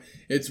time.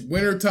 It's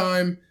winter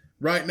time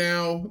right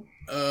now.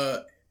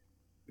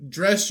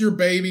 Dress your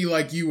baby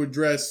like you would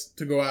dress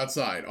to go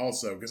outside.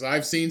 Also, because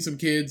I've seen some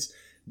kids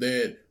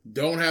that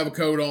don't have a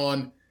coat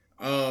on.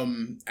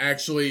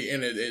 Actually,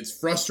 and it's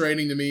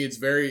frustrating to me. It's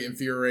very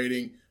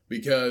infuriating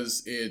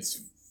because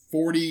it's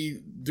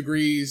 40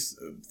 degrees,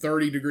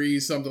 30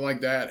 degrees, something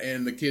like that,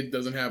 and the kid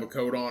doesn't have a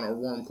coat on or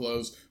warm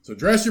clothes. So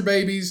dress your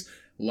babies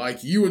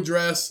like you would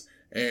dress,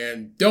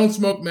 and don't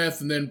smoke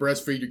meth and then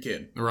breastfeed your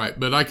kid. Right,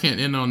 but I can't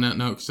end on that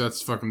note because that's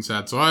fucking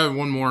sad. So I have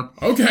one more.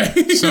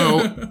 Okay.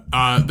 So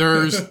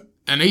there's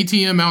an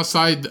ATM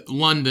outside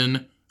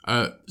London.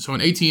 An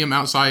ATM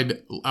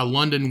outside a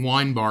London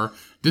wine bar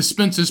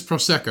dispenses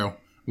Prosecco,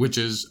 which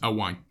is a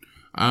wine.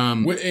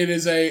 It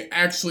is an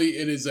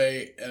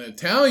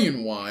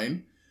Italian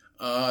wine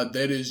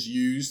that is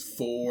used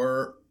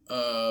for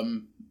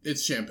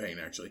It's champagne,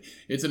 actually.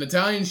 It's an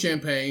Italian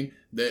champagne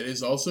that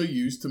is also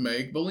used to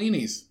make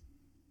Bellinis.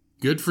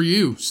 Good for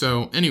you.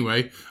 So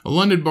anyway, a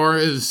London bar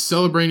is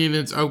celebrating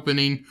its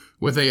opening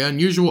with an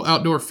unusual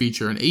outdoor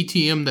feature, an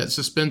ATM that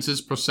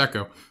dispenses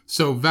Prosecco.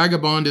 So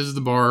Vagabond is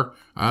the bar,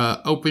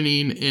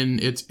 opening in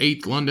its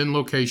 8th London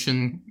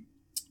location,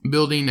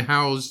 building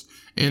housed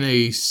in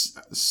a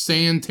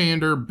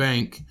Santander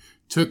bank.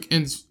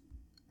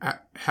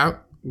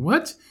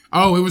 What?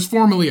 Oh, it was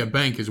formerly a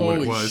bank is what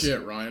it was. Holy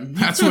shit, Ryan.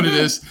 That's what it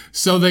is.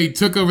 So they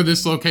took over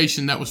this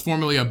location that was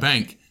formerly a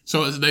bank.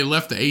 So they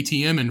left the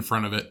ATM in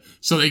front of it.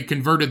 So they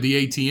converted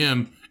the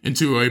ATM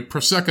into a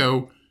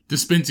Prosecco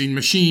dispensing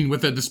machine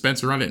with a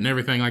dispenser on it and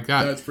everything like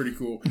that. That's pretty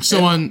cool.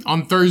 So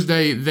on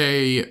Thursday,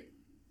 they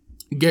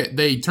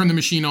turned the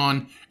machine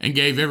on and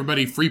gave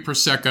everybody free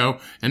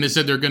Prosecco, and they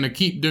said they're going to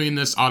keep doing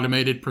this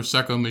automated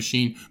Prosecco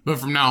machine, but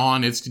from now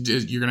on,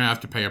 you're going to have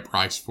to pay a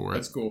price for it.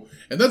 That's cool.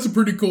 And that's a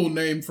pretty cool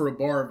name for a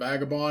bar,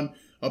 Vagabond.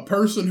 A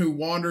person who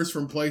wanders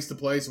from place to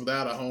place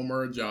without a home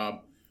or a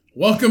job.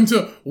 Welcome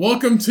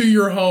to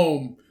your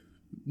home.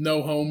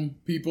 No home,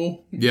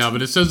 people. Yeah,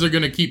 but it says they're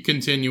going to keep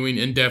continuing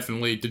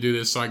indefinitely to do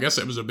this, so I guess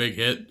it was a big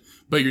hit,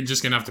 but you're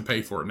just going to have to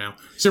pay for it now.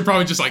 So you're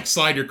probably just like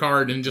slide your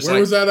card and just Where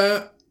was that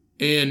at?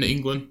 In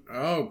England.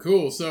 Oh,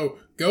 cool. So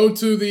go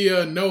to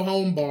the No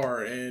Home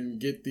Bar and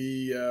get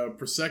the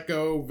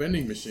Prosecco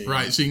vending machine.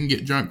 Right, so you can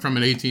get drunk from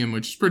an ATM,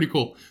 which is pretty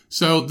cool.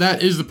 So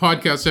that is the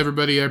podcast,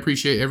 everybody. I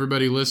appreciate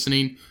everybody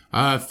listening.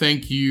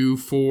 Thank you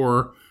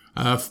for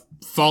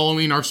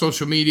following our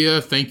social media.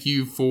 Thank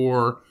you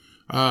for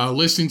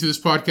listening to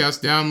this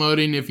podcast,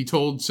 downloading. If you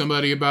told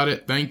somebody about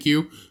it, thank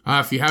you.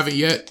 If you haven't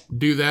yet,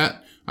 do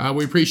that.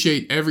 We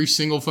appreciate every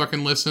single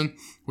fucking listen.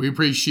 We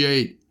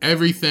appreciate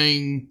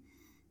everything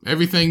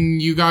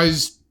you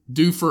guys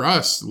do for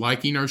us,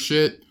 liking our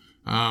shit,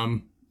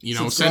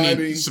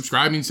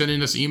 subscribing,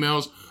 sending us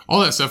emails,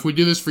 all that stuff. We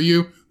do this for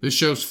you. This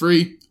show's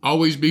free.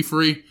 Always be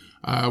free.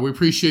 We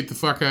appreciate the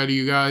fuck out of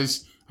you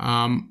guys.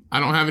 I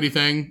don't have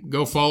anything.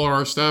 Go follow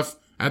our stuff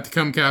at the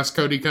Comcast,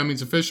 Cody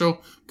Cummings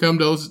Official. Come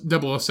to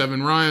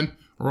 007 Ryan.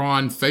 We're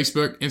on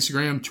Facebook,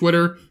 Instagram,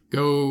 Twitter.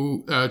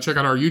 Go check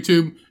out our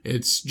YouTube.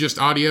 It's just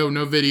audio,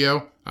 no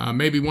video.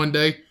 Maybe one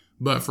day.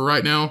 But for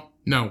right now,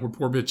 no, we're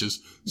poor bitches.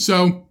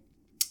 So,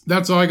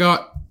 that's all I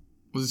got.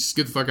 Let's just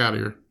get the fuck out of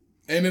here.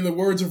 And in the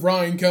words of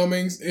Ryan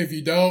Cummings, if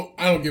you don't,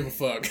 I don't give a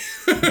fuck.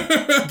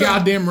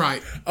 Goddamn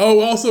right. Oh,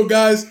 also,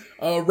 guys,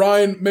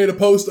 Ryan made a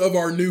post of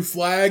our new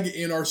flag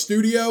in our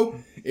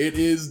studio. It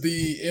is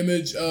the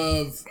image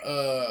of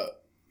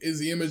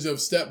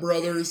Step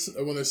Brothers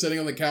when they're sitting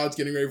on the couch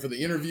getting ready for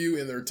the interview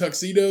in their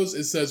tuxedos.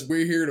 It says,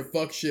 "We're here to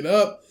fuck shit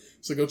up."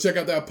 So go check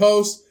out that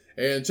post.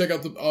 And check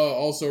out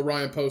also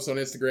Ryan posts on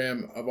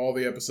Instagram of all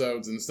the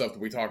episodes and stuff that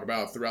we talk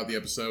about throughout the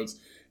episodes.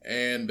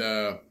 And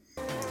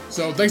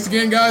so thanks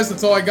again, guys.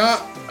 That's all I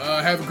got.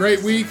 Have a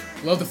great week.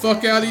 Love the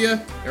fuck out of you.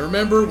 And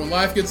remember, when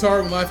life gets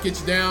hard, when life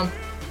gets you down,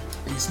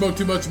 and you smoke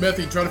too much meth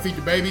and you try to feed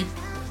your baby,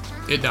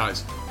 it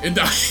dies. It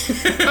dies.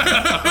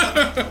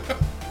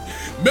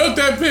 Milk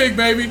that pig,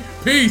 baby.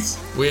 Peace.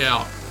 We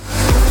out.